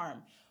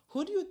forearm.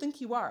 Who do you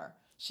think you are?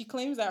 She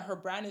claims that her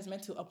brand is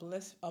meant to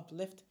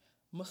uplift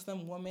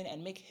Muslim women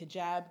and make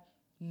hijab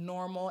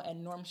normal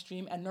and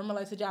normstream and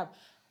normalize hijab.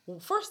 Well,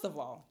 first of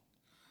all,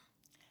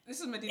 this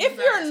is Medina if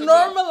you're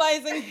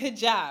normalizing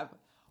hijab,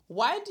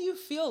 why do you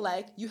feel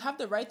like you have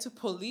the right to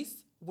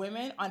police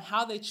women on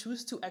how they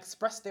choose to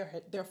express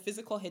their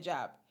physical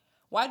hijab?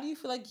 Why do you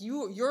feel like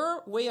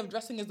your way of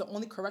dressing is the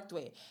only correct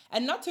way?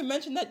 And not to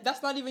mention that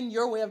that's not even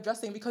your way of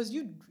dressing, because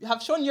you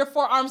have shown your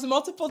forearms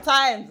multiple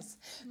times.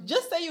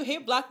 Just say you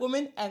hate black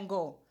women and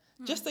go.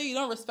 Just say you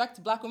don't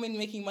respect black women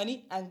making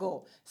money and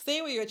go.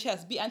 Stay with your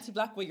chest. Be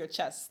anti-black with your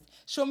chest.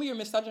 Show me your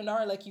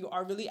misogynoir like you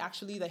are really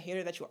actually the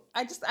hater that you are.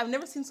 I've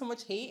never seen so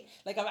much hate.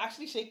 Like, I'm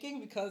actually shaking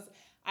because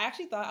I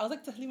actually thought, I was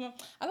like to Halima,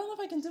 I don't know if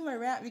I can do my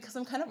rant because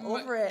I'm kind of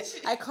over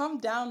it. I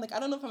calmed down. Like, I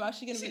don't know if I'm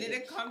actually going to be... She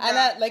didn't calm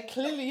down. And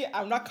clearly,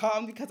 I'm not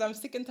calm because I'm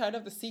sick and tired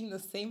of seeing the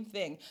same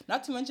thing.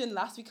 Not to mention,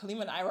 last week,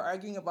 Halima and I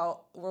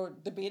were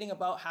debating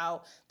about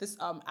how this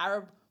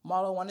Arab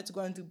model wanted to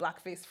go and do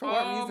blackface for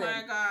what reason?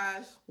 Oh my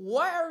gosh.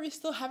 Why are we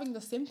still having the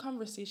same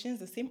conversations,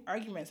 the same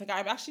arguments? Like,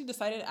 I've actually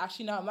decided,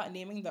 now I'm not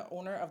naming the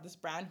owner of this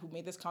brand who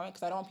made this comment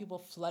because I don't want people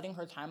flooding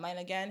her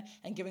timeline again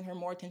and giving her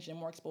more attention and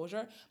more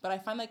exposure. But I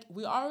find like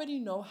we already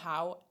know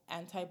how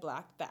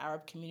anti-black the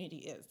Arab community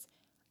is.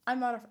 I'm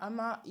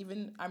not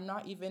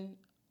even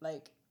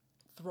like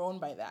thrown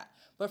by that.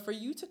 But for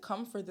you to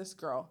come for this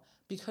girl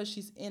because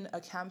she's in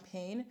a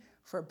campaign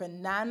for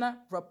Banana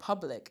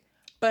Republic.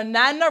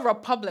 Banana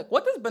Republic.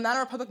 What does Banana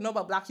Republic know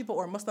about black people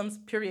or Muslims,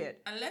 period?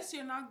 Unless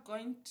you're not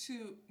going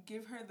to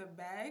give her the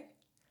bag,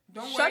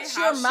 don't Shut worry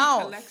your how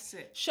mouth. she collects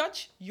it.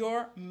 Shut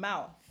your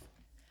mouth.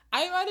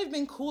 I might have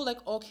been cool,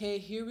 like, okay,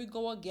 here we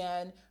go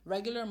again.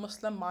 Regular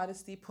Muslim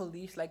modesty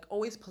police, like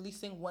always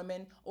policing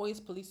women, always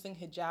policing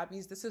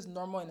hijabis. This is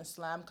normal in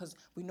Islam because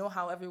we know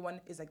how everyone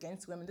is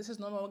against women. This is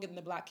normal in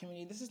the black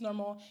community. This is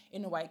normal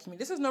in the white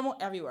community. This is normal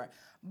everywhere.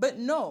 But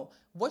no,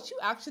 what you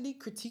actually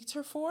critiqued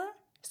her for,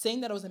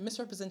 saying that it was a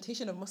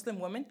misrepresentation of Muslim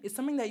women, is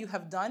something that you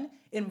have done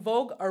in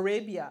Vogue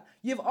Arabia.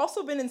 You've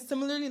also been in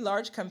similarly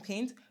large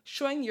campaigns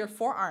showing your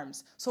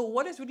forearms. So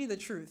what is really the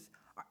truth?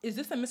 Is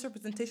this a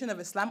misrepresentation of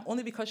Islam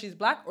only because she's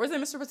black? Or is it a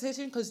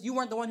misrepresentation because you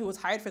weren't the one who was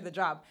hired for the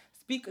job?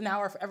 Speak now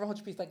or forever hold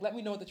your peace. Like, let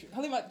me know the truth.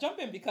 Halima, jump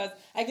in because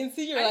I can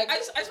see you're I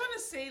just want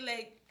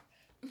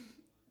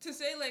to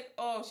say,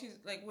 oh, she's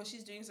like, what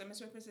she's doing is a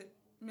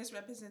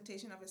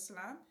misrepresentation of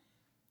Islam.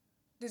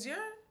 Does your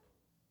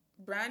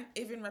brand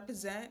even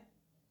represent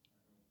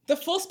the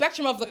full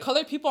spectrum of the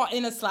colored people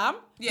in Islam?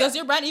 Yeah. Does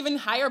your brand even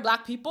hire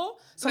black people?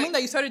 Something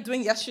that you started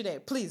doing yesterday,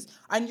 please.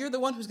 And you're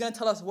the one who's going to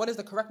tell us what is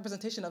the correct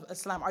representation of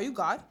Islam. Are you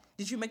God?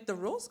 Did you make the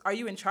rules? Are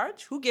you in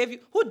charge? Who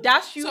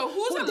dashed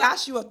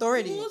you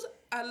authority? Who's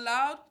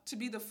allowed to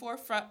be the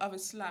forefront of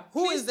Islam?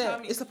 Who is it?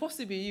 It's supposed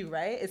to be you,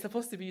 right? It's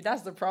supposed to be you.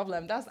 That's the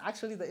problem. That's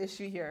actually the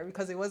issue here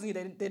because it wasn't.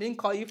 They didn't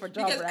call you for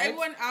job, because right?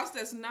 Everyone else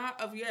that's not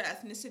of your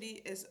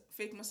ethnicity is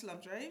fake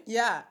Muslims, right?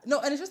 Yeah. No,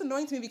 and it's just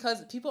annoying to me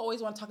because people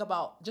always want to talk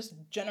about, just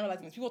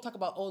generalizing. People talk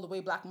about, the way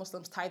black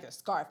Muslims tie their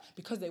scarf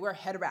because they wear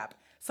head wrap.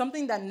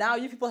 Something that now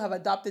you people have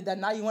adopted that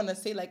now you want to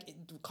say, like,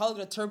 call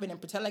it a turban and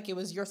pretend like it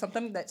was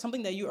something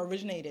that you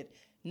originated.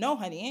 No,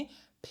 honey.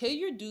 Pay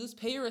your dues,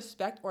 pay your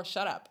respect, or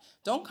shut up.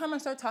 Don't come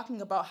and start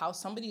talking about how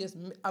somebody is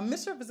a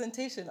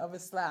misrepresentation of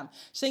Islam,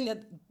 saying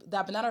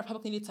that Banana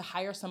Republic needed to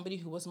hire somebody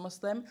who was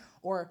Muslim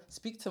or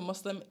speak to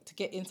Muslim to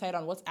get insight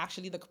on what's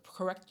actually the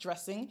correct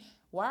dressing.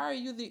 Why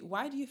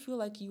do you feel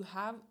like you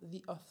have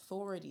the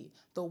authority,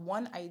 the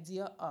one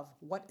idea of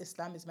what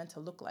Islam is meant to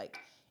look like?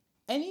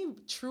 Any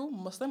true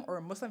Muslim or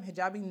a Muslim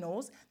hijabi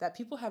knows that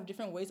people have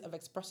different ways of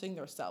expressing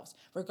themselves,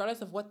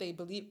 regardless of what they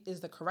believe is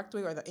the correct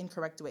way or the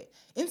incorrect way.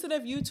 Instead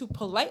of you to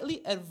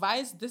politely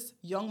advise this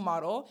young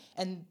model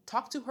and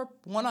talk to her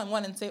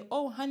one-on-one and say,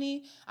 oh,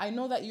 honey, I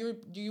know that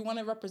you want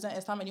to represent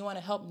Islam and you want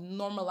to help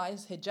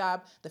normalize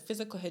hijab, the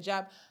physical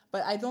hijab,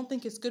 but I don't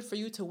think it's good for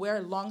you to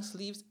wear long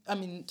sleeves.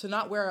 To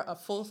not wear a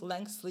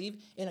full-length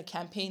sleeve in a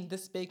campaign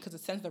this big because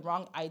it sends the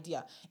wrong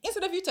idea.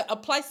 Instead of you to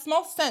apply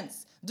small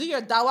sense, do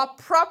your dawah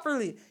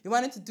properly. You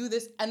wanted to do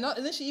this, and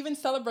then she even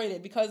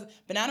celebrated because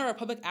Banana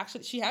Republic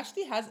actually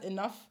has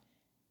enough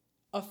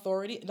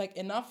authority, like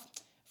enough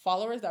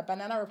followers that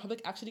Banana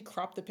Republic actually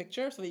cropped the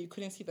picture so that you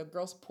couldn't see the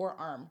girl's poor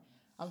arm.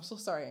 I'm so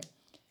sorry.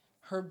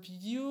 Her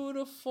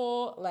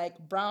beautiful like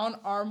brown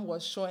arm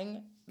was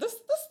showing.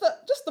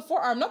 Just the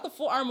forearm, not the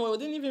full arm. It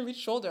didn't even reach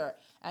shoulder,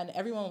 and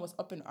everyone was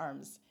up in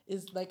arms.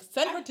 Is like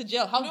send her to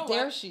jail. How You know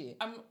dare what? she?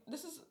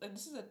 This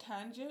is a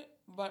tangent,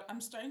 but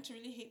I'm starting to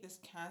really hate this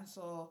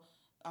cancel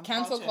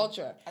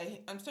Culture.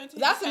 I'm starting to.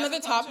 That's hate another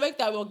cancel culture. topic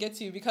that we'll get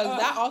to because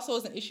that also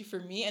is an issue for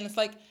me, and it's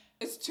like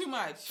It's too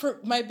much. for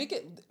my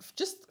biggest,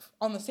 just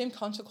on the same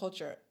cancel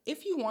culture.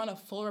 If you want a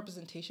full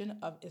representation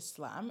of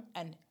Islam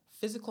and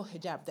physical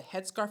hijab, the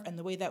headscarf, and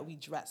the way that we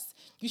dress,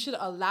 you should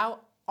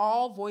allow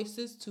all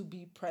voices to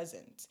be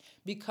present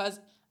because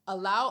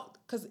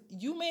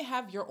you may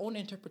have your own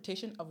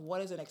interpretation of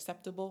what is an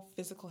acceptable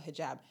physical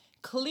hijab.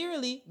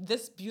 Clearly,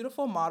 this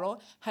beautiful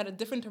model had a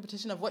different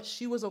interpretation of what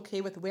she was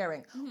okay with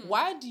wearing.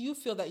 Why do you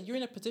feel that you're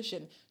in a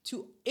position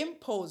to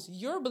impose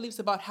your beliefs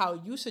about how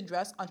you should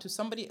dress onto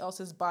somebody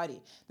else's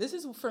body? This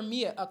is, for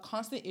me, a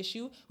constant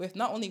issue with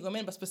not only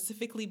women, but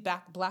specifically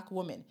black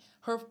women.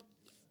 Her,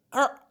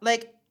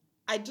 like,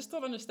 I just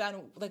don't understand,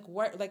 like,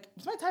 where, like,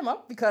 is my time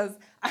up? Because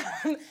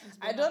I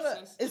don't know.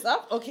 It's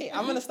up? Okay,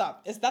 I'm going to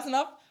stop. That's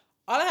enough.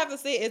 All I have to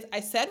say is I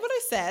said what I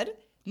said.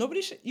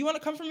 Nobody should, you want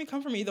to come for me,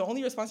 come for me. The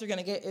only response you're going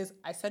to get is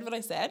I said what I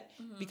said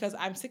because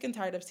I'm sick and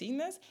tired of seeing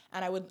this.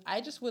 And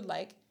I just would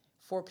like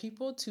for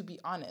people to be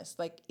honest.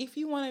 Like, if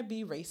you want to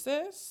be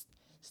racist,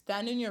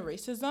 stand in your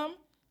racism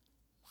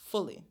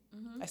fully.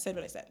 I said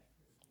what I said.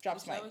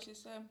 Drops mic. What you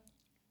said.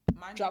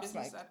 Mind Drops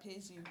your business mic. that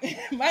pays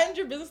you. Mind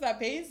your business that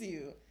pays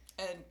you.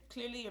 And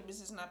clearly your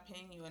business is not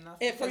paying you enough.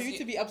 For you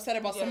to be upset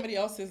about somebody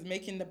else's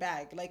making the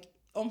bag. Like,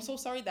 I'm so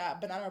sorry that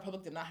Banana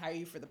Republic did not hire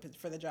you for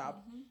the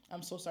job.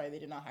 I'm so sorry they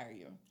did not hire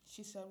you.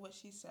 She said what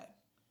she said.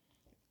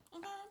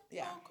 Okay.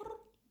 Yeah.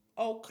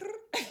 Oh.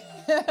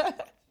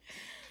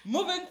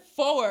 Moving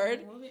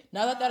forward,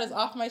 now that is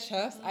off my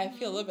chest, I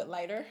feel a little bit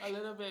lighter. A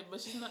little bit, but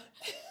she's not.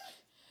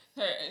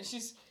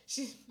 She's.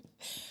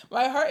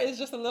 My heart is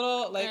just a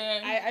little like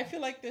I feel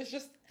like there's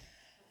just.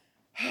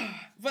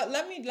 But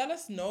let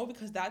us know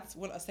because that's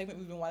what a segment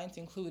we've been wanting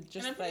to include.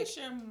 Just and I'm pretty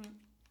sure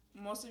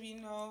most of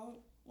you know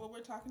what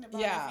we're talking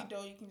about. Yeah. If you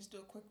don't, you can just do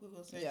a quick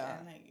Google search. Yeah.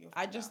 And, like,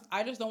 I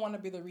just don't want to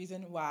be the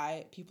reason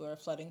why people are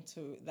flooding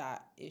to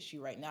that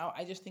issue right now.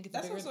 I just think it's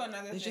That's bigger. also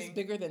another It's thing. just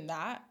bigger than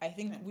that. I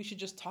think we should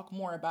just talk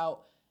more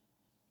about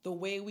the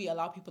way we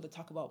allow people to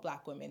talk about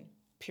Black women.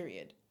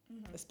 Period.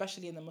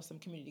 Especially in the Muslim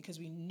community, because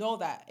we know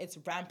that it's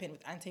rampant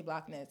with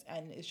anti-Blackness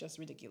and it's just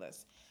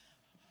ridiculous.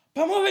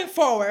 But moving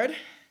forward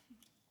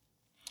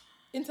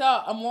into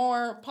a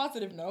more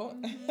positive note.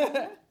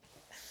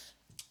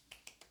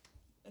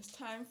 It's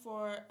time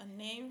for a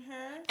name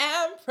her.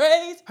 And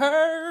praise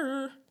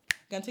her.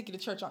 Gonna take you to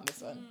church on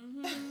this one.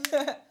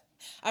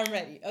 I'm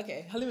ready.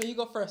 Okay, Halima, you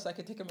go first so I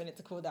can take a minute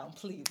to cool down,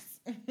 please.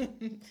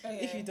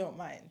 If you don't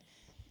mind.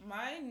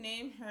 My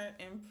name her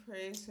and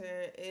praise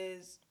her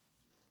is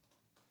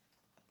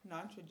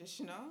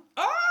non-traditional.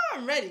 Oh,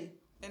 I'm ready.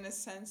 In a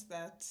sense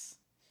that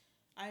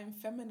I am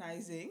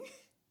feminizing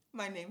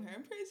my name her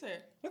and praise her.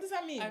 What does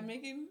that mean? I'm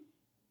making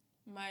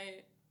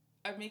my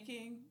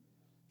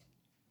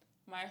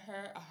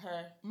her a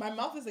her. My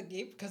mouth is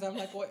agape because I'm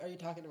like, what are you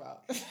talking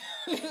about?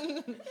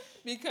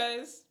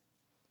 Because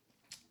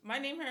my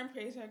name her and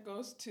praise her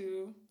goes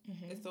to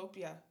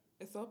Ethiopia.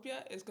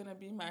 Ethiopia is gonna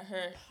be my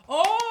her.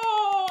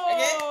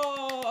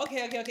 Oh,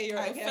 okay. You're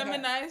right. I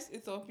feminized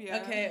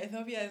Ethiopia. Okay,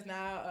 Ethiopia is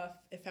now a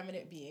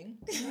effeminate being.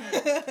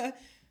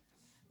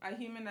 I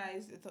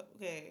humanized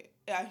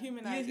I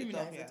humanized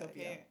Ethiopia.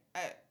 Okay?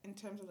 In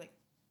terms of like.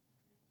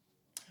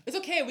 It's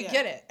okay, we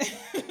get it.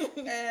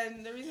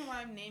 And the reason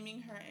why I'm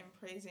naming her and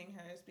praising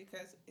her is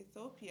because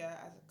Ethiopia,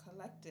 as a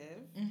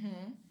collective,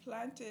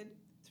 planted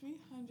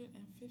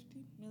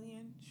 350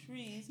 million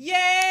trees. Yay!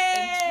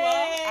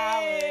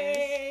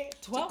 In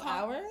 12 hours. 12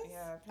 hours?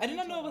 Yeah. I did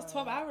not know it was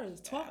 12 hours.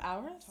 12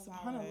 hours? 12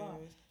 SubhanAllah.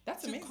 hours.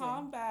 That's amazing. To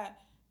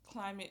combat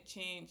climate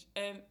change.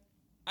 And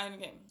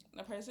again,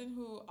 the person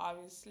who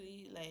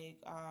obviously, like,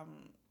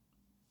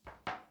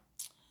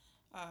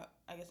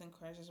 I guess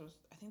encourages was,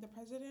 I think, the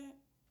president.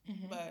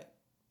 But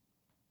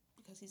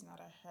because he's not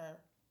a her.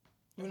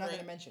 We're not going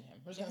to mention him.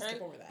 We're just going to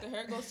skip over that. The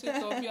her goes to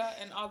Ethiopia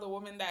and all the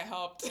women that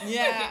helped.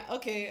 Yeah,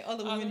 okay. All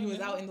the women who was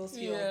out in those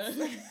fields.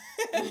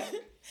 Yeah.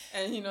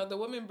 And, the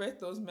women birthed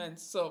those men.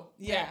 So,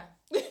 yeah.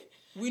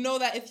 We know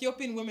that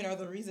Ethiopian women are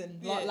the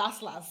reason.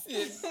 Last.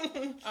 Yes.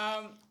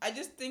 I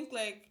just think,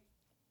 like,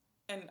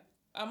 and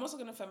I'm also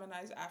going to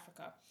feminize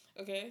Africa.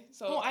 Okay?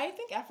 So I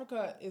think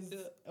Africa is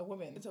a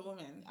woman. It's a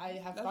woman. I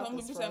have That's thought why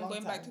this people for say a I'm long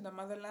going time. back to the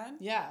motherland.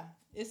 Yeah,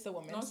 it's a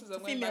woman. It's a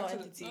female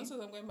entity.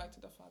 No, I'm going back to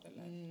the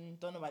fatherland.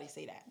 Don't nobody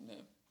say that.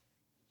 No.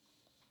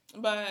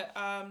 But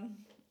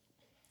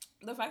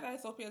the fact that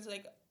Ethiopia is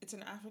like it's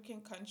an African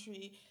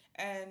country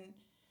and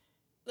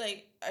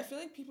like I feel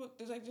like people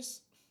there's like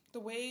just the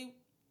way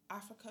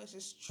Africa is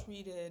just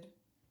treated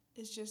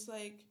is just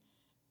like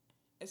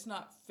it's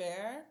not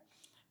fair.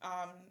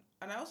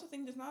 And I also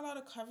think there's not a lot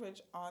of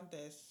coverage on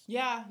this.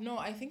 Yeah, no,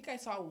 I think I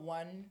saw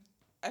one.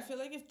 I feel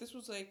like if this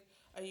was like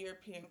a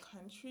European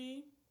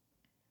country,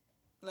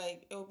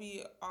 like it would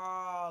be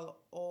all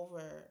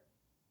over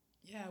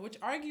Yeah, which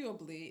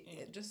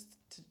arguably, just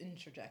to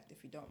interject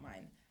if you don't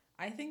mind,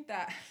 I think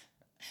that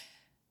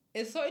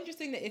it's so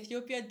interesting that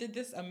Ethiopia did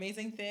this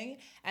amazing thing,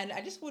 and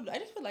I just would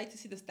like to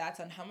see the stats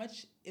on how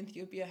much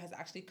Ethiopia has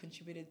actually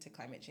contributed to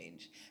climate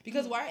change.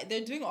 Because why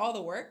they're doing all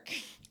the work,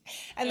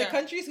 and the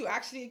countries who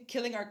actually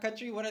killing our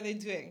country, what are they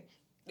doing?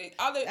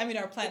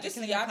 Our planet. Just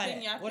killing our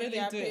planet. What are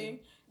they doing?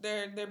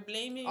 They're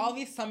blaming all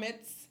these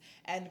summits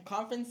and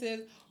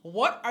conferences.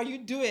 What are you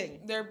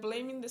doing? They're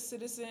blaming the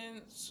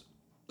citizens,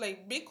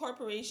 like big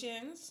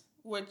corporations,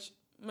 which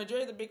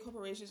majority of the big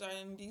corporations are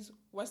in these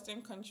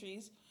Western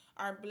countries,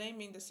 are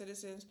blaming the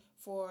citizens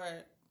for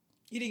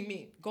eating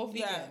meat. Go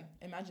vegan.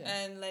 Imagine.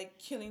 And like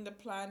killing the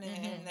planet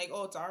and like,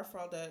 oh, it's our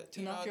fault that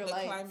turn off your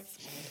lights. Climate.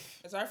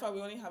 It's our fault.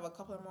 We only have a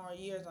couple of more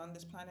years on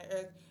this planet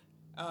Earth.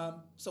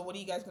 So what are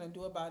you guys gonna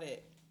do about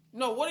it?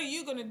 No, what are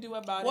you gonna do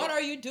about it? What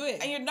are you doing?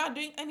 And you're not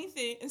doing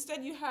anything.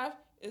 Instead, you have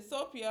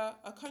Ethiopia,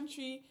 a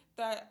country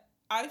that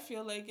I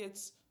feel like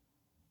it's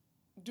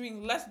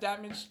doing less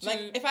damage to.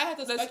 Like, if I had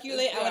to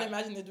speculate, I would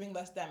imagine they're doing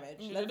less damage.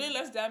 They're doing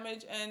less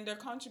damage, and their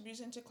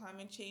contribution to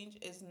climate change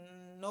is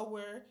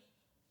nowhere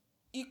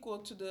equal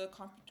to the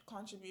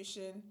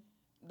contribution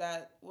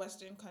that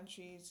Western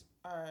countries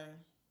are.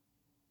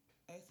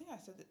 I think my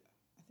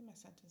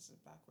sentence is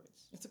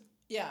backwards.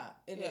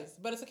 It is,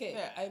 but it's okay.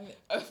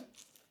 Yeah.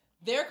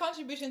 Their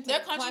contribution to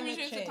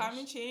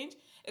climate change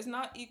is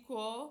not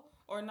equal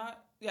or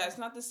not. Yeah, it's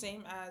not the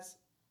same as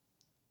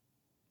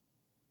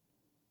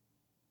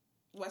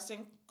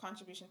Western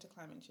contribution to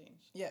climate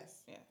change.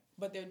 Yes. Yeah.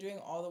 But they're doing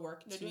all the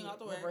work to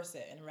reverse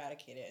it and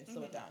eradicate it and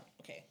slow it down.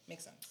 Okay,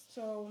 makes sense.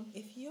 So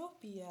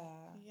Ethiopia.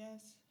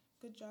 Yes.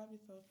 Good job,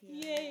 Ethiopia.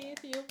 Yay,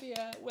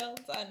 Ethiopia. Well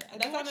done.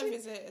 I want to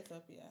visit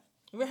Ethiopia.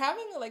 We're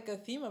having like a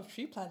theme of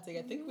tree planting.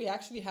 I think we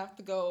actually have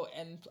to go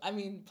and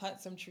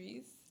plant some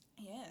trees.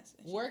 Yes.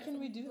 Where can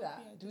we do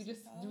that? Do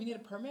we need a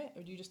permit,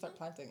 or do you just start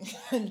planting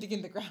and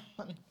digging the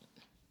ground?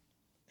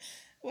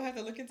 We'll have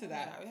to look into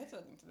that. Yeah, we have to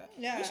look into that.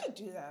 Yeah. We should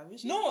do that.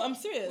 No, I'm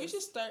serious. We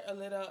should start a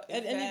little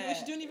event. And we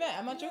should do an event.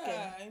 I'm not joking.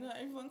 Yeah,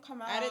 everyone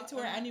come out. Add it to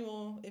our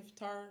annual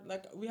iftar.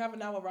 Like, we have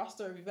now a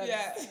roster of events.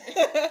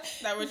 Yeah.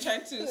 That we're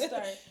trying to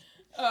start.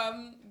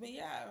 But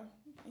yeah,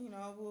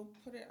 we'll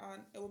put it on.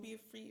 It will be a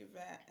free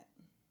event.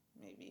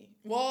 Maybe.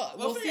 Well,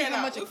 we'll see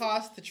how much it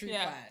costs to tree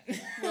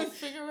plant. We'll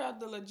figure out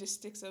the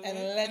logistics of it,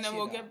 and then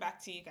we'll get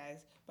back to you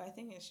guys. But I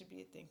think it should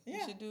be a thing. Yeah.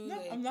 We should do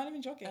I'm not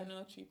even joking.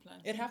 Annual tree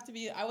plant. It'd have to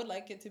be. I would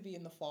like it to be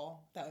in the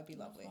fall. That would be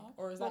lovely.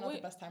 Or is that not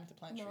the best time to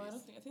plant trees? No, I don't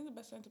think. I think the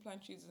best time to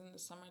plant trees is in the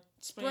summer.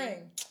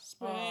 Spring.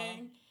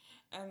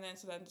 And then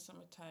so that in the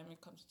summertime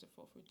it comes to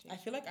full fruitation. I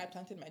feel like I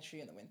planted my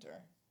tree in the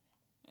winter.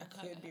 I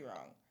could be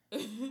wrong.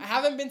 I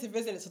haven't been to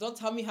visit it, so don't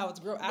tell me how it's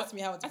growing. Ask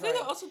me how it's growing. I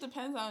think it also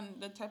depends on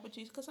the type of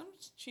trees, because some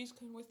trees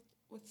can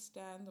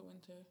withstand the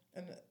winter.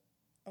 And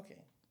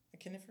a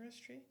coniferous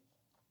tree.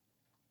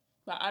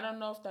 But I don't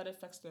know if that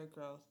affects their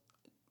growth.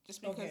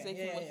 Just because they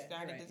can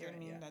withstand it doesn't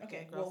mean that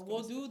their growth. Well,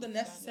 we'll do the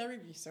necessary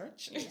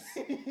research. Yes.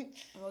 And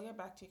we'll get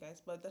back to you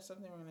guys, but that's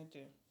something we're gonna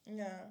do.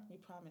 Yeah. We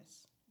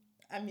promise.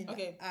 I mean,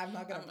 I'm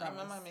not gonna promise.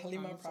 I'm not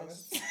Halima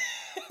promise.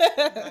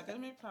 I'm not gonna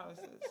make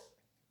promises.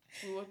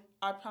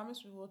 I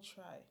promise we will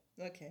try.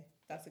 Okay,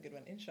 that's a good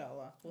one.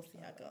 Inshallah. We'll see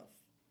how it goes.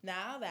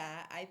 Now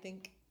that I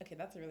think,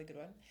 that's a really good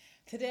one.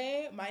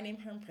 Today, my name,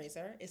 Herm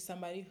Praiser, is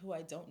somebody who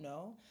I don't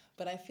know,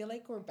 but I feel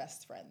like we're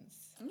best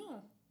friends.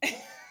 No.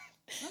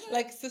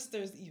 Like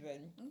sisters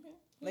even. Okay.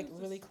 Like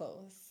really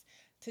close.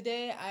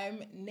 Today,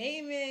 I'm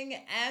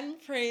naming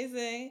and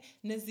praising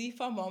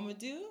Nazifa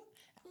Mamadou.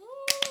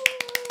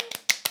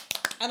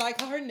 And I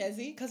call her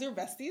Nezi because we're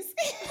besties.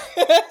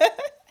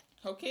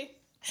 Okay.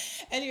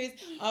 Anyways,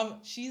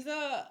 she's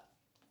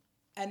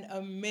an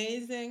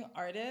amazing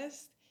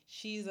artist.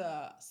 She's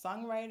a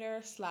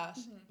songwriter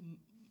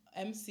 /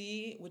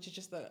 MC, which is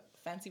just a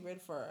fancy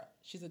word for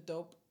she's a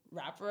dope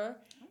rapper.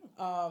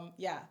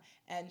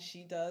 And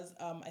she does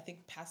I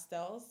think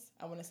pastels.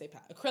 I want to say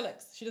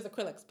acrylics. She does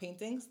acrylics,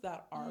 paintings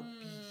that are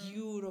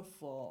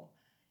beautiful,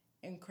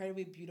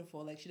 incredibly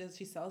beautiful. Like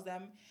she sells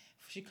them.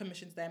 She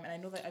commissions them, and I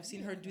know that I've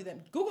seen her do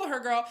them. Google her,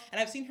 girl, and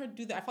I've seen her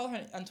do that. I follow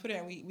her on Twitter,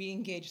 and we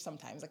engage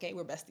sometimes. Okay,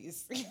 we're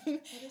besties.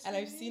 And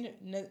I've seen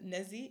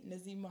Nezi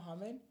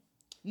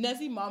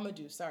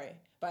Mamadou. Sorry,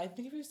 but I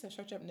think if you search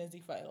up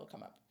Nazifa, it'll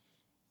come up.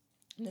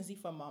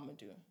 Nazifa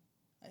Mamadou,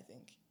 I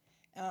think.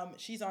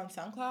 She's on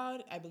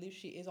SoundCloud. I believe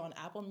she is on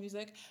Apple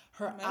Music.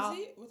 Her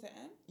Nezi with an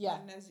N. Yeah,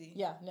 Nezi.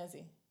 Yeah,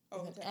 Nezi.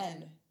 Oh, with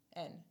an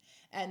N.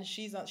 And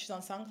she's on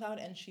SoundCloud,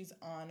 and she's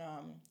on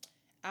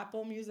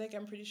Apple Music,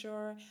 I'm pretty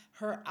sure.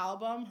 Her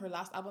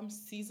last album,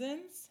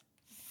 Seasons,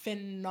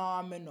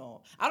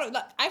 phenomenal. I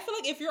feel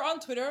like if you're on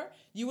Twitter,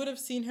 you would have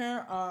seen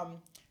her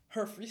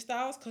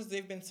freestyles, because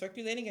they've been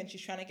circulating, and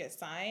she's trying to get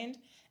signed,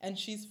 and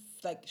she's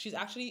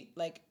actually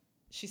like,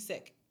 she's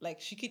sick.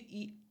 Like, she could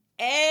eat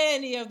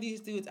any of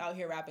these dudes out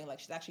here rapping. Like,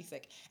 she's actually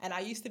sick. And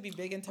I used to be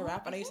big into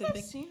rap, and I used to think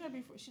I've seen her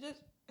before. She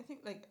does. I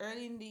think like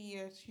early in the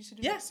year she used to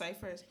do Yeah. like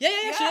ciphers. Yeah.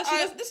 She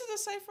does. This is a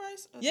cipher.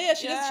 Yeah.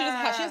 She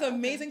has okay.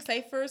 amazing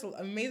ciphers,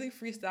 amazing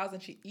freestyles,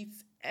 and she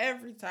eats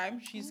every time.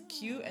 She's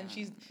cute, and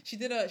she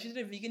did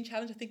a vegan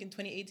challenge I think in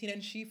 2018,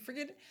 and she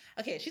freaking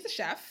she's a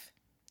chef.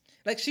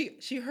 Like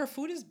her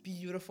food is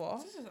beautiful.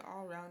 This is an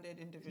all-rounded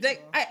individual.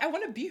 Like I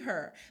want to be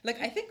her. Like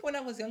I think when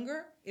I was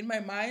younger, in my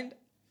mind,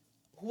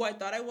 who I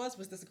thought I was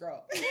this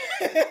girl.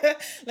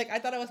 Like I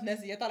thought I was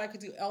Nessie. I thought I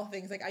could do all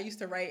things. Like I used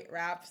to write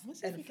raps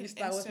and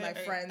freestyle with my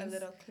friends. A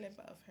little clip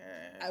of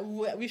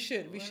her. We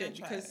should try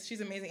because it.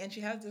 she's amazing, and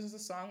there's a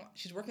song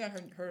she's working on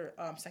her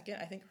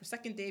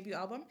second debut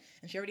album,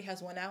 and she already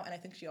has one out, and I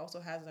think she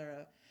also has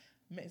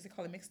is it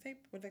called a mixtape?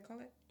 What do they call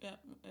it? Yeah,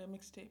 a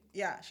mixtape.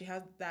 Yeah, she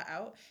has that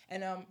out,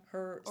 and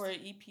her or an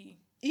EP.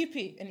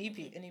 An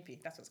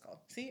EP. That's what it's called.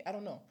 See, I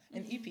don't know,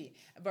 an EP.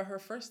 But her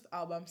first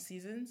album,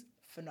 Seasons,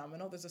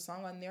 phenomenal. There's a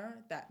song on there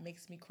that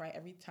makes me cry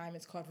every time.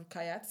 It's called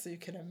Rukayat, so you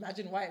can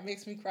imagine why it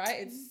makes me cry.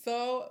 It's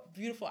so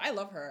beautiful. I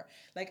love her.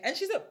 Like, and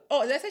did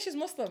I say she's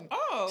Muslim?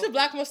 Oh, she's a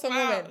black Muslim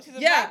woman. She's a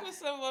black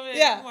Muslim woman.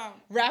 Yeah, wow.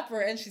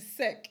 Rapper, and she's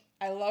sick.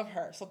 I love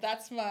her. So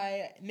that's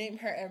my name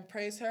her and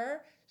praise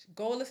her.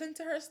 Go listen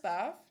to her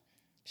stuff.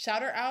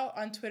 Shout her out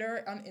on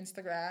Twitter, on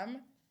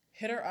Instagram.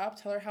 Hit her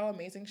up. Tell her how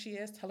amazing she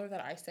is. Tell her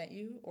that I sent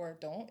you, or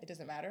don't. It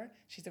doesn't matter.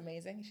 She's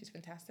amazing. She's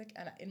fantastic.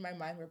 And in my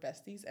mind, we're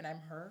besties. And I'm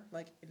her.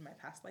 Like, in my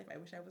past life, I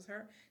wish I was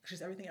her. Because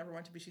she's everything I ever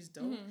wanted to be. She's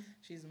dope. Mm-hmm.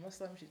 She's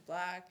Muslim. She's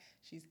black.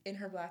 She's in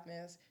her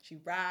blackness. She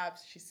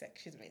raps. She's sick.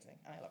 She's amazing.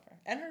 And I love her.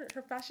 And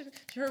her fashion.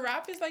 Her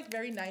rap is, like,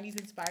 very 90s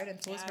inspired.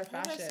 And so is her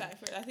fashion. Her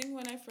cipher. I think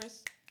when I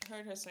first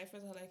heard her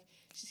ciphers, I was like,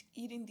 she's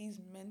eating these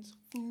men's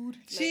food.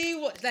 She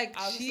was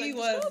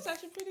was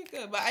actually pretty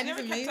good, but I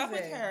never kept up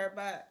with her.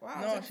 But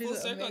wow, no, it's like full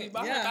circle. You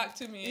brought her back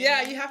to me.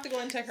 Yeah, you have to go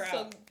and check her so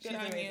out. Good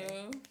on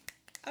you.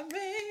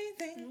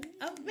 Amazing.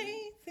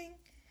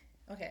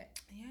 Okay.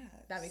 Yeah,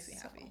 that makes me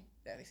happy.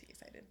 That makes me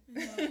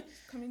excited.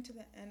 Coming to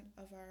the end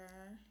of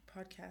our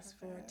podcast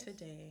for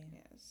today. Yeah.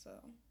 So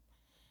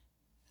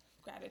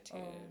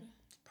gratitude.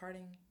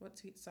 Parting. What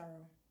sweet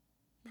sorrow.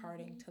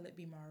 Parting till it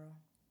be morrow.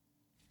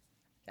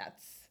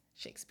 That's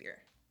Shakespeare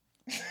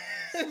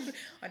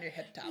on your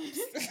head tops.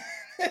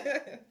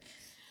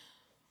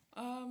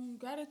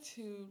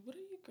 Gratitude. What are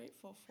you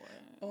grateful for?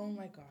 Oh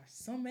my gosh,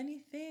 so many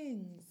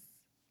things.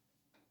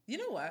 You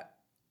know what?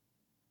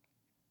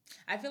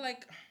 I feel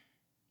like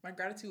my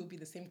gratitude would be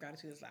the same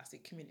gratitude as last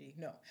week. Community.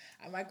 No,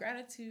 my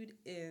gratitude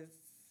is.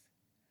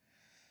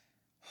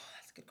 Oh,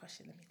 that's a good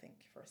question. Let me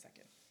think for a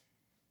second.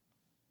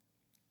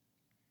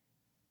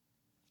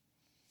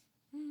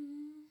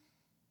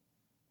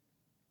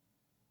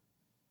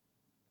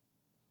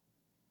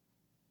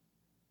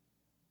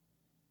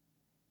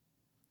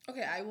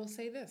 Okay, I will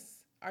say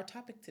this. Our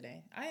topic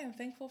today. I am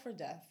thankful for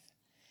death.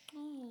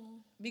 Oh.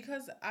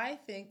 Because I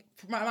think,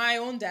 for my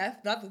own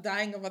death, not the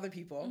dying of other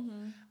people,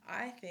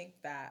 I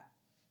think that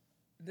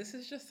this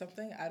is just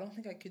something I don't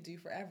think I could do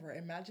forever.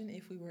 Imagine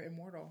if we were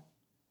immortal.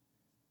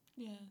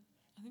 Yeah,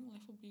 I think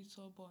life would be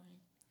so boring.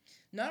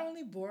 Not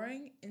only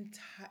boring,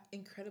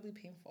 incredibly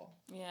painful.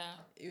 Yeah.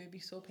 It would be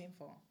so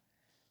painful.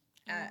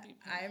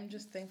 I am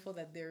just thankful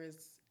that there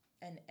is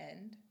an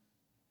end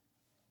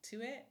to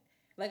it.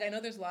 Like, I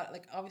know there's a lot,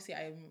 like, obviously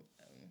I'm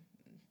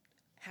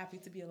happy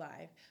to be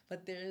alive,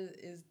 but there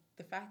is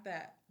the fact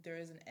that there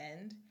is an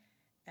end,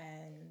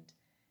 and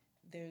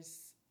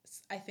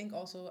I think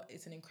also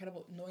it's an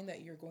incredible, knowing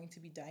that you're going to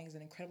be dying is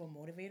an incredible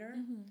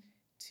motivator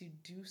to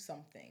do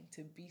something,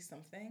 to be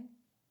something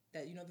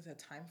that, you know, there's a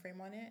time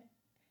frame on it,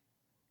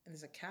 and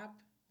there's a cap,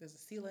 there's a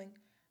ceiling.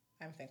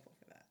 I'm thankful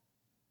for that.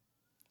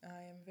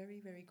 I am very,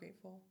 very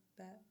grateful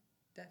that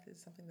death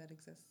is something that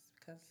exists,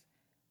 because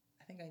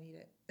I think I need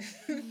it.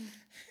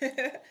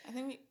 I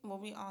think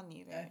we all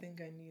need it. I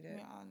think I need it.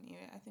 We all need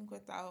it. I think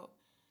without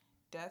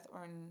death,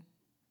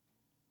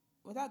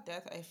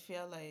 I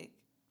feel like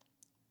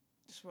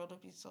this world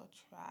would be so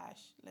trash.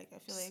 Like, I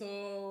feel like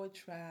so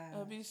trash. It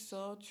would be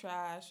so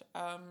trash.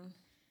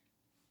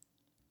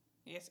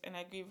 Yes, and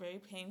I agree. Very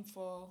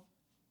painful.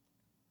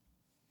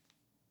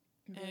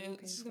 And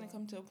it's just gonna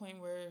come to a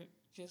point where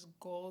just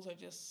goals are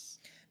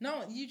just...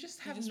 No, you just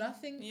have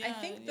nothing. Yeah, I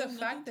think the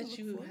fact that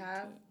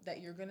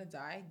that you're gonna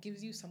die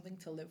gives you something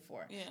to live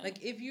for. Yeah.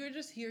 Like, if you're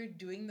just here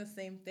doing the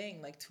same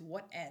thing, like, to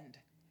what end?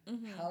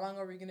 How long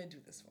are we gonna do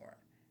this for?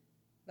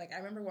 Like, I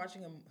remember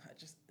watching and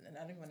I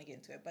don't even want to get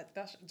into it, but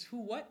that's to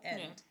what end?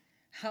 Yeah.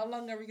 How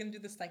long are we gonna do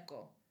this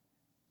cycle?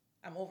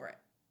 I'm over it.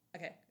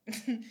 Okay.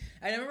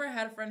 I remember I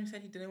had a friend who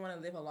said he didn't want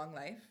to live a long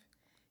life.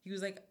 He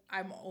was like,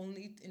 I'm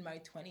only in my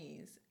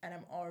 20s and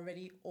I'm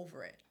already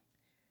over it.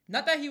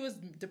 Not that he was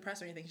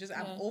depressed or anything. Just,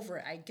 I'm over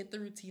it. I get the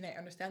routine. I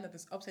understand that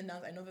there's ups and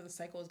downs. I know that the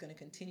cycle is going to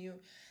continue.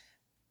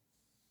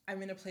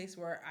 I'm in a place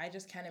where I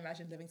just can't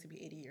imagine living to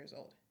be 80 years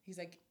old. He's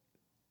like,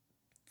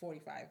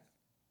 45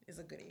 is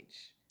a good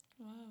age.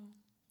 Wow.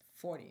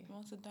 40. He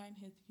wants to die in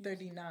his youth.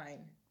 39.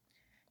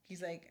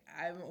 He's like,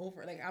 I'm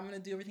over. Like, I'm gonna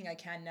do everything I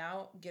can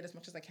now, get as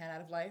much as I can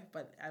out of life.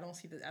 But I don't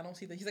see the.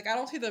 He's like, I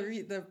don't see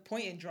the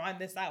point in drawing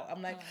this out.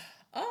 I'm like,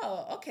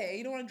 oh, okay,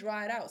 you don't want to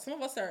draw it out. Some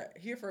of us are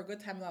here for a good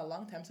time, not a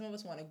long time. Some of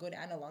us want a good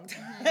and a long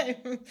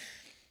time.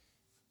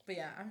 But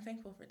yeah, I'm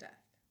thankful for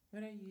death.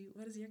 What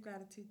is your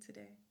gratitude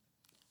today?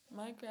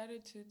 My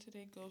gratitude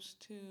today goes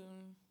to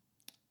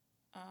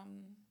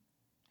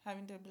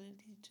having the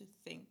ability to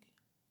think.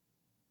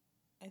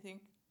 I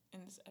think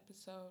in this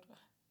episode,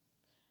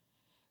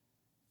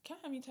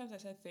 count how many times I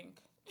said think.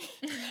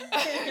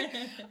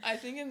 I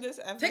think in this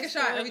episode, take a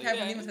shot every time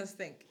Nima says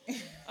think.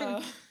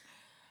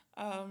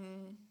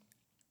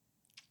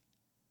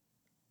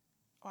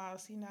 Wow,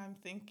 see, now I'm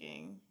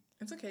thinking.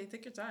 It's okay,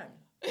 take your time.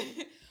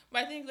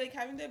 But I think like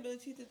having the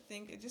ability to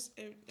think, it just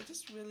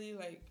really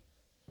like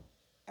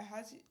it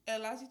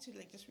allows you to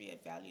like just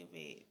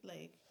reevaluate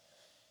like.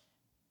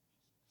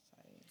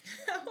 Sorry.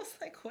 I was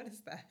like, what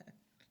is that?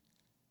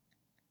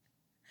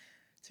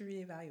 To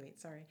reevaluate.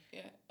 Sorry.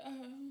 Yeah.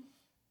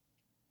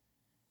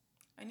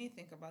 I need to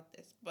think about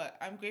this, but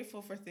I'm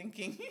grateful for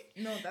thinking.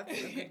 No, that's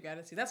a good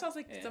gratitude. That's why I was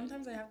like,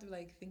 sometimes I have to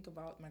like think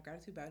about my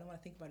gratitude, but I don't want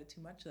to think about it too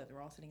much so that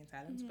we're all sitting in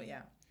silence. But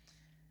yeah.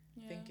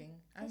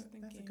 Thinking. That's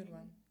a good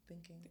one.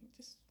 Thinking.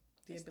 Just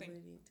the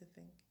ability to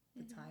think.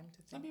 The time to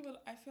think. Some people,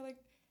 I feel like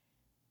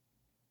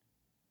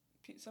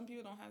some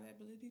people don't have the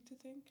ability to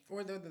think.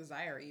 Or the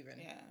desire even.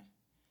 Yeah.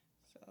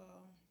 So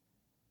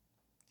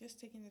just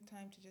taking the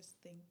time to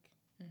just think.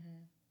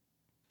 Mm-hmm.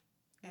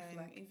 And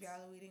Reflect.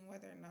 evaluating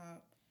whether or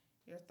not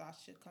your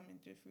thoughts should come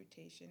into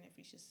fruition, if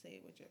you should say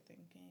what you're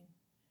thinking,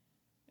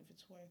 if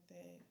it's worth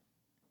it,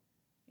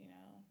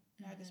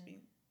 not just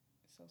being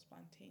so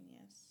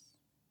spontaneous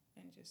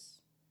and just...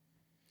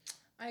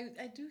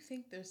 I do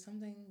think there's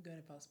something good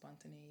about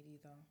spontaneity,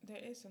 though. There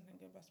is something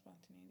good about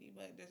spontaneity,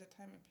 but there's a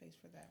time and place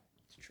for that.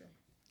 It's true.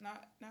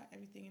 Not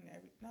everything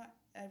not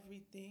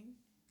everything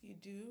you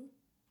do.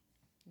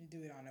 You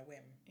do it on a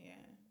whim.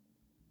 Yeah.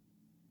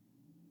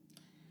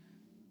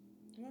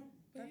 Well,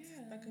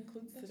 that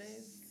concludes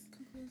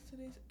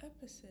today's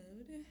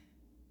episode.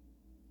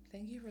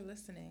 Thank you for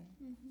listening.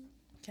 Mm-hmm.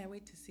 Can't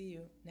wait to see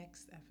you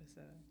next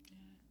episode.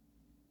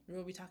 Yeah.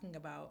 We'll be talking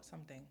about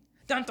something.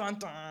 Dun dun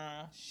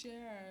dun.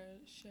 Share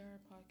our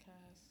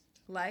podcast.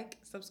 Like,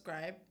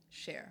 subscribe,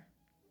 share,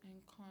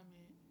 and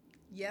comment.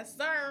 Yes,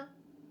 sir.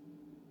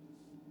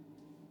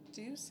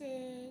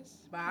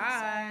 Deuces.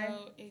 Bye. Peace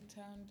out.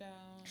 A-Town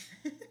down.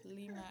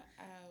 Lima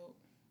out.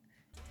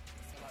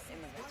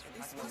 Immigrants,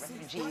 we're talking about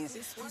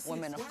refugees,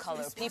 women of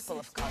color, people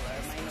of color,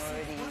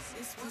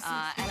 minorities,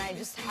 and I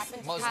just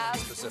happen to have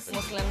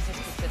Muslims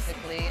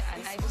specifically,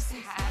 and I just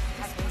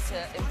happen to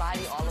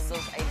embody all of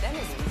those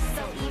identities.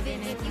 So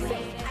even if you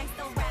hate it, I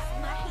still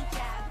rap my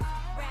hijab,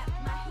 rap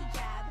my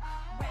hijab,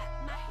 rap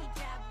my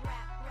hijab,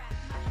 rap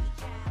my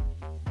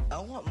hijab. I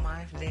want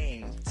my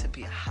name to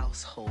be a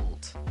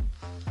household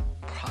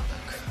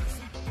product.